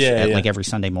birds like every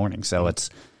Sunday morning. So it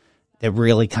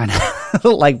really kind of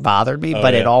like bothered me,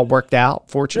 but it all worked out,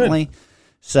 fortunately. Good.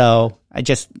 So I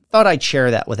just thought I'd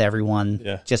share that with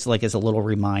everyone, just like as a little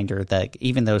reminder that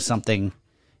even though something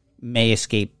may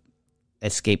escape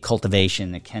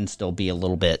cultivation, it can still be a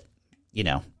little bit, you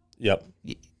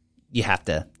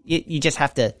just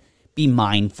have to be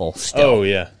mindful still. Oh,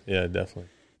 yeah, definitely.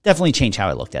 Definitely changed how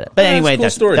I looked at it. But anyway,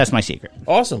 that's my secret.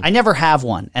 Awesome. I never have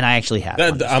one, and I actually have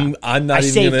one. I'm not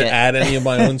even going to add any of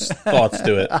my own thoughts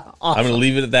to it. Awesome. I'm going to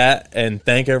leave it at that and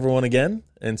thank everyone again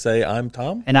and say I'm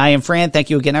Tom. And I am Fran.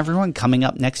 Thank you again, everyone. Coming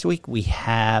up next week, we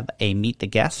have a Meet the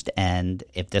Guest, and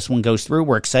if this one goes through,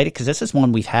 we're excited because this is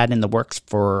one we've had in the works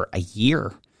for a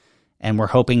year, and we're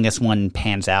hoping this one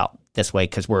pans out this way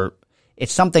because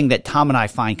it's something that Tom and I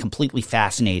find completely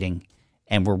fascinating,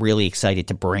 and we're really excited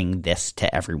to bring this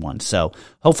to everyone. So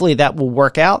hopefully that will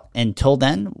work out. Until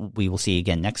then, we will see you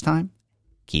again next time.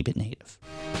 Keep it native.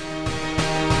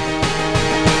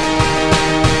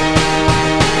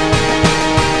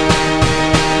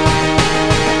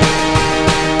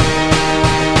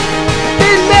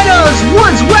 In meadows,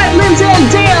 woods, wetlands,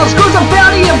 and dales grows a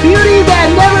bounty of beauty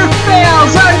that never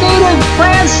fails. Our native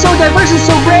plants so diverse and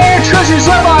so rare, treasures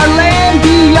of our land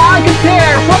beyond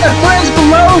compare. From the threads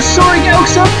below, soaring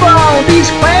oaks above,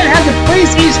 each plant has a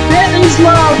place, each plant is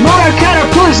love. Monarch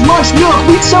caterpillars launch milk,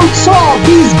 wheat so tall,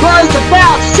 bees buzz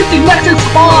about, sipping nectar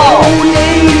from all. Oh,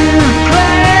 native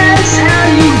plants, how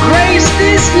you grace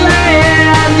this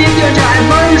land. In your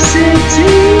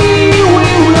diversity, we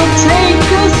will take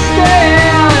a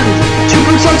stand. To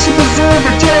protect and preserve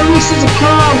our generations to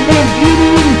come, their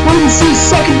beauty and potency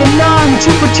second to none.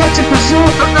 To protect and preserve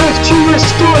the earth, to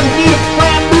restore the native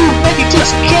plant movement you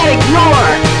just can't ignore.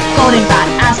 Goldenrod,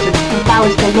 asters, and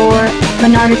flowers galore.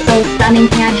 Monarch is so stunning,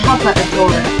 can't help but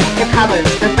adore. Their colors,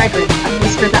 their fragrance, a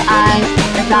feast for the eyes.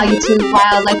 Their value to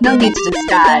wildlife, no need to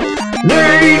disguise.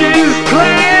 Native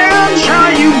plants, how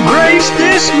you grace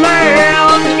this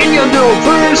land. In your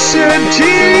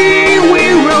diversity,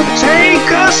 we will take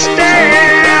a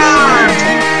stand.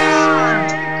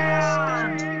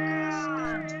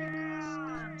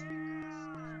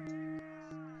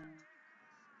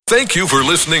 Thank you for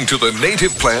listening to the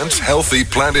Native Plants Healthy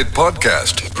Planet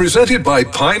podcast, presented by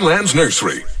Pinelands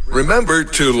Nursery. Remember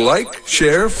to like,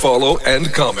 share, follow,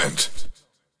 and comment.